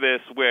set up for this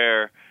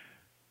where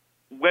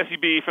Wesley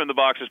B. from the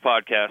Boxers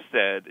podcast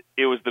said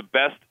it was the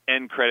best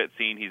end-credit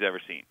scene he's ever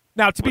seen.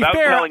 Now, to be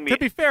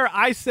fair,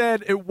 I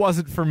said it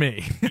wasn't for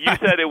me. You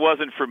said it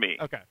wasn't for me.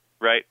 Okay.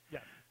 Right? Yeah.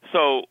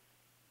 So,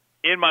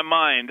 in my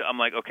mind, I'm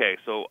like, okay,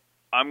 so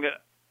I'm going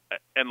to,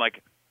 and I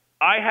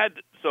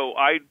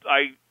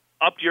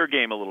upped your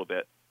game a little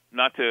bit.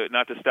 Not to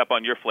step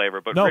on your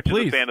flavor, but No, Rich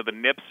please. is a fan of the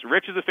Nips.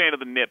 Rich is a fan of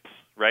the Nips,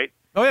 right?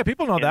 Oh, yeah,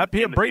 people know that.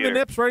 in the Bring the theater.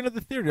 nips right into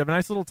the theater. You have a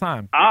nice little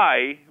time.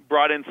 I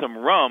brought in some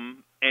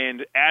rum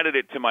and added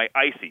it to my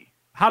icy.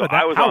 How So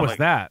I was How on, was like,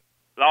 that?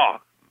 Oh,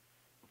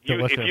 if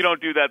Delicious. you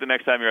don't do that the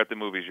next time you're at the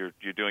movies,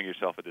 you're doing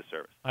yourself a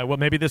disservice. Well,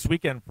 maybe this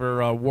weekend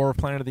for War of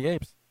Planet of the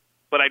Apes.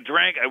 But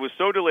it was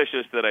so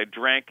delicious that I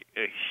drank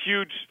a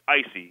huge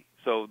icy.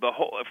 So the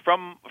whole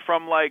from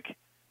like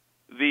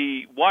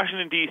the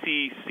Washington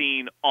D.C.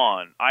 scene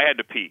on, I had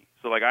to pee.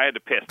 So like I had to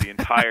piss the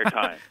entire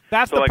time.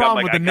 That's so, the like, problem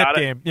I'm with like, the I nip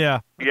gotta- game. Yeah,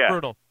 it's Yeah.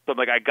 brutal. So I'm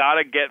like, I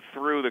gotta get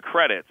through the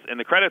credits, and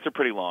the credits are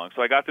pretty long.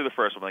 So I got through the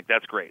first one. I'm like,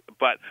 that's great.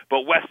 But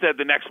Wes said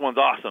the next one's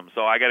awesome.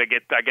 So I gotta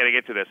get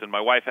to this, and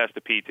my wife has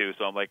to pee too.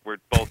 So I'm like, we're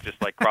both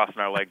just like crossing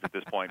our legs at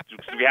this point. So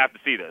we have to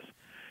see this.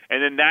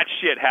 And then that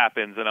shit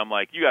happens, and I'm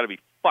like, you got to be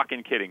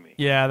fucking kidding me.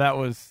 Yeah,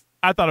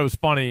 I thought it was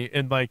funny,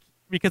 and like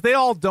because they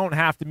all don't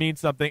have to mean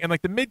something, and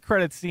like the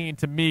mid-credit scene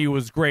to me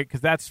was great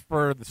because that's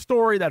for the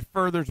story that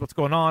furthers what's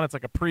going on. It's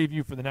like a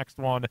preview for the next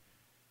one,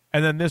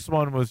 and then this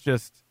one was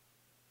just,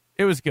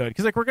 it was good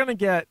because like we're gonna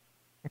get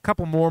a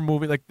couple more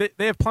movies. Like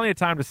they have plenty of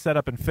time to set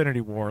up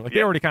Infinity War, like they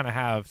Yeah. already kind of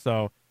have.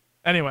 So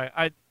anyway,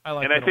 I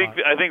like. And I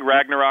think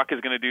Ragnarok is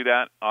going to do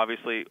that.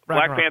 Obviously,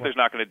 Black Ragnarok Panther's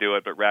not going to do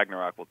it, but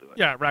Ragnarok will do it.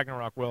 Yeah,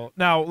 Ragnarok will.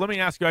 Now, let me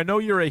ask you, I know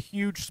you're a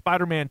huge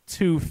Spider-Man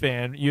 2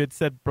 fan. You had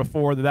said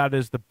before that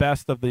is the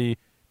best of the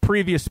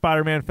previous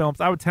Spider-Man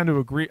films. I would tend to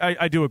agree.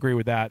 I do agree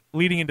with that.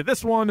 Leading into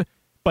this one,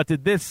 but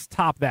did this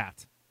top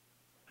that?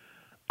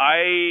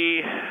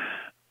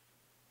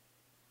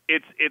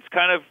 It's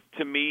kind of,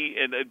 to me,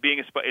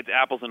 it's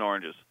apples and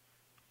oranges.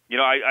 You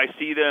know, I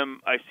see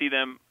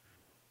them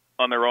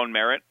on their own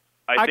merit.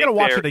 I got to think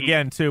watch they're it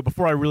again, too,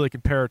 before I really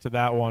compare it to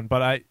that one.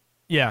 But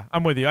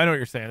I'm with you. I know what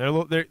you're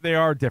saying. They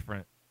are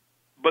different.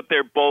 But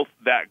they're both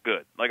that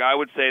good. Like, I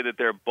would say that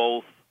they're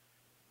both,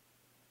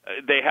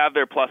 they have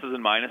their pluses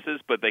and minuses,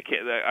 but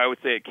I would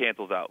say it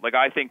cancels out. Like,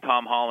 I think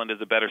Tom Holland is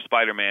a better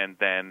Spider-Man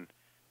than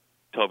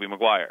Tobey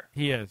Maguire.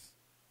 He is.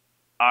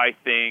 I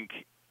think...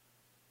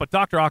 But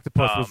Dr.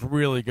 Octopus was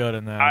really good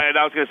in that.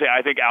 I was going to say,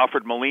 I think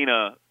Alfred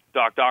Molina,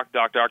 Dr.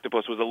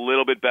 Octopus, was a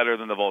little bit better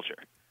than the Vulture.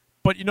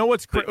 But you know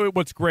what's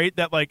great?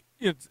 That like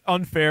it's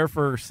unfair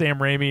for Sam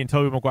Raimi and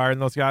Tobey Maguire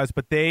and those guys,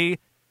 but they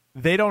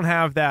don't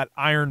have that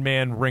Iron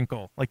Man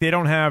wrinkle. Like they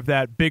don't have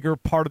that bigger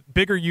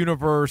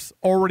universe,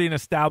 already an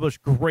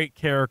established great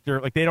character.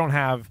 Like they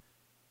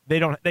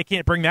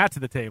can't bring that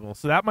to the table.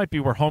 So that might be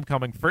where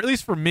Homecoming, at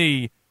least for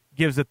me,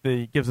 gives it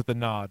the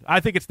nod. I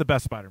think it's the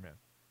best Spider-Man.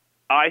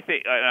 I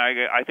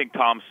think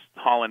Tom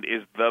Holland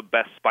is the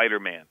best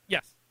Spider-Man.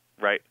 Yes.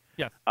 Right?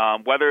 Yes.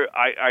 Whether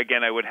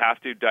I would have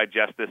to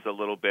digest this a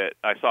little bit.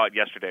 I saw it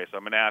yesterday, so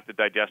I'm going to have to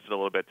digest it a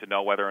little bit to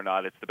know whether or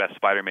not it's the best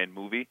Spider-Man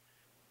movie.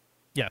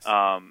 Yes.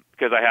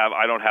 Because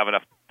I don't have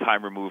enough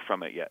time removed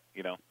from it yet.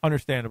 You know.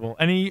 Understandable.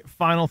 Any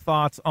final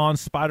thoughts on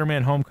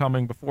Spider-Man: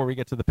 Homecoming before we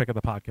get to the pick of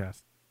the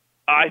podcast?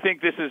 I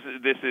think this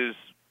is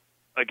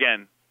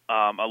again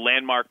a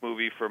landmark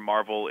movie for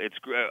Marvel. It's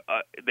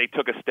they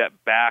took a step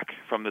back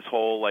from this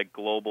whole like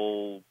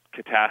global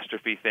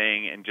catastrophe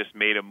thing and just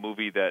made a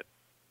movie that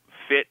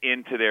fit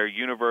into their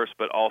universe,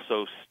 but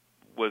also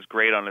was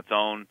great on its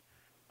own.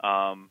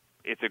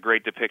 It's a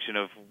great depiction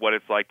of what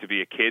it's like to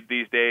be a kid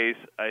these days,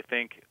 I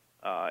think,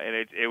 and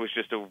it was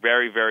just a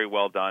very, very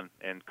well done.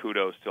 And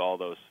kudos to all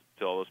those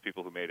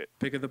people who made it.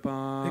 Pick of the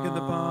bomb. Pick of the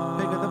bomb.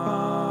 Pick of the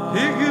bomb.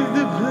 Pick of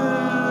the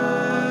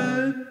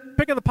blood.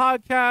 Pick of the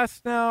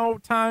podcast now.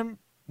 Time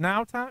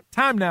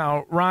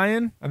now,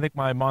 Ryan. I think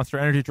my Monster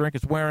Energy drink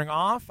is wearing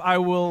off. I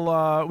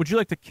will. Would you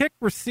like to kick,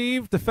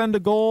 receive, defend a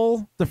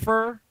goal,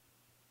 defer?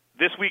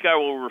 This week I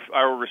will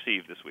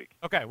receive this week.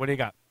 Okay, what do you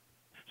got?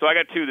 So I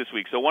got two this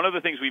week. So one of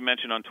the things we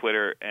mentioned on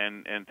Twitter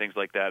and things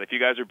like that, if you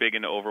guys are big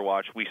into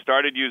Overwatch, we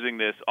started using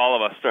this, all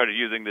of us started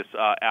using this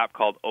app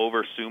called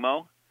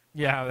OverSumo.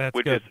 Yeah, that's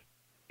which good.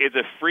 It's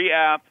a free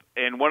app,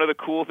 and one of the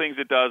cool things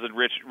it does, and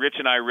Rich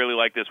and I really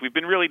like this, we've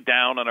been really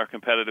down on our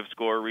competitive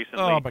score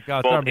recently, Oh, my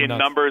God, both driving me in nuts.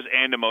 numbers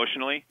and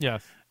emotionally.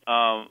 Yes.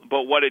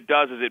 But what it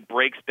does is it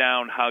breaks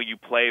down how you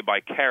play by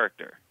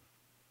character.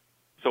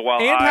 So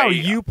while How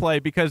you play,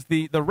 because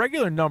the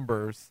regular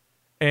numbers,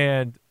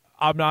 and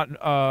I'm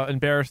not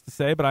embarrassed to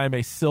say, but I am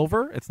a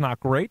silver. It's not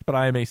great, but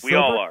I am a silver. We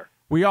all are.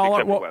 We all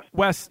Except are. for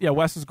Wes,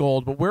 Wes is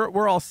gold, but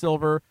we're all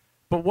silver.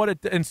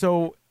 But and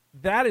so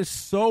that is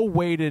so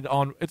weighted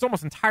on. It's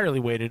almost entirely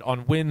weighted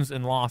on wins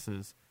and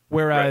losses.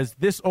 Whereas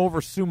this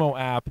OverSumo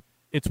app,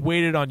 it's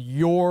weighted on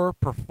your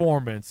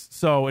performance,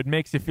 so it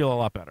makes you feel a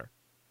lot better.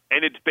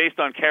 And it's based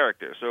on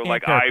character. So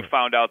like character. I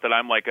found out that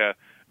I'm like a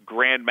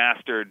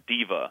Grandmaster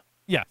Diva.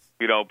 Yes.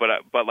 You know,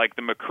 but like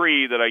the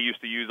McCree that I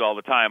used to use all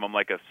the time, I'm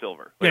like a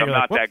silver. Like, Yeah, I'm you're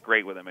not like, that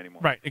great with him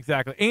anymore. Right,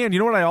 exactly. And you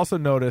know what I also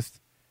noticed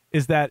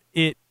is that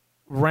it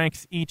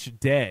ranks each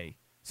day.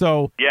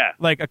 So Yeah.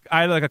 like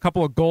I had like a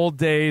couple of gold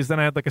days, then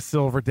I had like a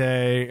silver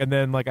day, and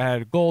then like I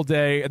had a gold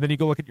day, and then you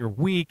go look at your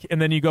week, and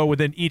then you go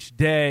within each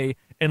day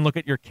and look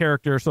at your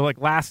character. So like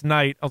last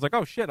night, I was like,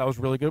 oh shit, I was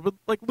really good with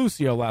like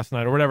Lucio last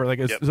night or whatever. Like,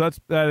 Yep. so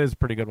that is a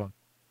pretty good one.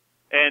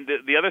 And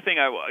the other thing,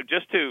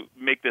 just to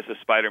make this a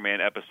Spider-Man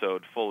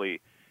episode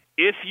fully,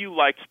 if you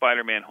liked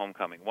Spider-Man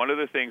Homecoming, one of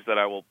the things that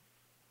I will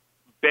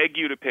beg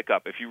you to pick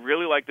up, if you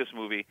really like this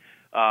movie,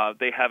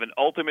 they have an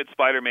Ultimate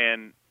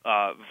Spider-Man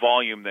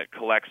volume that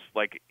collects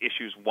like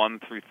issues 1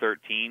 through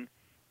 13.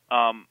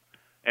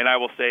 And I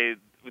will say,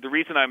 the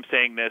reason I'm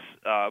saying this,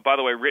 by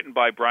the way, written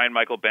by Brian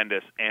Michael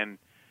Bendis, and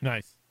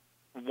Nice.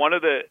 One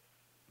of the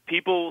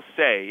people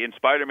say in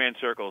Spider-Man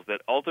circles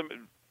that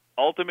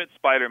Ultimate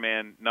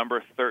Spider-Man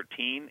number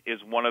 13 is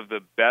one of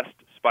the best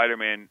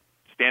Spider-Man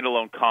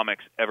standalone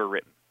comics ever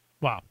written.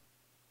 Wow.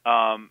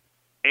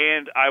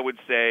 And I would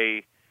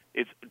say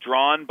it's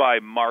drawn by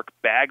Mark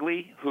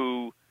Bagley,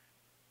 who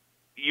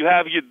you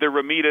have the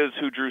Ramitas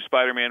who drew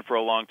Spider-Man for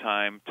a long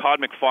time. Todd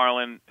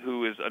McFarlane,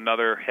 who is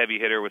another heavy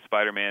hitter with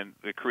Spider-Man,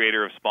 the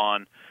creator of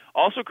Spawn,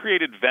 also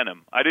created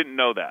Venom. I didn't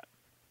know that.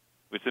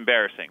 It's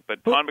embarrassing.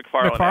 But Todd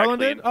McFarlane actually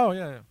did? Oh,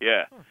 yeah.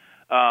 Yeah.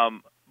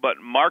 But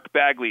Mark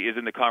Bagley is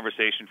in the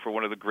conversation for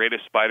one of the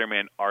greatest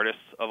Spider-Man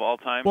artists of all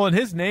time. Well, and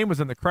his name was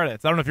in the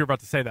credits. I don't know if you're about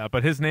to say that,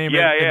 but his name.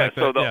 Yeah. Like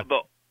So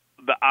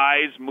the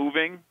eyes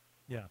moving.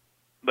 Yeah.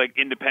 Like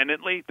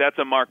independently, that's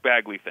a Mark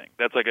Bagley thing.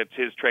 That's like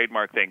his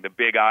trademark thing. The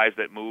big eyes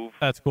that move.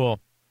 That's cool.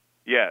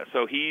 Yeah.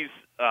 So he's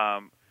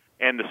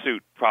and the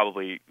suit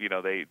probably.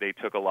 They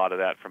took a lot of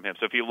that from him.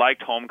 So if you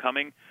liked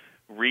Homecoming,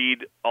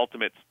 read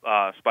Ultimate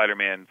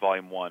Spider-Man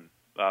Volume 1,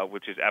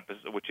 which is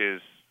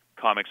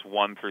comics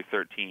 1 through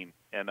 13,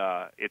 and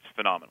it's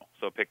phenomenal.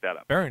 So pick that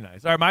up. Very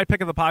nice. All right, my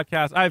pick of the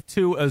podcast. I have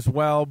two as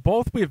well.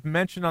 Both we've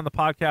mentioned on the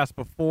podcast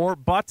before,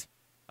 but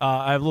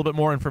I have a little bit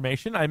more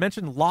information. I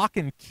mentioned Lock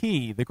and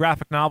Key, the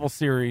graphic novel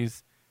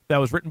series that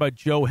was written by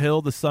Joe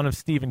Hill, the son of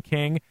Stephen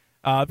King.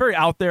 Very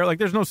out there. Like,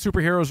 there's no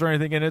superheroes or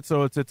anything in it,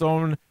 so it's its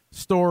own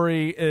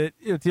story.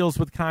 It deals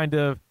with kind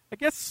of, I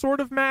guess, sort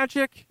of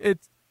magic.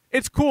 It's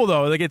cool,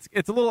 though. Like,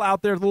 it's a little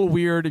out there, a little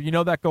weird. If you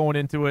know that going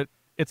into it,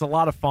 it's a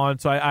lot of fun.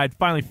 So I'd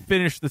finally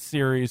finished the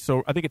series.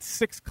 So I think it's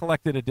 6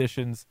 collected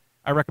editions.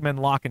 I recommend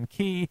Lock and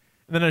Key.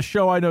 And then a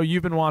show I know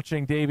you've been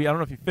watching, Davey. I don't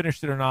know if you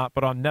finished it or not,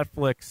 but on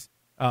Netflix,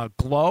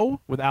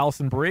 Glow with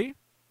Alison Brie.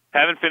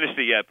 Haven't finished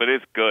it yet, but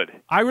it's good.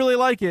 I really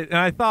like it, and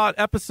I thought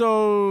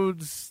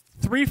episodes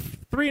 3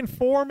 and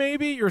 4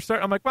 maybe.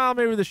 I'm like, well,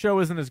 maybe the show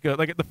isn't as good.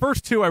 Like the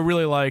first 2 I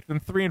really liked,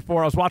 and 3 and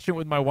 4 I was watching it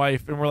with my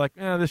wife, and we're like,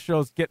 this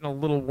show's getting a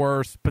little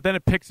worse. But then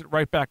it picks it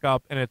right back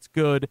up, and it's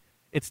good.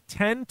 It's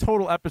 10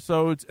 total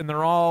episodes, and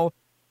they're all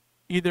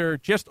either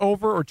just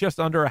over or just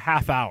under a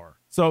half hour.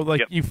 So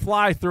You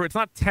fly through. It's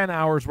not 10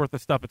 hours worth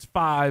of stuff. It's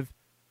 5,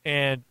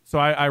 and so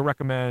I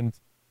recommend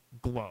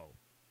Glow.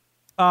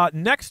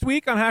 Next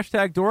week on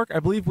Hashtag Dork, I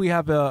believe we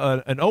have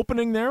an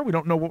opening there. We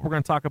don't know what we're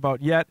going to talk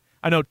about yet.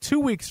 I know 2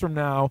 weeks from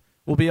now,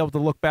 we'll be able to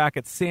look back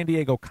at San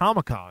Diego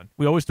Comic-Con.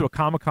 We always do a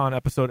Comic-Con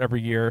episode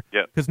every year.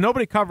 Because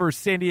nobody covers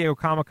San Diego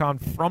Comic-Con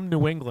from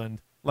New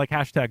England like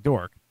Hashtag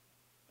Dork.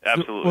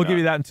 Absolutely. So we'll give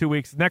you that in 2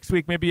 weeks. Next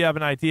week, maybe you have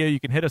an idea.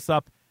 You can hit us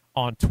up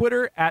on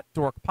Twitter at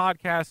Dork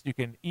Podcast. You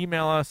can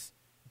email us,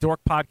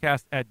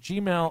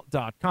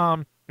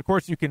 dorkpodcast@gmail.com. Of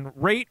course, you can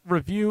rate,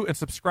 review, and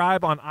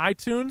subscribe on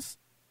iTunes.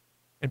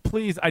 And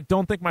please, I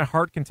don't think my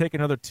heart can take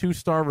another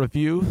 2-star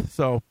review,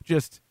 so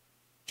just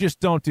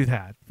don't do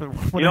that.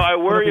 I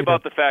worry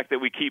about the fact that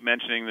we keep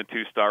mentioning the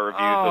 2-star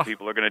reviews, so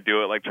people are going to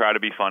do it, like try to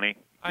be funny.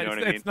 You know what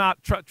I mean? It's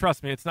not.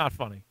 Trust me, it's not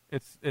funny.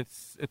 It's a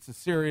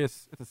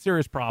serious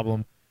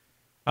problem.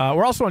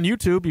 We're also on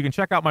YouTube. You can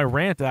check out my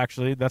rant.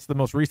 Actually, that's the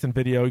most recent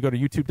video. You go to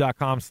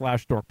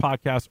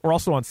youtube.com/dorkpodcast. We're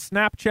also on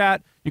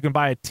Snapchat. You can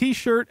buy a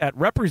T-shirt at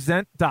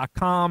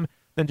represent.com.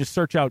 Then just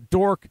search out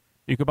Dork.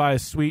 You can buy a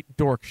sweet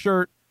Dork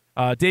shirt.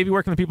 Davey,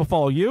 where can the people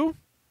follow you?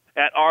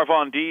 At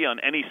Arvon D on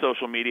any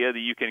social media that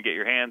you can get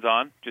your hands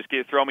on. Just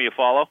throw me a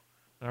follow.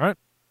 All right.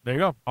 There you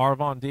go.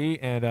 Arvon D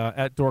and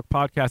at Dork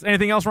Podcast.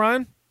 Anything else,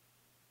 Ryan?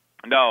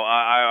 No,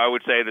 I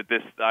would say that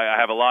I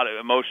have a lot of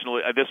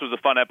emotional. This was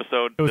a fun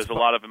episode. There's a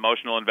lot of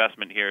emotional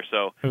investment here,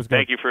 so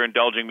thank you for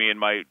indulging me in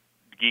my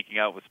geeking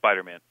out with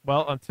Spider-Man.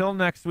 Well, until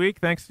next week,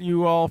 thanks to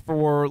you all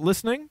for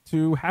listening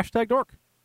to Hashtag Dork.